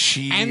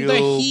the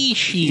he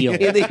shield.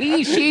 And the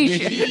he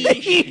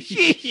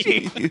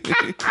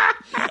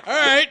All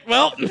right,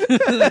 well,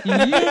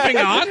 moving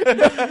on.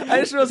 I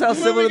just realized how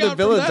similar Moving the on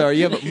villains from that. are.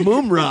 You have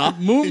Moomra.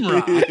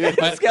 Moomra.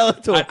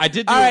 Skeletor. I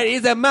did do All right,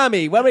 he's a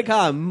mummy. What do we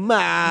call him?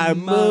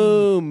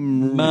 Moomra.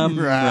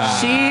 Moomra.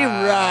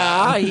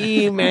 She-Ra.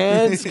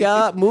 He-Man.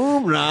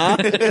 Moomra.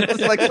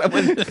 It's like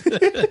someone...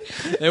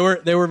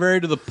 They were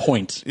very to the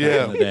point back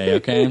Yeah. in the day,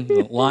 okay?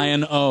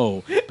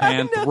 Lion-O,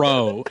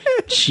 Panthro,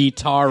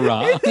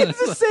 Chitara,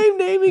 It's the same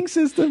naming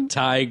system.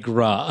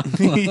 Tigra.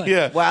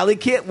 Yeah. Wily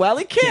Kit.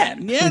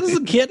 Yeah, this is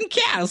a kid and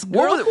cat. It's a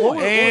girl and boy.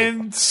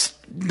 And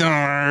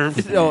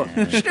Snarf. No.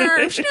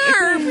 Snurf,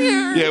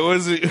 snurf. Yeah,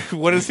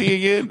 what is he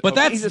again? But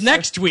He's that's a-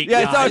 next week,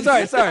 Yeah, guys.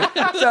 sorry,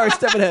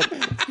 stepping ahead.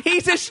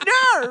 He's a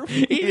snarf.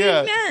 He's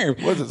Yeah. a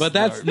nerve. What's a But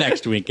that's snarf?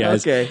 next week,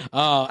 guys. Okay.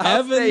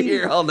 I'll stay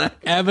here all night.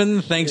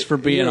 Evan, thanks for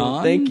being Yeah,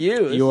 on. thank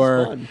you. This You is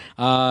are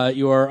fun.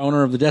 you are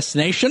owner of the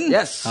Destination.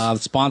 Yes. The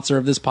sponsor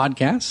of this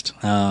podcast.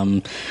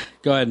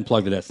 Go ahead and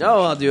plug the Destination.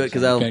 No, I'll do it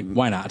because I'll. Okay,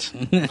 why not?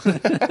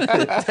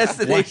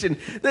 Destination,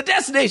 the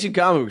Destination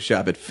Comic Book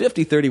Shop at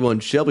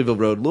 5031 Shelbyville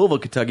Road, Louisville,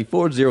 Kentucky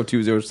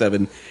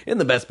 40207 in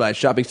the Best Buy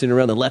shopping center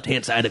around the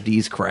left-hand side of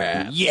D's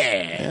Craft.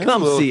 Yeah.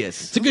 Come Little- see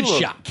us. It's a good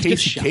shop. It's a good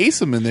Casey shop.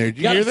 Kasem in there.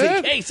 Did you hear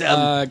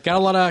that? Got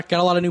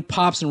a lot of new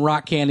pops and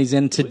rock candies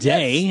in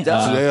today.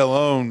 Today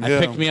alone. I Yeah.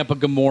 picked me up a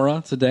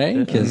Gamora today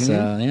because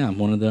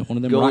one of them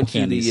Going rock to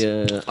candies.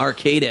 the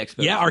Arcade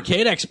Expo. Yeah,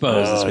 Arcade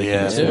Expos this weekend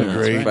yeah, too. that's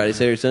great. Friday,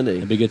 Saturday, Sunday.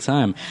 It'll be a good time.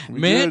 time.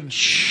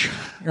 Mitch,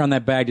 you're on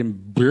that Bagged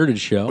and Bearded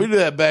show. We do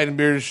that Bagged and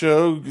Bearded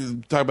show.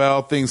 Talk about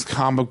all things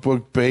comic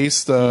book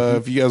based.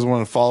 If you guys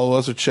want to follow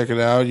us or check it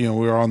out,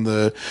 we're on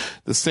the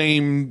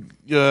same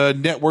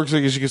networks,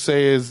 I guess you could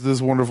say, as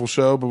this wonderful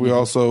show. But we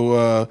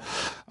also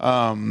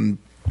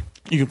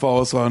you can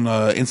follow us on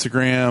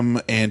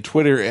Instagram and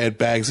Twitter at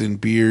Bags and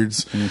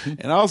Beards.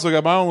 And I also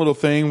got my own little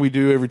thing we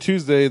do every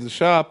Tuesday at the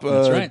shop.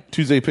 That's right.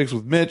 Tuesday Picks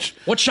with Mitch.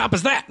 What shop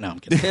is that? No, I'm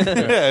kidding.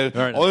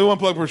 Yeah, only one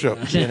plug per show.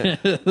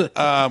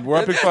 Where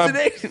I pick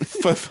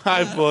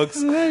five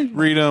books,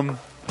 read them,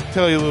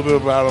 tell you a little bit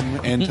about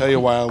them, and tell you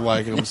why I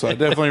like them. So I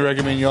definitely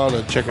recommend y'all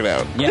to check it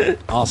out. Yeah,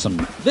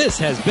 awesome. This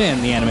has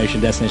been the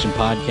Animation Destination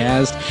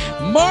Podcast,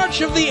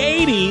 March of the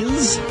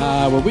 80s,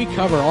 where we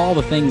cover all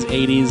the things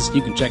 80s.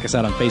 You can check us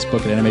out on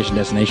Facebook at Animation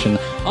Destination,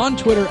 on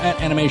Twitter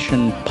at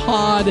Animation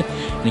Pod,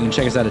 and you can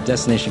check us out at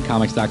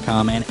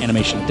DestinationComics.com and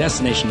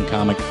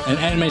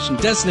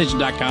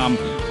AnimationDestination.com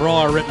for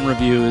all our written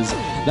reviews.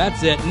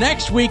 That's it.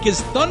 Next week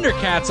is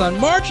Thundercats on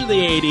March of the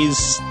 80s.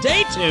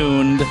 Stay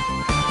tuned.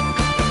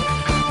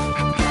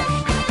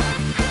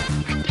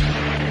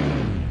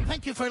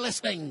 Thank you for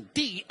listening,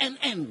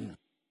 DNN.